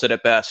Thomas Sowell said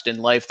it best: in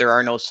life, there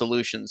are no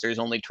solutions. There's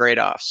only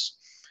trade-offs.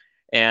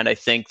 And I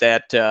think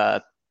that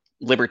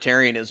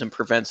libertarianism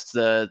prevents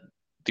the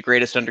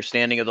greatest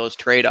understanding of those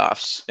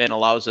trade-offs and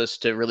allows us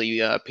to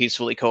really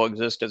peacefully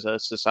coexist as a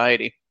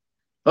society.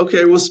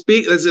 Okay, well,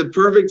 that's a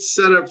perfect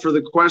setup for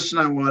the question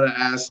I want to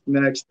ask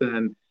next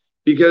then,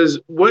 because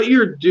what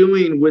you're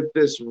doing with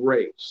this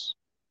race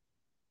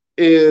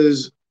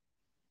is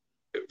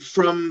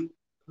from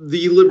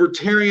the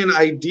libertarian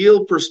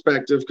ideal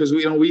perspective, because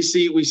we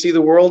see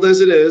the world as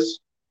it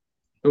is,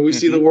 and we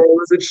see the world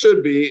as it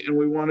should be, and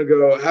we want to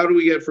go, how do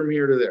we get from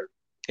here to there?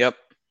 Yep.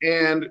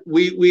 And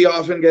we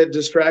often get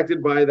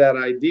distracted by that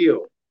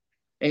ideal.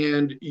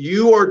 And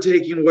you are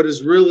taking what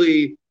is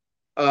really,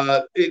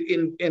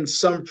 in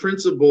some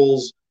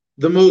principles,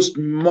 the most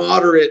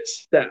moderate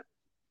step.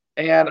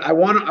 And I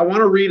want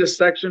to read a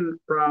section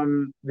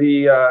from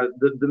the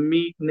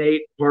Meet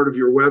Nate part of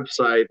your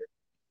website.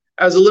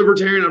 As a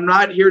libertarian, I'm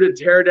not here to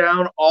tear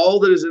down all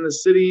that is in the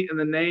city in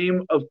the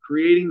name of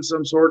creating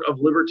some sort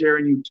of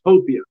libertarian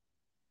utopia.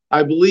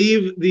 I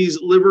believe these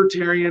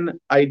libertarian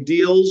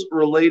ideals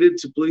related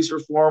to police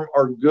reform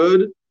are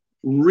good,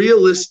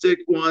 realistic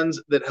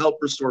ones that help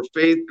restore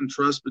faith and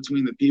trust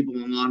between the people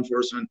and law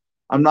enforcement.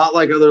 I'm not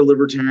like other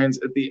libertarians.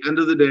 At the end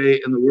of the day,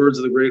 in the words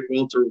of the great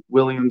Walter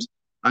Williams,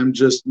 I'm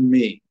just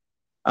me.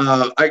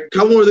 A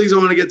couple more things I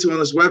want to get to on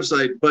this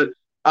website, but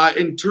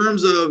in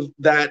terms of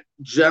that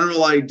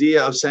general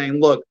idea of saying,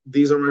 look,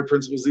 these are my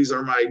principles, these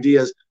are my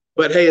ideas,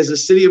 but hey, as a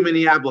city of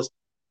Minneapolis,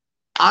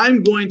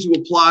 I'm going to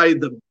apply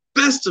the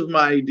best of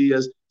my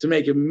ideas to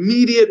make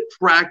immediate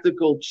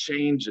practical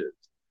changes.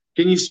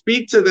 Can you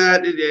speak to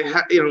that?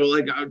 You know,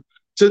 like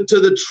to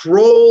the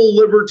troll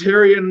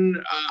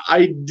libertarian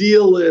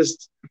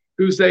idealist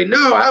who say,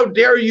 no, how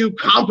dare you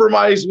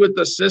compromise with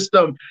the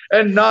system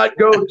and not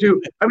go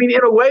to, I mean,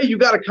 in a way, you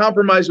got to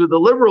compromise with the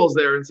liberals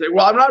there and say,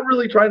 well, I'm not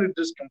really trying to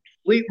just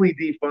completely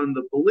defund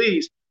the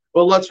police,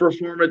 but let's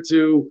reform it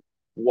to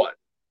what?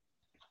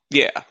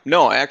 Yeah,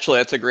 no, actually,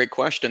 that's a great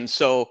question.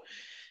 So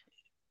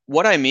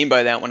what I mean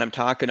by that when I'm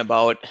talking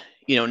about,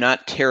 you know,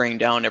 not tearing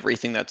down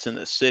everything that's in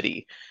the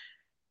city,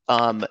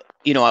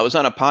 you know, I was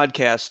on a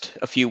podcast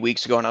a few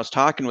weeks ago and I was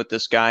talking with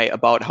this guy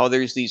about how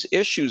there's these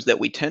issues that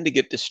we tend to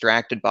get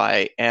distracted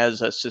by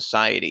as a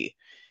society.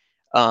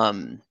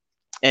 And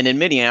in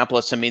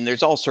Minneapolis, I mean,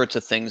 there's all sorts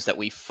of things that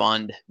we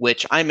fund,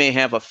 which I may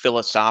have a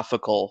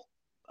philosophical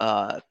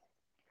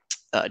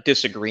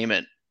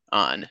disagreement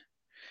on.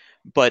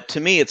 But to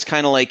me, it's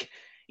kind of like,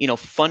 you know,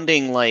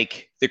 funding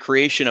like the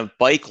creation of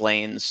bike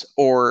lanes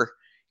or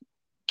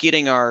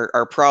getting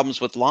our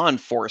problems with law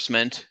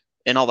enforcement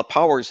and all the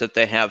powers that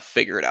they have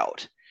figured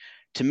out.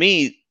 To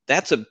me,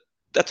 that's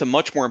a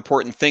much more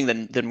important thing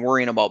than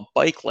worrying about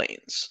bike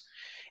lanes.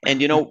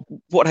 And you know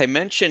what I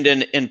mentioned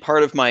in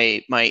part of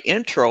my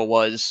intro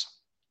was,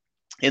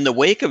 in the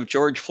wake of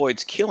George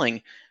Floyd's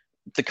killing,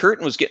 the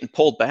curtain was getting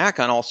pulled back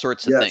on all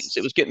sorts of things.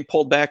 It was getting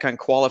pulled back on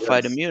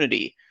qualified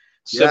immunity,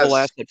 civil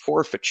asset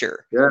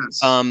forfeiture,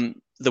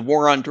 the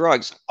war on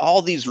drugs,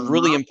 all these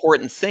really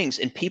important things,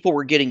 and people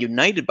were getting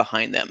united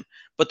behind them.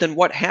 But then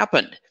what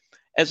happened?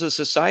 As a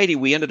society,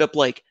 we ended up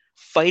like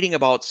fighting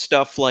about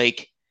stuff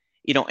like,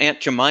 you know, Aunt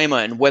Jemima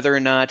and whether or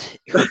not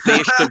her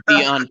face should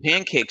be on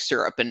pancake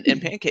syrup and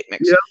pancake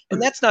mix. Yep. And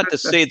that's not to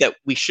say that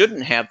we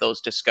shouldn't have those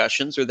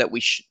discussions or that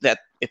that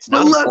it's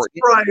not important.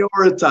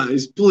 Let's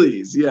prioritize,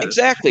 please. Yes.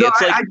 Exactly. No,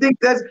 it's I think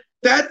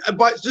that,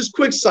 but just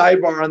quick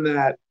sidebar on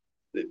that.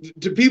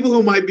 To people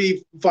who might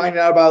be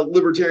finding out about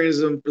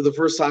libertarianism for the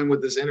first time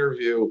with this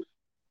interview,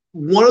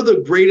 one of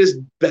the greatest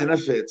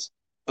benefits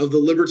of the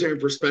libertarian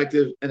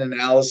perspective and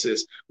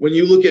analysis, when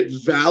you look at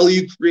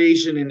value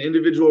creation and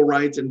individual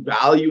rights and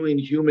valuing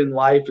human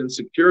life and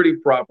security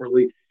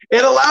properly,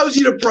 it allows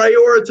you to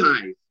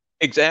prioritize.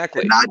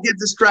 Exactly. And not get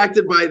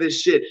distracted by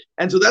this shit.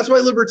 And so that's why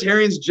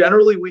libertarians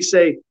generally, we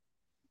say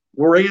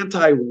we're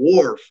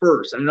anti-war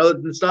first. I know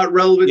it's not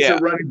relevant to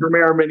running for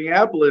mayor of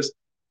Minneapolis,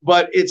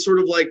 but it's sort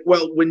of like,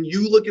 well, when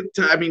you look at,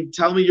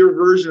 tell me your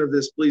version of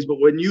this, please. But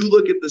when you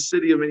look at the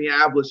city of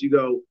Minneapolis, you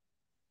go,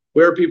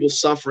 where are people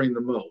suffering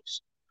the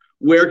most?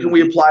 Where can we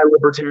apply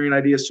libertarian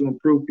ideas to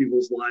improve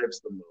people's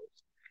lives the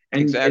most?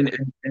 And,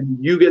 and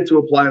you get to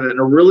apply that in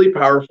a really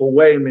powerful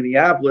way in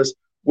Minneapolis,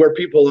 where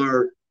people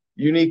are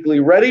uniquely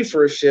ready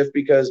for a shift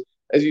because,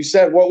 as you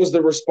said, what was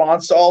the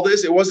response to all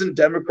this? It wasn't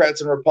Democrats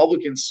and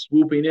Republicans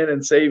swooping in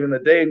and saving the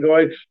day and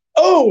going,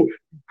 oh,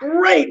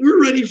 great,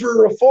 we're ready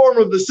for a reform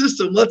of the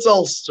system. Let's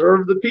all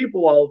serve the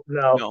people all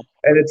now. No.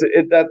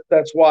 And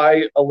that's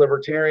why a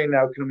libertarian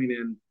now coming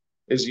in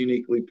is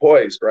uniquely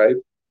poised, right?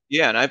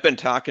 Yeah, and I've been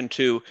talking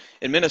to,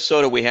 in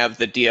Minnesota, we have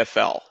the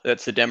DFL.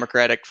 That's the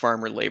Democratic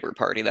Farmer Labor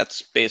Party.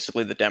 That's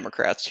basically the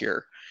Democrats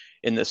here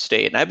in the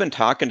state. And I've been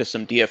talking to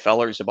some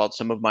DFLers about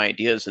some of my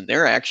ideas, and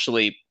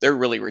they're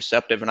really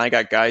receptive. And I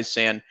got guys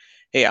saying,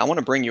 hey, I want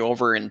to bring you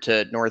over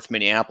into North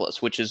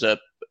Minneapolis, which is a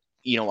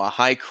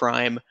high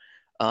crime,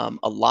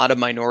 a lot of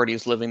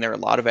minorities living there, a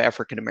lot of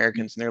African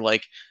Americans. And they're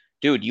like,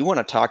 dude, you want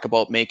to talk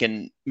about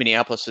making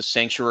Minneapolis a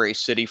sanctuary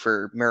city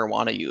for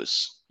marijuana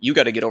use? You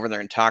got to get over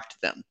there and talk to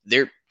them.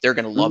 They're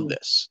going to love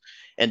this.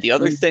 And the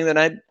other thing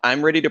that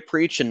I'm ready to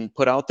preach and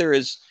put out there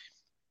is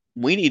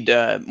we need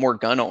more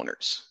gun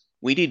owners.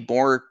 We need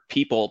more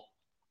people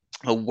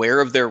aware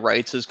of their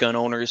rights as gun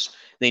owners.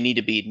 They need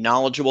to be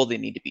knowledgeable. They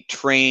need to be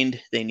trained.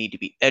 They need to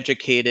be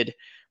educated.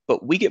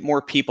 But we get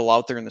more people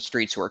out there in the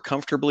streets who are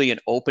comfortably and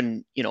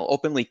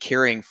openly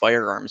carrying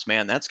firearms,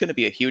 man. That's going to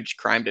be a huge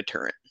crime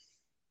deterrent.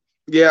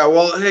 Yeah,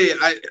 well, hey,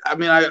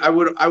 I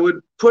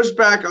would push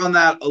back on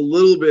that a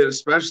little bit,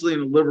 especially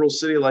in a liberal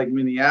city like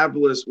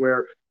Minneapolis,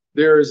 where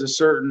there is a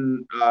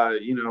certain,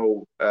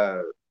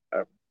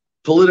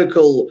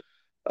 political,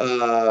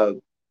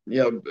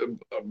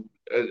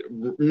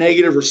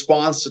 negative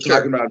response to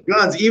talking about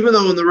guns. Even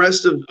though in the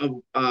rest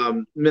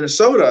of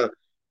Minnesota,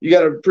 you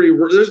got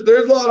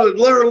there's a lot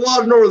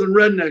of northern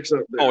rednecks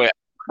up there. Oh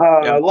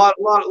yeah, a lot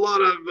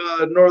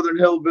of northern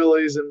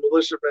hillbillies and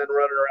militiamen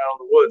running around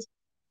the woods,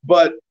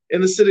 but in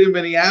the city of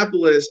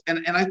Minneapolis,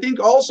 and I think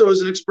also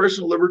as an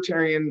expression of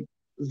libertarian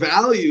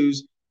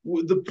values,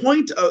 the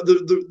point of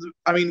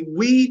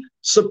we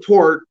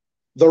support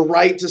the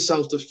right to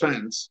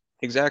self-defense.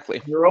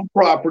 Exactly. Your own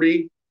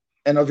property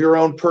and of your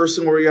own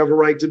person where you have a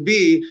right to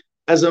be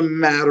as a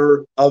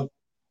matter of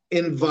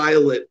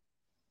inviolate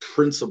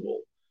principle.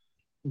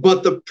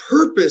 But the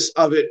purpose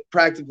of it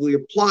practically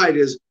applied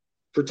is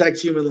protect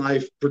human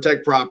life,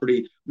 protect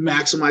property,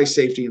 maximize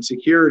safety and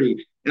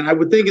security. And I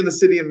would think in the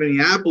city of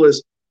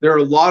Minneapolis, there are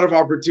a lot of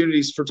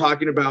opportunities for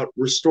talking about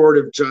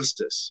restorative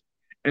justice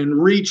and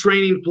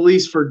retraining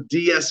police for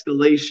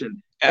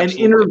de-escalation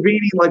Absolutely. and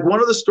intervening. Like one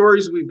of the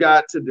stories we've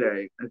got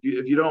today,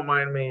 if you don't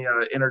mind me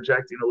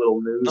interjecting a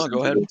little news go into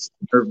ahead. this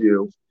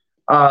interview,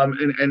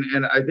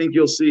 and I think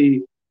you'll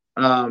see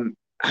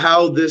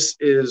how this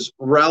is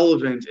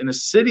relevant in a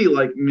city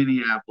like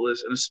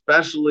Minneapolis, and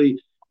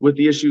especially with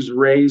the issues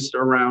raised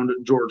around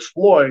George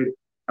Floyd.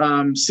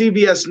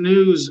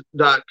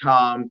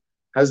 CBSNews.com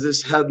has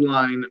this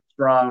headline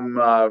from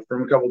a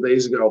couple of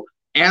days ago,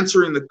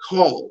 answering the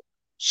call,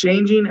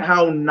 changing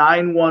how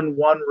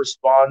 911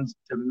 responds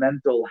to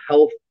mental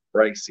health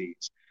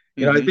crises.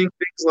 You know, I think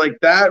things like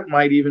that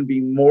might even be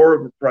more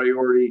of a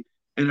priority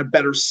and a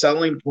better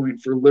selling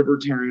point for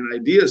libertarian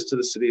ideas to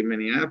the city of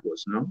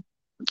Minneapolis, no?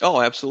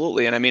 Oh,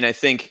 absolutely. And I mean, I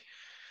think,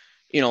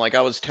 like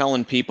I was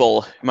telling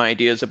people my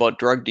ideas about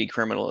drug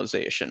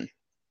decriminalization.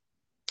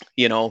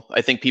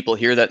 I think people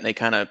hear that and they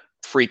kind of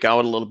freak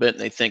out a little bit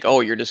and they think,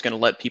 oh, you're just going to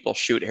let people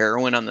shoot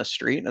heroin on the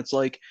street. And it's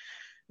like,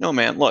 no,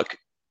 man, look,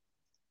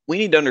 we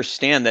need to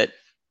understand that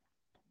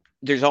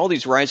there's all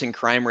these rising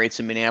crime rates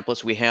in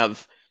Minneapolis. We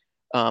have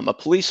a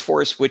police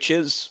force which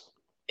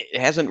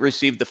hasn't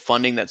received the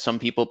funding that some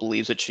people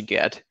believe it should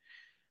get.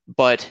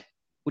 But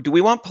do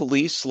we want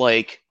police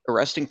like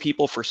arresting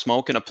people for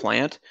smoke in a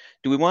plant?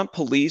 Do we want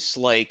police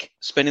like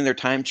spending their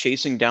time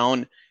chasing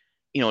down,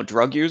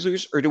 drug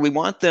users? Or do we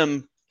want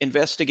them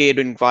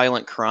investigating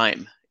violent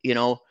crime?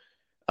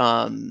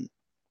 Looking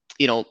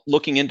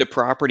into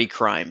property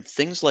crime,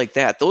 things like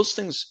that. Those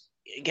things,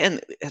 again,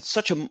 it's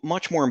such a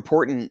much more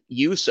important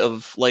use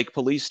of like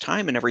police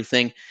time and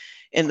everything.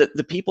 And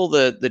the people,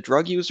 the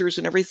drug users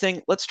and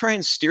everything, let's try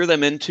and steer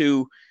them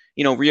into,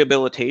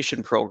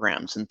 rehabilitation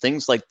programs and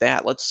things like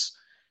that. Let's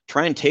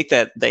try and take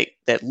that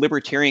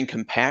libertarian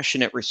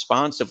compassionate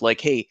response of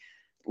like, hey,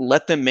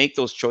 let them make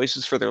those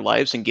choices for their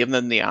lives and give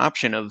them the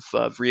option of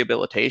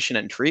rehabilitation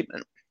and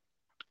treatment.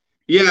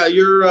 Yeah,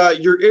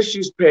 your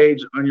issues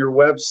page on your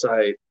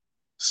website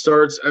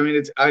starts. I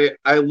mean,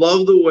 I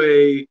love the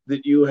way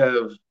that you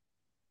have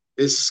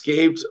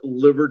escaped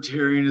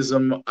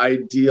libertarianism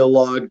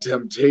ideologue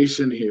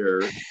temptation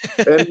here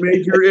and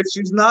make your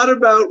issues not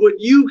about what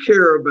you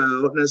care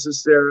about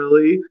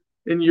necessarily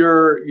in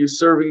you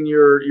serving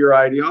your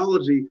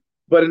ideology,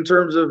 but in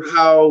terms of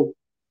how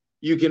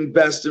you can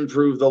best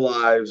improve the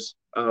lives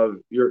of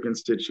your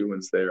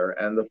constituents there.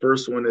 And the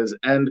first one is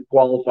end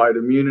qualified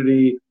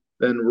immunity,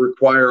 then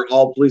require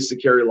all police to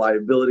carry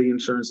liability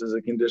insurance as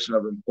a condition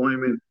of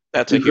employment.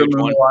 That's a huge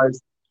one.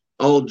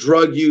 All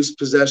drug use,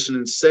 possession,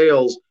 and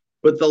sales.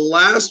 But the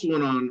last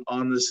one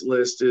on this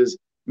list is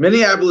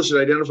Minneapolis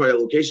should identify a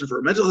location for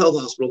a mental health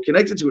hospital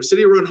connected to a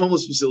city-run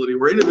homeless facility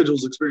where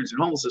individuals experiencing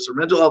homelessness or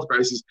mental health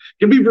crises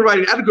can be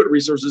provided adequate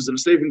resources in a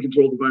safe and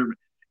controlled environment.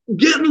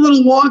 Getting a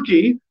little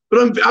wonky,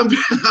 but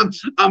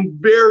I'm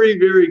very,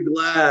 very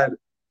glad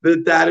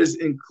that is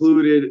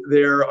included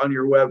there on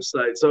your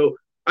website. So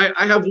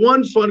I have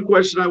one fun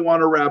question I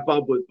want to wrap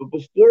up with, but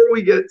before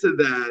we get to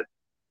that,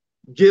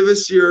 give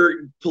us your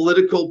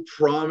political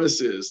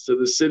promises to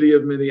the city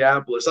of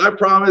Minneapolis. I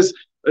promise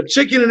a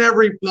chicken in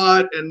every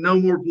pot and no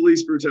more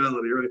police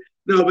brutality, right?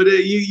 No, but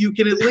you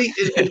can at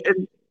least.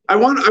 And I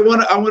want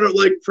to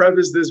like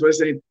preface this by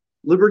saying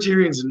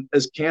libertarians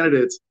as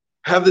candidates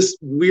have this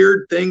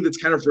weird thing that's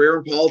kind of rare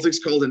in politics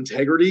called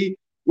integrity,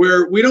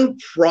 where we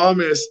don't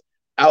promise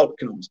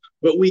outcomes,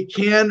 but we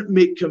can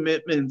make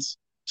commitments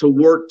to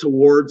work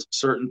towards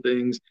certain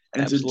things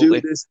and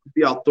Absolutely. to do this with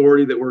the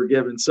authority that we're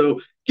given.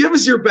 So give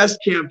us your best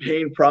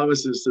campaign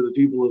promises to the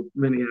people of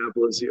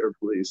Minneapolis here,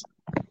 please.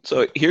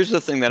 So here's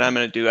the thing that I'm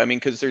going to do. I mean,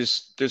 because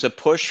there's a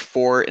push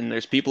for, and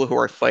there's people who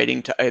are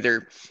fighting to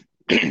either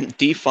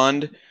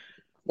defund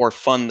or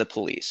fund the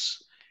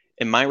police.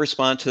 And my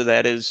response to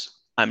that is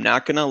I'm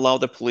not going to allow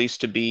the police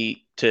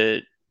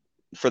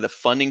for the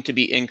funding to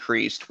be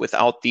increased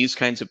without these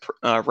kinds of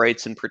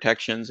rights and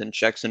protections and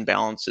checks and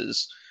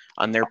balances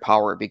on their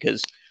power,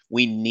 because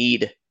we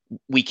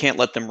can't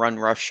let them run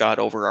roughshod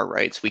over our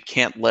rights. We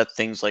can't let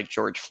things like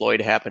George Floyd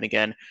happen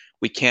again.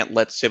 We can't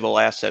let civil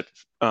asset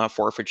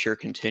forfeiture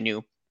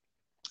continue.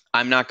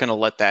 I'm not going to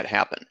let that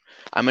happen.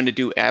 I'm going to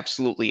do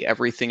absolutely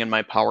everything in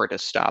my power to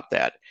stop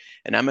that.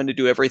 And I'm going to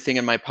do everything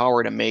in my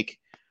power to make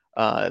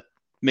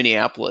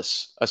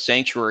Minneapolis a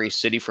sanctuary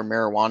city for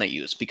marijuana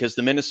use, because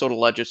the Minnesota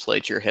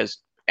legislature has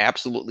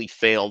absolutely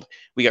failed.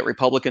 We got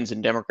Republicans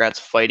and Democrats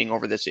fighting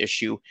over this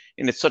issue,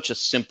 and it's such a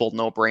simple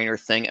no-brainer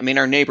thing. I mean,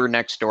 our neighbor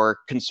next door,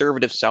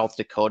 conservative South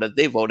Dakota,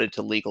 they voted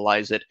to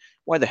legalize it.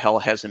 Why the hell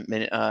hasn't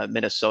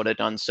Minnesota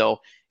done so?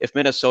 If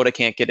Minnesota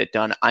can't get it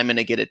done, I'm going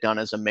to get it done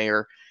as a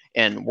mayor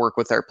and work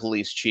with our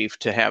police chief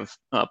to have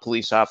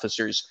police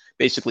officers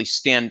basically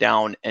stand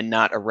down and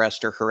not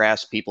arrest or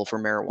harass people for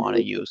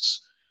marijuana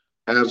use.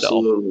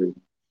 Absolutely.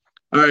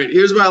 All right,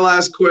 here's my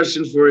last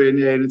question for you,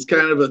 Nate. It's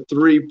kind of a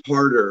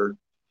three-parter.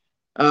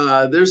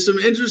 There's some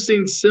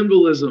interesting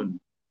symbolism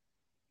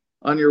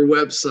on your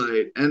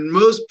website, and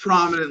most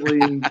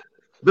prominently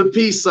the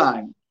peace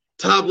sign,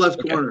 top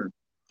left corner.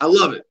 I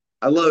love it.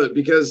 I love it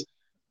because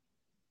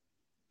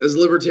as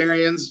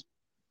libertarians,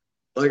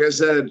 like I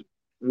said,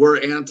 we're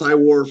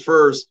anti-war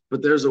first,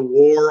 but there's a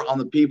war on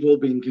the people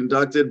being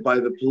conducted by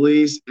the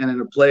police, and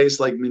in a place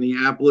like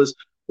Minneapolis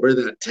where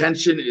that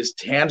tension is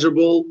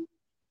tangible,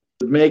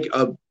 to make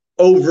a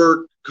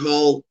overt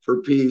call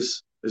for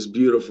peace is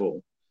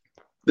beautiful.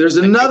 There's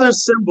another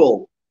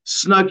symbol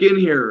snuck in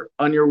here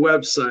on your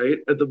website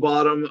at the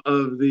bottom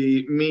of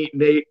the Meet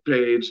Nate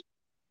page,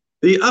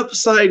 the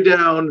upside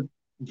down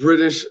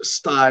British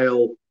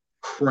style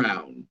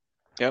crown.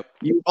 Yep.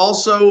 You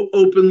also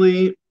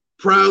openly,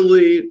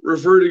 proudly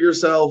refer to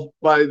yourself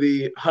by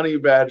the Honey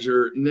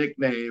Badger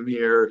nickname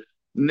here,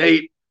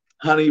 Nate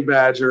Honey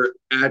Badger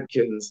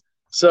Atkins.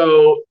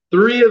 So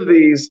 3 of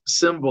these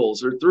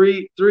symbols, or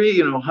three,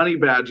 Honey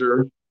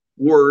Badger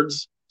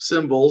words,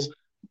 symbols,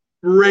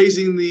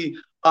 raising the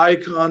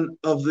icon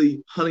of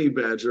the Honey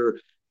Badger.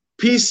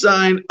 Peace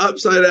sign,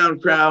 upside down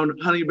crown,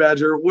 Honey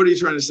Badger. What are you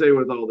trying to say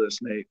with all this,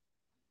 Nate?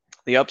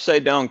 The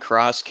upside down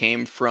cross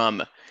came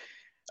from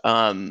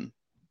kind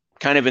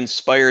of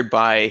inspired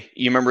by,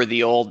 you remember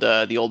the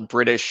old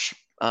British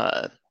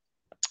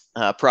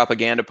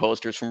propaganda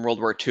posters from World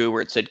War II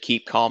where it said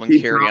 "Keep calm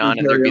and carry on,"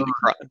 and there'd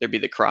be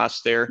the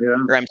cross there.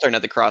 Yeah. Or I'm sorry,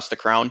 not the cross, the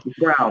crown. The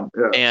crown.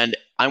 Yeah. And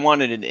I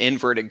wanted an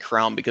inverted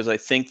crown because I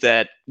think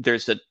that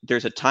there's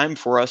a time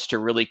for us to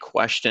really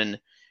question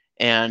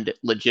and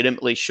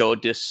legitimately show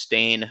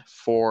disdain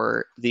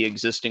for the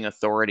existing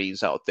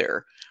authorities out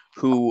there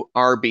who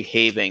are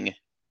behaving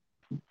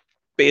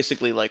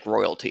basically like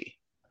royalty.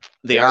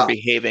 They are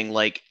behaving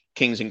like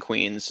kings and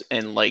queens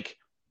and like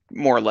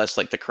more or less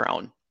like the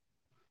crown.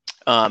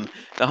 The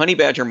Honey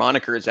Badger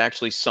moniker is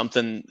actually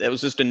something that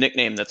was just a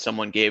nickname that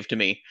someone gave to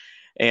me.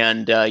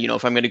 And,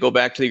 if I'm going to go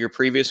back to your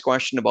previous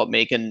question about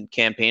making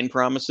campaign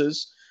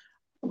promises,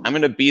 I'm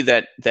going to be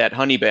that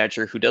Honey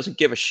Badger who doesn't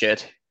give a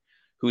shit,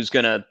 who's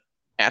going to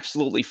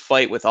absolutely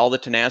fight with all the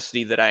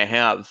tenacity that I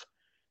have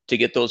to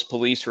get those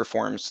police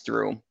reforms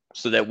through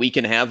so that we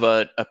can have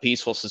a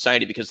peaceful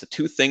society, because the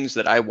 2 things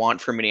that I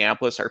want for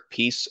Minneapolis are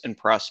peace and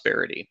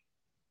prosperity.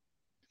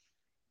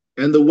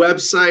 And the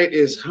website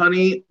is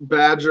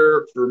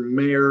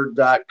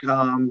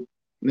honeybadgerformayor.com.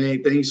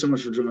 Nate, thank you so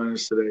much for joining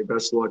us today.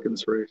 Best of luck in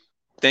this race.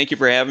 Thank you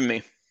for having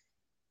me.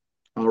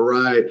 All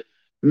right,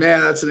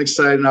 man, that's an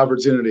exciting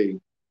opportunity.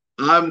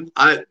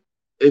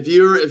 If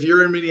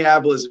you're in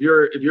Minneapolis,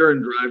 if you're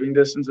in driving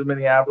distance of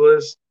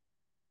Minneapolis,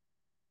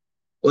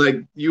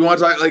 like you want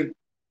to talk, like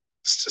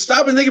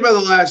stop and think about the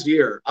last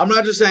year. I'm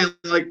not just saying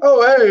like,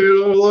 oh hey,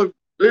 look,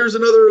 there's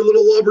another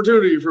little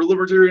opportunity for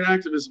libertarian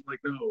activism.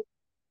 Like, no.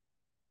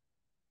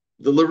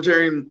 The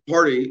Libertarian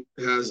Party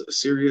has a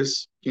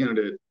serious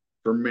candidate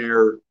for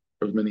mayor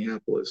of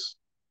Minneapolis.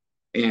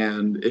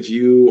 And if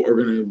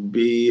you're in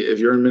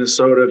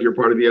Minnesota, if you're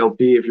part of the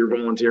LP, if you're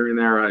volunteering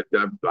there,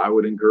 I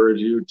would encourage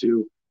you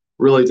to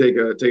really take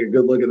a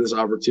good look at this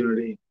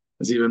opportunity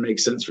and see if it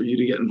makes sense for you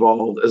to get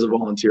involved as a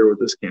volunteer with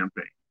this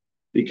campaign,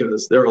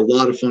 because there are a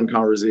lot of fun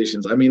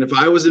conversations. I mean, if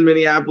I was in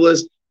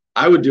Minneapolis,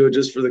 I would do it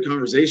just for the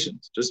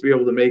conversations, just to be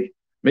able to make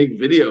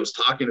videos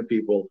talking to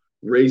people,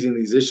 raising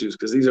these issues,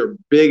 because these are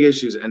big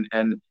issues, and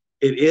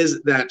it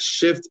is that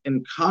shift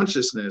in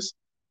consciousness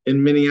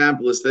in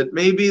Minneapolis that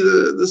may be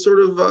the sort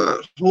of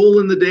hole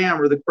in the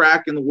dam or the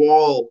crack in the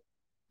wall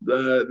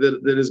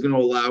that is going to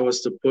allow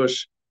us to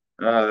push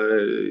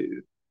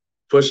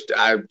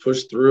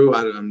through.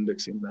 I'm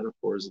mixing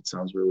metaphors. It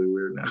sounds really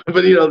weird now,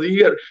 but you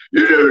get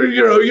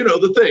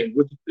the thing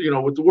with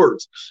the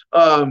words.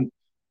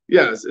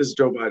 As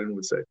Joe Biden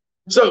would say.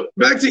 So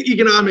back to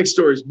economic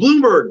stories.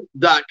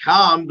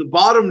 Bloomberg.com, the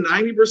bottom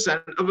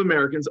 90% of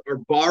Americans are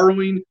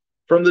borrowing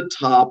from the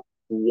top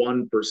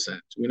 1%.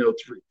 We know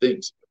 3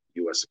 things about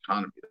the U.S.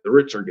 economy. The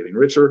rich are getting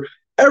richer.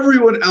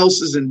 Everyone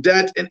else is in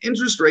debt, and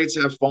interest rates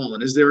have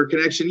fallen. Is there a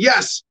connection?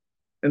 Yes.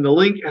 And the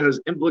link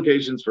has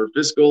implications for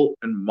fiscal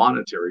and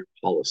monetary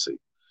policy.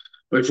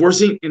 By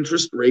forcing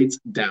interest rates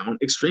down,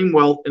 extreme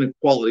wealth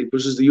inequality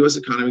pushes the U.S.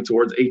 economy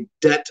towards a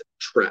debt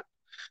trap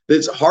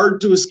that's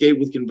hard to escape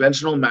with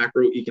conventional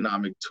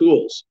macroeconomic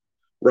tools,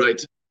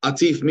 right?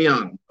 Atif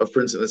Mian of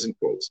Princeton, that's in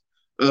quotes,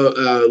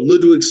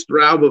 Ludwig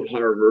Straub of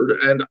Harvard,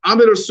 and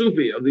Ahmed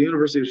Osufi of the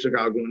University of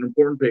Chicago, an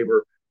important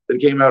paper that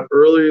came out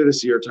earlier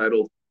this year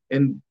titled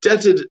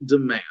Indebted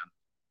Demand.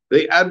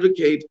 They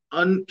advocate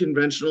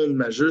unconventional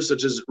measures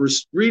such as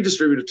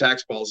redistributive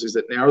tax policies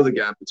that narrow the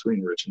gap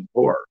between rich and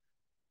poor.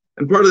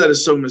 And part of that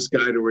is so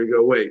misguided where you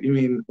go, wait, you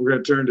mean we're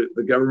going to turn to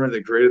the government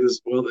that created this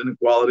wealth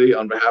inequality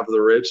on behalf of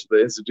the rich,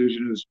 the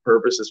institution whose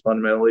purpose is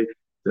fundamentally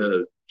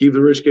to keep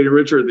the rich getting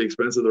richer at the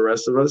expense of the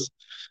rest of us?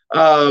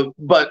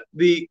 But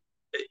the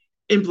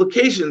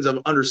implications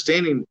of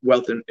understanding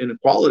wealth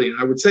inequality, and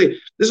I would say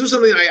this was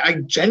something I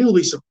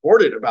genuinely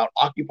supported about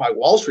Occupy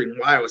Wall Street and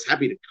why I was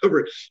happy to cover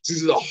it.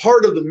 Since the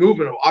heart of the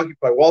movement of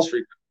Occupy Wall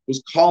Street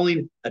was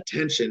calling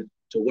attention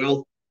to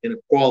wealth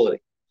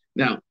inequality.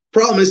 Now,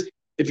 problem is,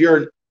 if you're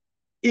an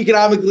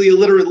economically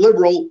illiterate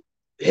liberal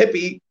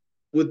hippie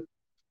with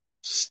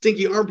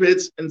stinky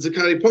armpits in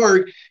Zuccotti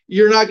Park,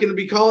 you're not going to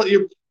be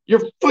calling,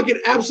 you're fucking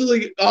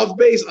absolutely off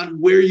base on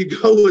where you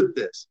go with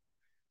this.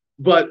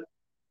 But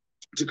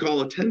to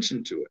call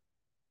attention to it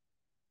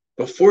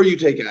before you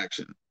take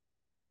action,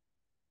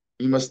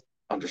 you must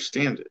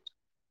understand it.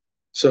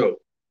 So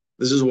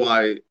this is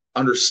why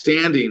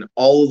understanding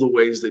all of the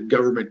ways that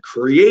government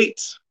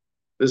creates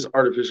this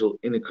artificial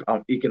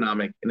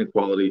economic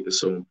inequality is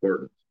so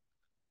important.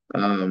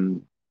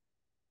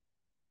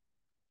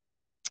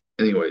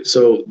 Anyway,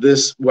 so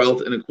this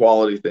wealth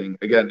inequality thing,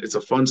 again, it's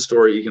a fun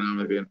story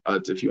economically,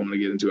 if you want to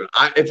get into it.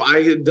 If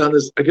I had done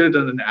this, I could have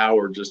done an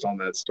hour just on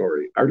that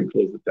story. I already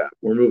closed the tab.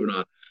 We're moving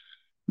on.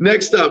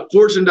 Next up,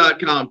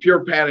 Fortune.com,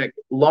 pure panic.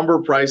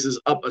 Lumber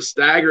prices up a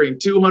staggering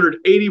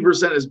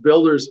 280% as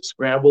builders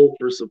scramble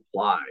for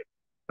supply.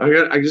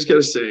 I just got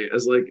to say,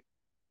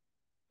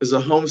 as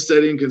a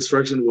homesteading,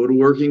 construction,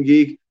 woodworking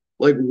geek,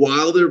 like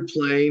while they're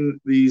playing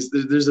these,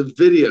 there's a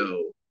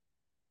video,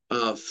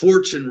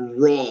 Fortune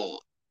Raw.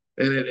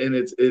 And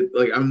it's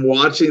like I'm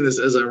watching this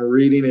as I'm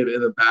reading it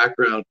in the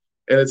background,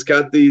 and it's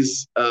got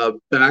these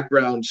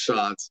background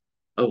shots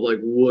of like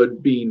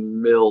wood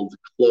being milled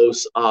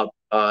close up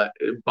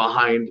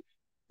behind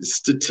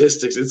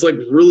statistics. It's like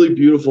really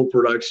beautiful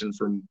production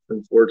from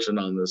Fortune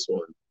on this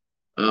one.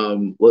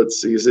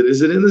 Let's see, is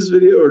it in this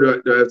video, or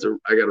do I have to?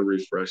 I got to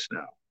refresh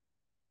now.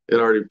 It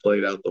already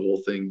played out the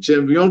whole thing.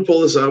 Jim, you want to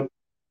pull this up?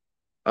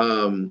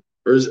 Or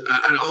is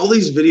all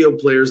these video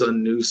players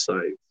on news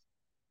sites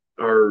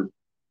are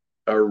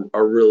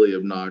really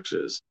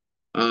obnoxious.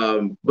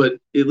 But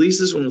at least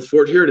this one with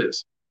Fort, here it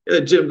is. Yeah,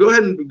 Jim, go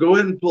ahead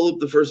and pull up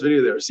the first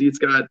video there. See, it's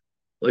got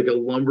like a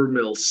lumber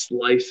mill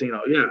slicing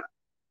out. Yeah.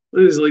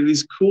 Look at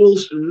these cool,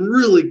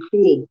 really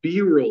cool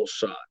B-roll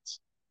shots.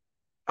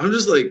 I'm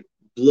just like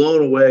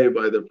blown away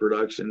by the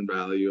production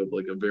value of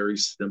like a very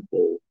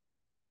simple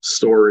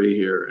story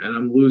here. And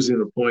I'm losing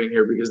the point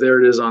here because there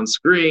it is on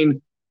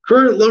screen.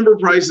 Current lumber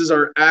prices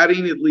are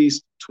adding at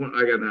least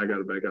I got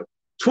to back up.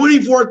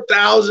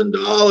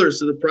 $24,000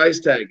 to the price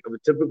tag of a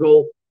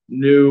typical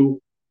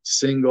new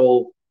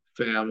single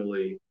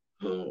family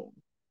home.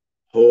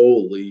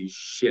 Holy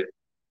shit.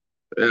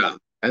 Yeah.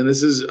 And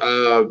this is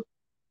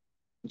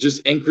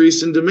just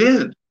increase in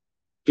demand.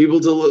 People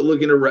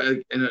looking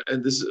to,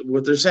 and this is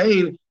what they're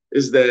saying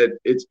is that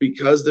it's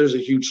because there's a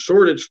huge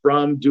shortage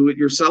from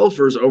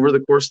do-it-yourselfers over the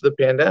course of the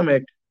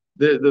pandemic.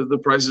 The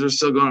prices are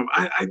still going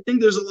up. I think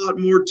there's a lot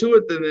more to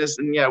it than this.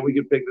 And yeah, we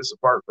could pick this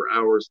apart for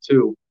hours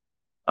too.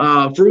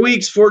 For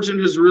weeks, Fortune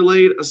has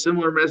relayed a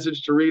similar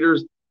message to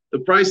readers. The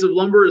price of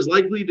lumber is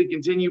likely to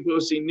continue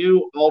posting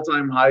new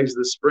all-time highs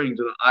this spring.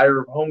 To the ire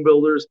of home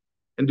builders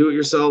and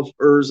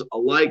do-it-yourselfers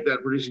alike,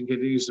 that prediction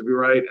continues to be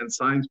right, and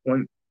signs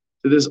point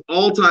to this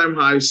all-time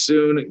high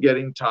soon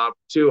getting topped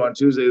too. On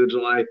Tuesday, the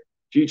July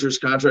futures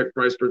contract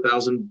price per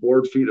 1,000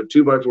 board feet of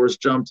 2x4s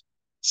jumped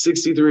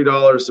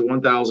 $63 to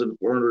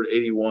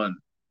 $1,481.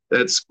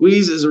 That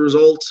squeeze is a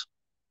result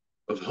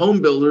of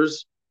home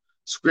builders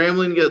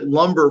scrambling to get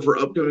lumber for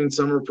upcoming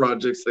summer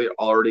projects they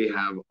already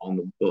have on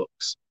the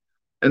books.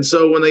 And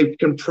so when they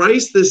can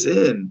price this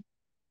in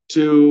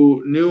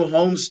to new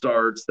home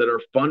starts that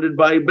are funded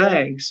by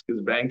banks,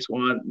 because banks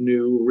want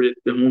new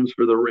homes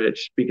for the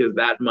rich, because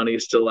that money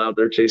is still out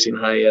there chasing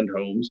high-end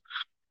homes,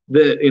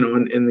 that, you know,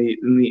 in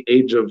the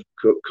age of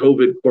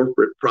COVID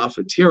corporate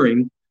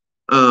profiteering.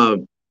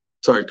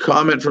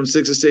 Comment from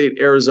Six Estate,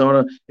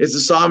 Arizona. It's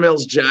the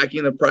sawmills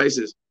jacking the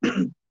prices.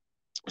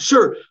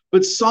 Sure,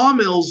 but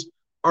sawmills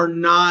are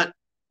not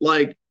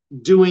like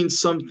doing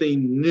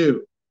something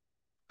new.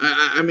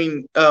 I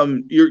mean,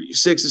 your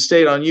Six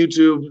Estate on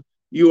YouTube,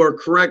 you are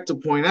correct to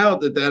point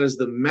out that is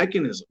the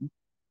mechanism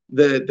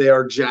that they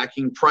are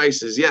jacking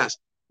prices. Yes,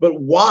 but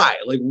why?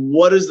 Like,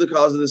 what is the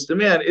cause of this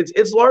demand?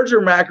 It's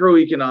larger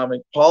macroeconomic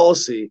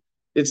policy.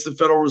 It's the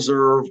Federal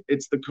Reserve.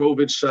 It's the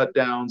COVID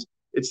shutdowns.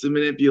 It's the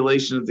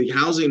manipulation of the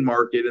housing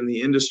market and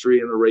the industry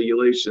and the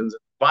regulations,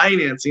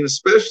 financing,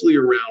 especially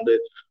around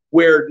it,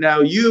 where now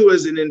you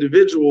as an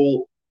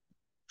individual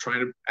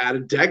trying to add a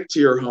deck to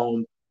your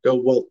home go,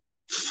 well,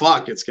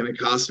 fuck, it's going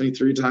to cost me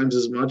 3 times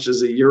as much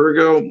as a year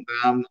ago.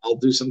 I'll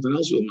do something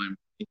else with my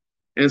money.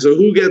 And so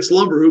who gets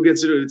lumber? Who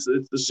gets it? It's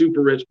the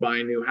super rich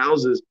buying new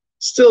houses,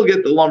 still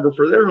get the lumber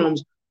for their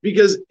homes,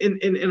 because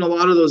in a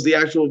lot of those, the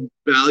actual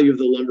value of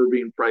the lumber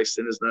being priced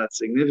in is not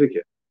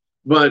significant.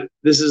 But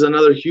this is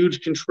another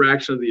huge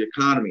contraction of the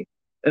economy.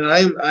 And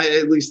I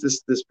at least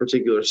this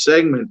particular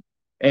segment,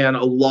 and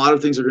a lot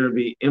of things are going to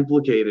be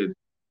implicated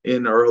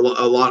in, or a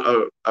lot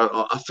of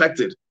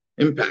affected,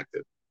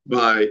 impacted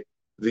by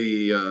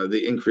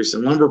the increase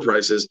in lumber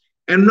prices,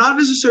 and not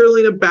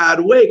necessarily in a bad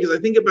way. Because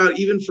I think about,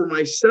 even for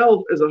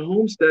myself as a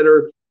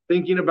homesteader,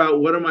 thinking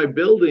about what am I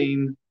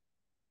building,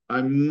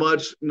 I'm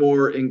much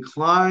more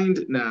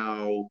inclined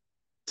now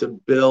to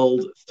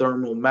build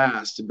thermal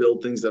mass, to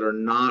build things that are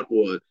not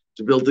wood,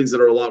 to build things that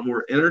are a lot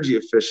more energy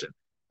efficient.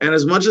 And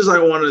as much as I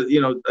want to,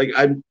 you know, like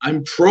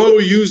I'm pro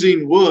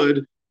using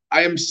wood,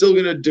 I am still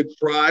going to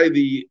decry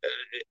the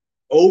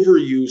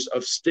overuse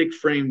of stick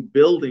frame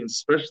buildings,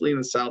 especially in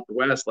the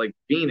Southwest, like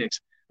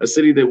Phoenix, a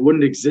city that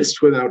wouldn't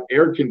exist without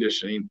air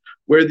conditioning,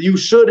 where you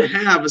should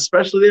have,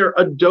 especially there,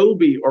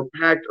 adobe or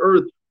packed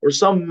earth or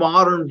some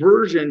modern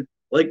version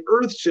like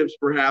earth chips,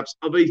 perhaps,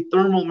 of a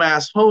thermal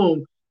mass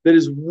home that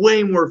is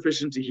way more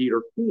efficient to heat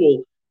or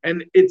cool.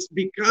 And it's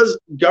because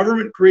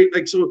government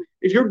so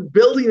if you're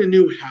building a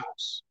new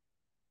house,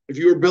 if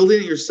you were building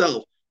it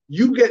yourself,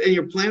 and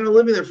you're planning on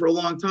living there for a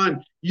long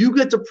time, you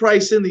get to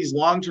price in these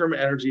long-term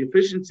energy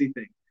efficiency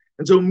things.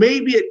 And so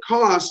maybe it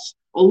costs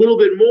a little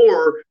bit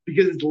more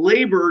because it's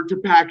labor to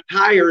pack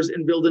tires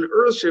and build an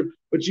earthship,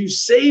 but you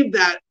save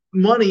that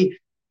money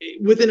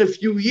within a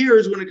few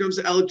years when it comes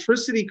to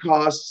electricity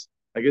costs.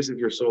 I guess if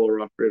you're solar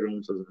off grid, it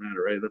almost doesn't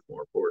matter, right? That's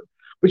more important.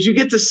 But you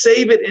get to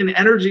save it in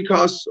energy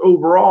costs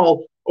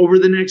overall over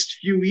the next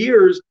few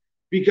years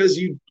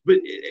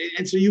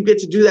and so you get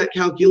to do that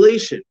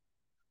calculation.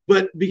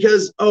 But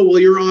because,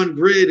 you're on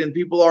grid and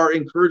people are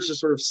encouraged to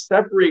sort of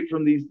separate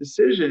from these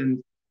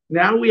decisions,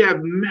 now we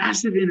have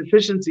massive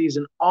inefficiencies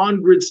in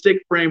on-grid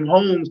stick frame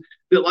homes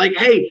that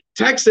hey,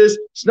 Texas,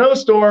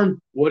 snowstorm,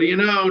 what do you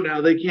know?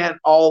 Now they can't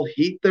all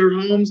heat their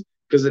homes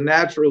because of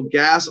natural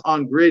gas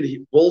on-grid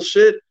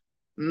bullshit.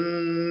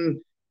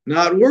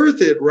 Not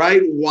worth it,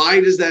 right?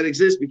 Why does that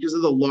exist? Because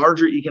of the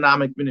larger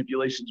economic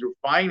manipulation through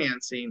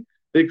financing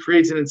that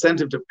creates an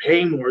incentive to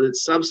pay more, that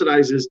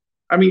subsidizes.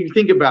 I mean,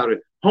 think about it.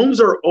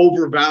 Homes are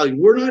overvalued.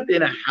 We're not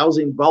in a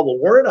housing bubble.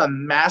 We're in a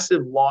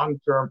massive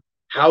long-term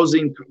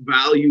housing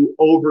value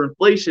over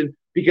inflation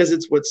because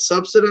it's what's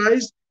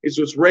subsidized, it's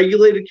what's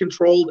regulated,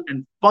 controlled,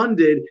 and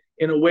funded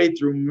in a way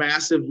through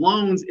massive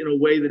loans in a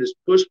way that is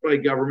pushed by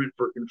government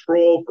for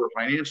control, for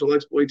financial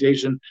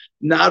exploitation,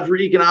 not for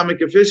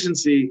economic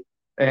efficiency.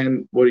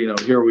 And what do you know?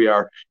 Here we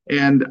are.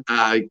 And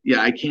I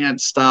can't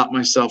stop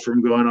myself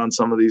from going on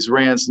some of these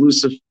rants.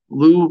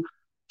 Lou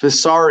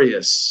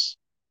Fisarius,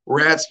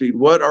 rat speed.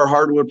 What are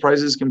hardwood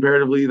prices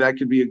comparatively? That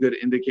could be a good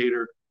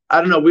indicator. I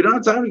don't know. We don't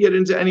have time to get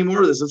into any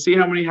more of this. Let's see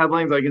how many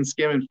headlines I can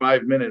skim in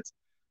 5 minutes.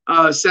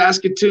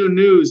 Saskatoon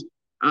News,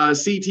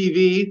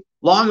 CTV,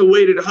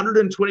 long-awaited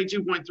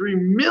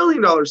 $122.3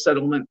 million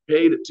settlement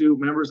paid to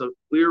members of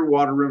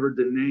Clearwater River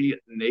Dene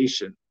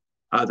Nation.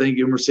 Thank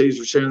you, Mercedes,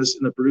 for sharing this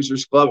in the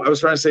Producers Club. I was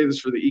trying to say this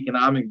for the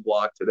economic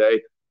block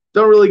today.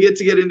 Don't really get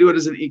into it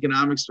as an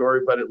economic story,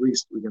 but at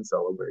least we can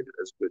celebrate it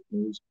as good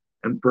news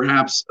and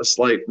perhaps a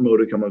slight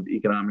modicum of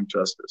economic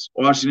justice.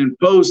 Washington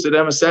Post at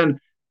MSN.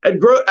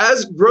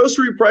 As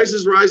grocery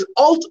prices rise,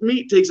 Alt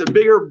Meat takes a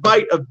bigger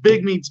bite of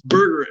Big Meat's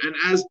burger. And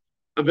as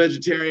a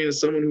vegetarian, as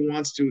someone who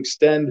wants to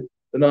extend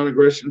the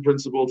non-aggression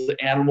principle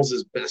to animals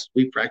as best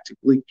we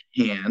practically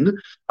can,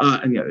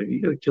 and yeah,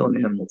 you got to kill an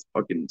animal to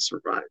fucking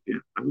survive. Yeah,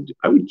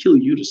 I would kill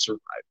you to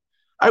survive.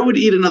 I would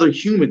eat another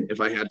human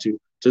if I had to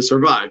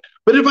survive.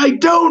 But if I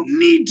don't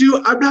need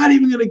to, I'm not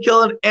even going to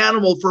kill an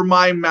animal for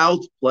my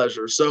mouth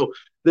pleasure. So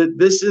that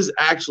this is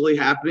actually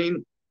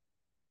happening.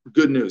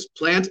 Good news.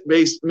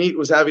 Plant-based meat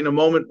was having a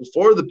moment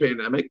before the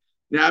pandemic,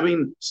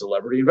 nabbing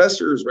celebrity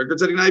investors,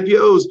 record-setting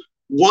IPOs,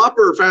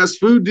 Whopper fast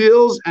food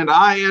deals, and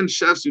high-end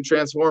chefs who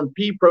transform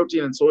pea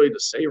protein and soy to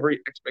savory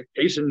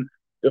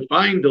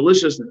expectation-defying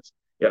deliciousness.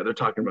 Yeah, they're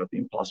talking about the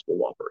Impossible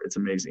Whopper. It's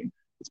amazing.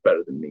 It's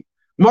better than meat.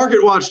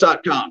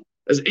 MarketWatch.com.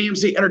 As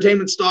AMC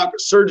Entertainment stock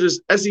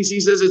surges, SEC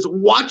says it's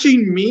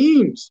watching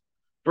memes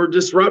for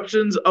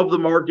disruptions of the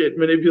market,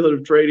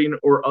 manipulative trading,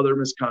 or other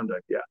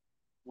misconduct. Yeah.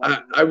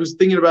 I was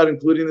thinking about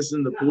including this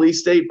in the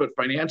police state, but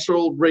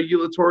financial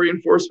regulatory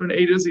enforcement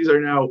agencies are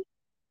now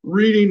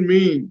reading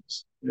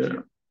memes.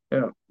 Yeah.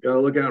 Got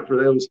to look out for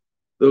those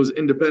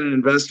independent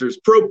investors.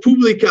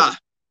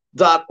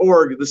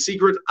 ProPublica.org, the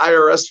secret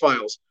IRS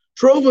files.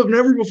 Trove of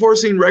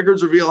never-before-seen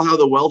records reveal how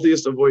the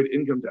wealthiest avoid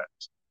income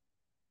tax.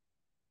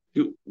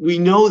 We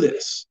know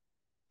this,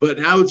 but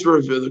now it's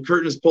revealed. The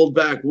curtain is pulled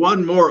back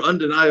one more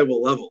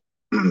undeniable level.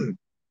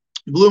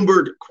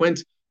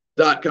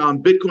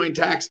 BloombergQuint.com, Bitcoin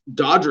tax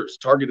dodgers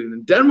targeted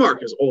in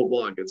Denmark as old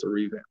law gets a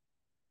revamp.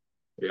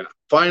 Yeah.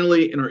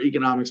 Finally, in our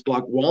economics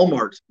block,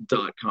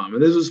 Walmart.com.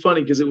 And this was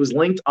funny because it was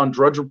linked on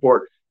Drudge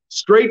Report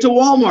straight to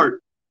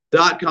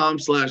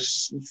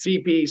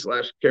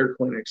Walmart.com/CP/care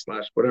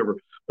clinic/whatever.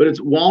 But it's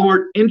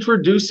Walmart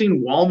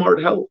introducing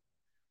Walmart Health.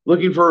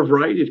 Looking for a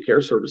variety of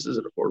care services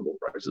at affordable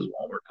prices,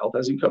 Walmart Health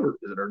has you covered.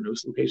 Visit our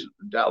newest locations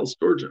in Dallas,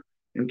 Georgia,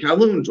 and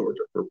Calhoun,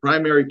 Georgia, for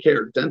primary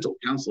care, dental,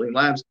 counseling,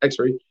 labs,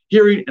 x-ray,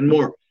 hearing, and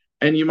more.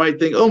 And you might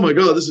think, oh my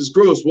God, this is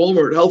gross,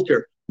 Walmart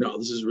healthcare. No,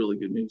 this is really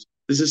good news.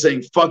 This is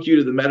saying, fuck you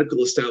to the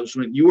medical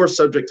establishment. You are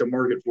subject to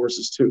market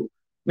forces too.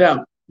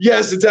 Now,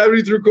 yes, it's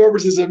happening through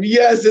corporatism.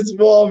 Yes, it's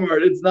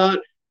Walmart. It's not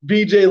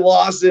BJ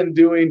Lawson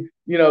doing,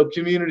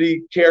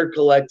 community care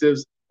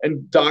collectives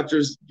and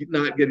doctors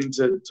not getting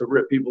to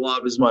rip people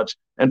off as much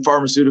and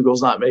pharmaceuticals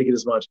not making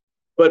as much.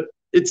 But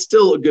it's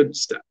still a good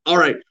step. All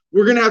right,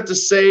 we're going to have to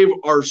save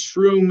our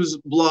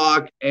shrooms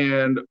block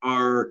and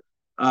our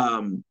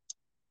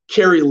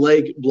Carrie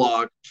Lake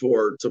block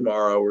for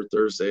tomorrow or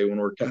Thursday when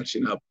we're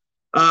catching up.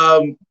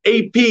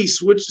 AP,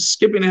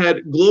 skipping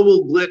ahead,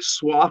 global glitch,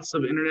 swaths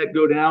of internet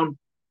go down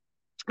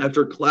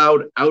after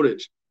cloud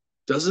outage.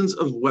 Dozens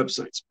of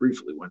websites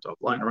briefly went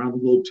offline around the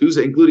globe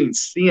Tuesday, including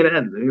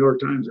CNN, the New York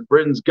Times, and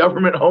Britain's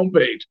government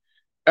homepage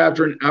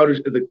after an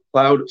outage of the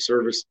cloud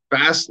service,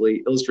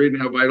 Fastly, illustrating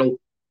how vital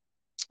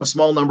a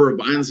small number of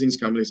behind-the-scenes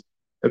companies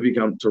have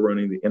become to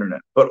running the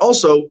internet, but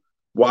also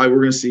why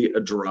we're going to see a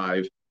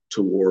drive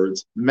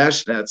towards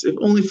mesh nets, if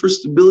only for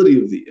stability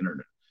of the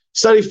internet.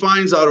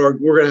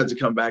 Studyfinds.org. We're going to have to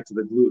come back to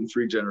the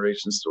gluten-free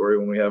generation story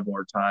when we have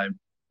more time,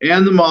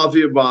 and the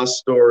Mafia Boss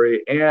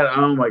story, and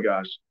oh my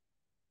gosh.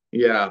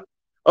 Yeah.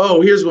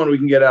 Oh, here's one we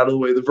can get out of the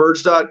way.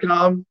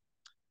 TheVerge.com.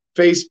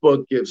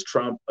 Facebook gives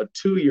Trump a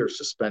 2-year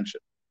suspension,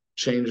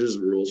 changes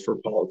rules for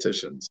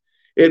politicians.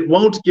 It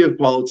won't give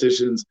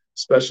politicians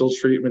special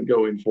treatment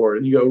going forward.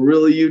 And you go,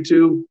 really,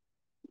 YouTube?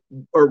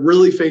 Or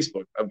really,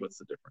 Facebook? What's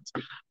the difference?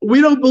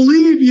 We don't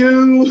believe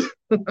you.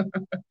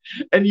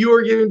 And you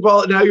are giving,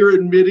 now you're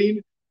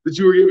admitting that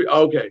you were giving,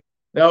 okay.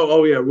 Now,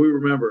 oh yeah, we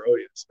remember. Oh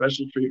yeah,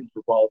 special treatment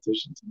for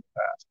politicians in the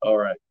past. All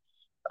right.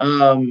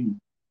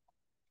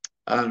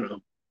 I don't know.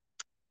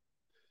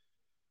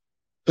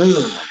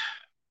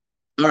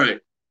 All right.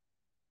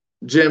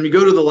 Jim, you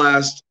go to the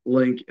last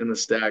link in the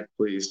stack,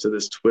 please, to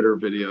this Twitter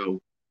video,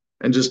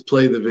 and just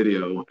play the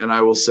video. And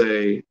I will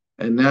say,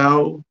 and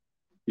now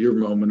your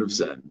moment of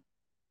Zen.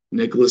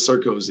 Nicolas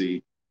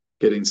Sarkozy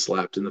getting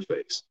slapped in the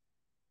face.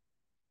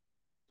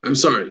 I'm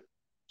sorry,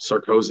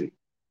 Sarkozy.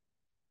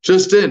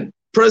 Just in,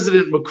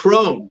 President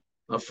Macron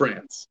of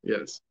France,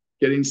 yes,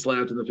 getting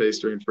slapped in the face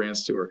during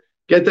France tour.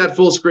 Get that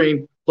full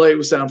screen, play it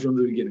with sound from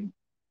the beginning.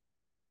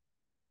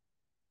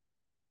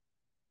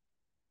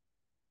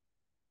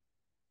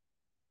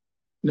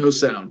 No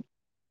sound.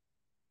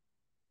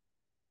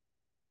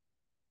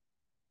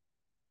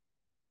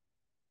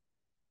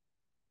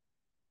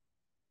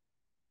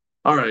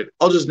 All right,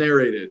 I'll just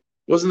narrate it.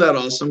 Wasn't that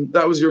awesome?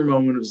 That was your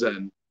moment of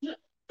Zen.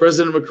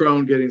 President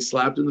Macron getting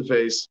slapped in the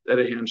face at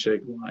a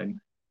handshake line.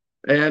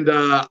 And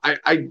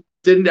I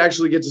didn't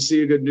actually get to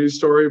see a good news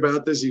story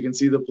about this. You can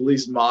see the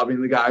police mobbing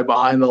the guy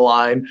behind the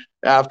line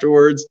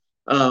afterwards.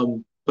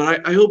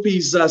 But I hope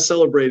he's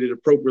celebrated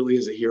appropriately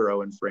as a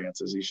hero in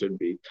France, as he should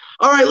be.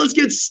 All right, let's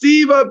get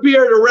Steve up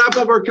here to wrap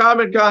up our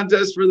comment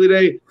contest for the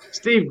day.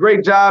 Steve,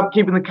 great job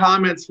keeping the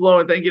comments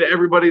flowing. Thank you to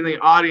everybody in the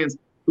audience.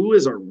 Who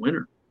is our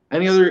winner?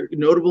 Any other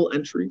notable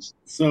entries?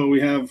 So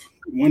we have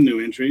one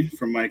new entry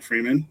from Mike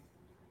Freeman.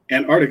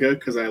 Antarctica,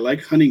 because I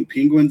like hunting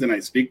penguins and I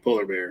speak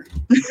polar bear.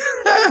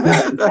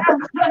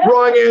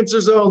 Wrong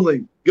answers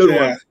only. Good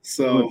one.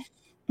 So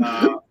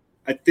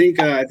I think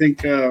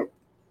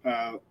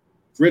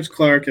Rich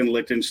Clark and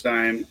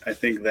Liechtenstein, I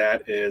think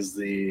that is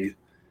the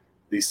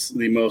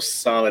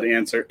most solid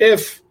answer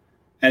if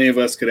any of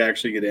us could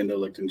actually get into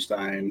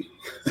Liechtenstein.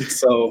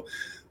 So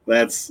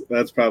that's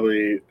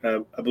probably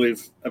I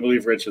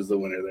believe Rich is the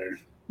winner there.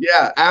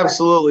 Yeah,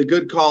 absolutely.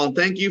 Good call. And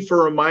thank you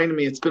for reminding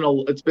me. It's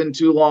been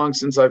too long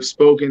since I've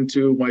spoken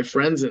to my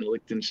friends in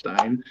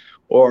Liechtenstein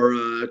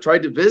or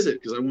tried to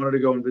visit, because I wanted to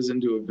go and visit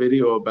and do a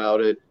video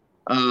about it.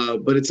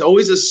 But it's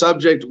always a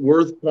subject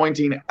worth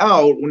pointing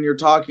out when you're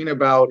talking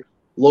about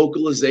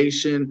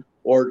localization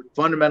or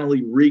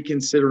fundamentally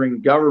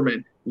reconsidering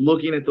government,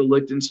 looking at the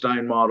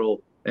Liechtenstein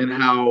model and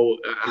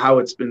how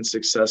it's been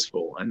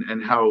successful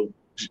and how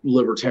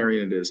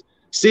libertarian it is.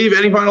 Steve,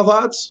 any final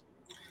thoughts?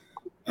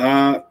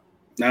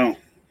 No.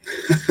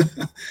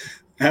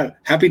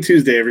 Happy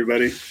Tuesday,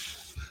 everybody.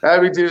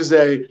 Happy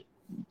Tuesday.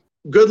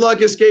 Good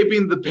luck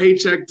escaping the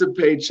paycheck to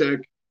paycheck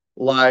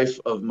life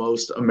of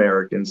most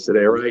Americans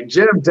today, right?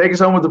 Jim, take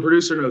us home with the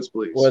producer notes,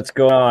 please. What's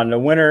going on? The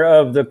winner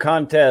of the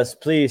contest,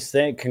 please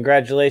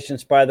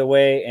congratulations, by the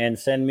way, and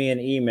send me an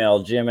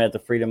email,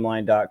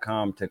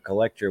 jim@thefreedomline.com, to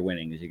collect your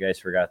winnings. You guys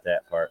forgot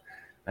that part,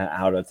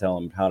 how to tell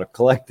him how to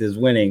collect his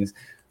winnings.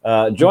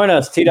 Join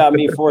us,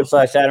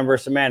 t.me/Adam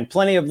vs. Man.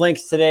 Plenty of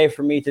links today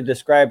for me to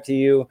describe to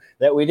you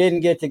that we didn't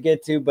get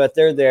to, but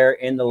they're there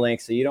in the link.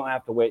 So you don't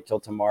have to wait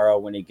till tomorrow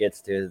when he gets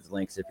to his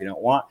links. If you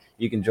don't want,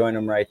 you can join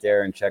them right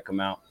there and check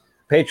them out.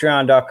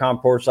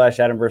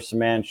 Patreon.com/Adam vs.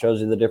 Man shows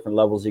you the different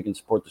levels you can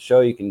support the show.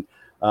 You can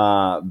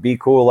be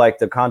cool like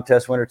the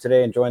contest winner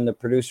today and join the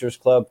Producers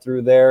Club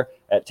through there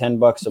at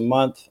 $10 a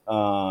month.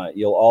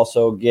 You'll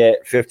also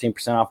get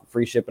 15% off of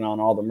free shipping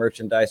on all the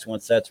merchandise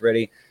once that's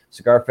ready.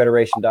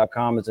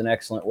 CigarFederation.com is an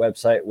excellent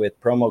website with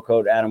promo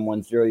code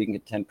Adam10. You can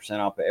get 10%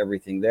 off of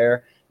everything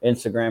there.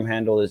 Instagram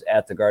handle is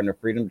 @the Garden of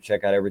Freedom to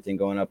check out everything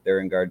going up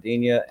there in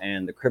Gardenia.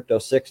 And the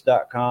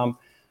Crypto6.com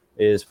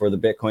is for the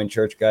Bitcoin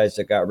Church guys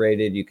that got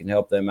raided. You can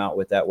help them out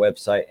with that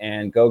website.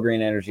 And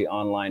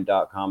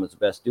GoGreenEnergyOnline.com is the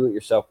best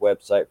do-it-yourself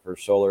website for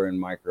solar and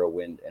micro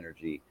wind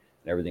energy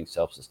and everything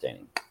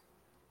self-sustaining.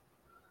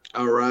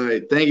 All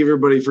right. Thank you,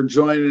 everybody, for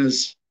joining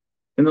us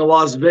in the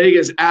Las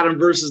Vegas Adam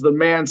versus the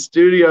Man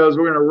studios.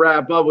 We're going to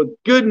wrap up with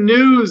good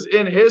news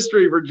in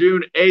history for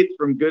June 8th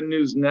from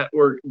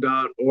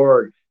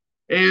goodnewsnetwork.org.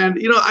 And,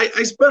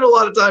 I spent a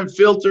lot of time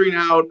filtering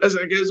out, as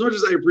much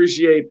as I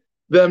appreciate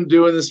them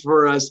doing this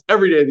for us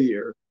every day of the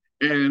year,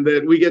 and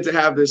that we get to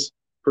have this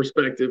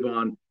perspective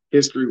on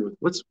history with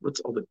what's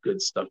all the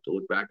good stuff to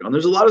look back on.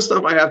 There's a lot of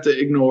stuff I have to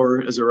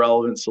ignore as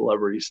irrelevant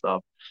celebrity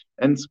stuff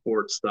and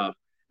sports stuff.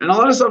 And a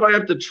lot of stuff I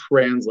have to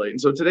translate. And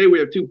so today we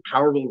have two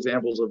powerful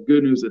examples of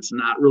good news that's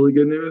not really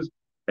good news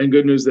and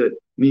good news that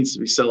needs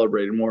to be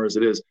celebrated more as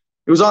it is.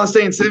 It was on this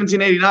day in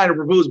 1789 a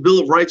proposed Bill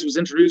of Rights was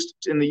introduced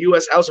in the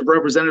U.S. House of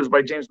Representatives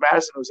by James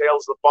Madison, who was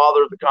hailed as the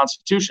father of the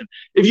Constitution.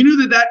 If you knew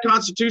that that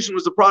Constitution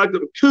was the product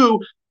of a coup,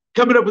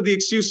 coming up with the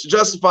excuse to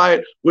justify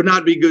it would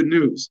not be good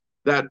news.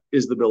 That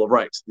is the Bill of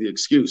Rights, the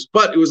excuse.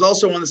 But it was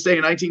also on this day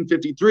in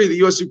 1953, the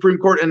U.S. Supreme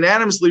Court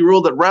unanimously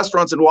ruled that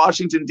restaurants in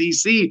Washington,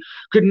 D.C.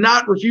 could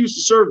not refuse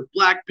to serve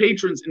Black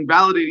patrons,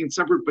 invalidating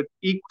separate but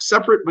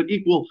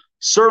equal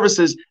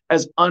services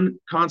as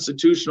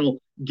unconstitutional,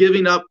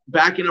 backing up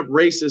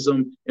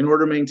racism in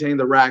order to maintain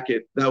the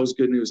racket. That was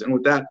good news. And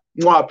with that,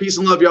 peace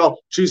and love, y'all.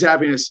 Choose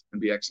happiness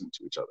and be excellent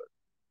to each other.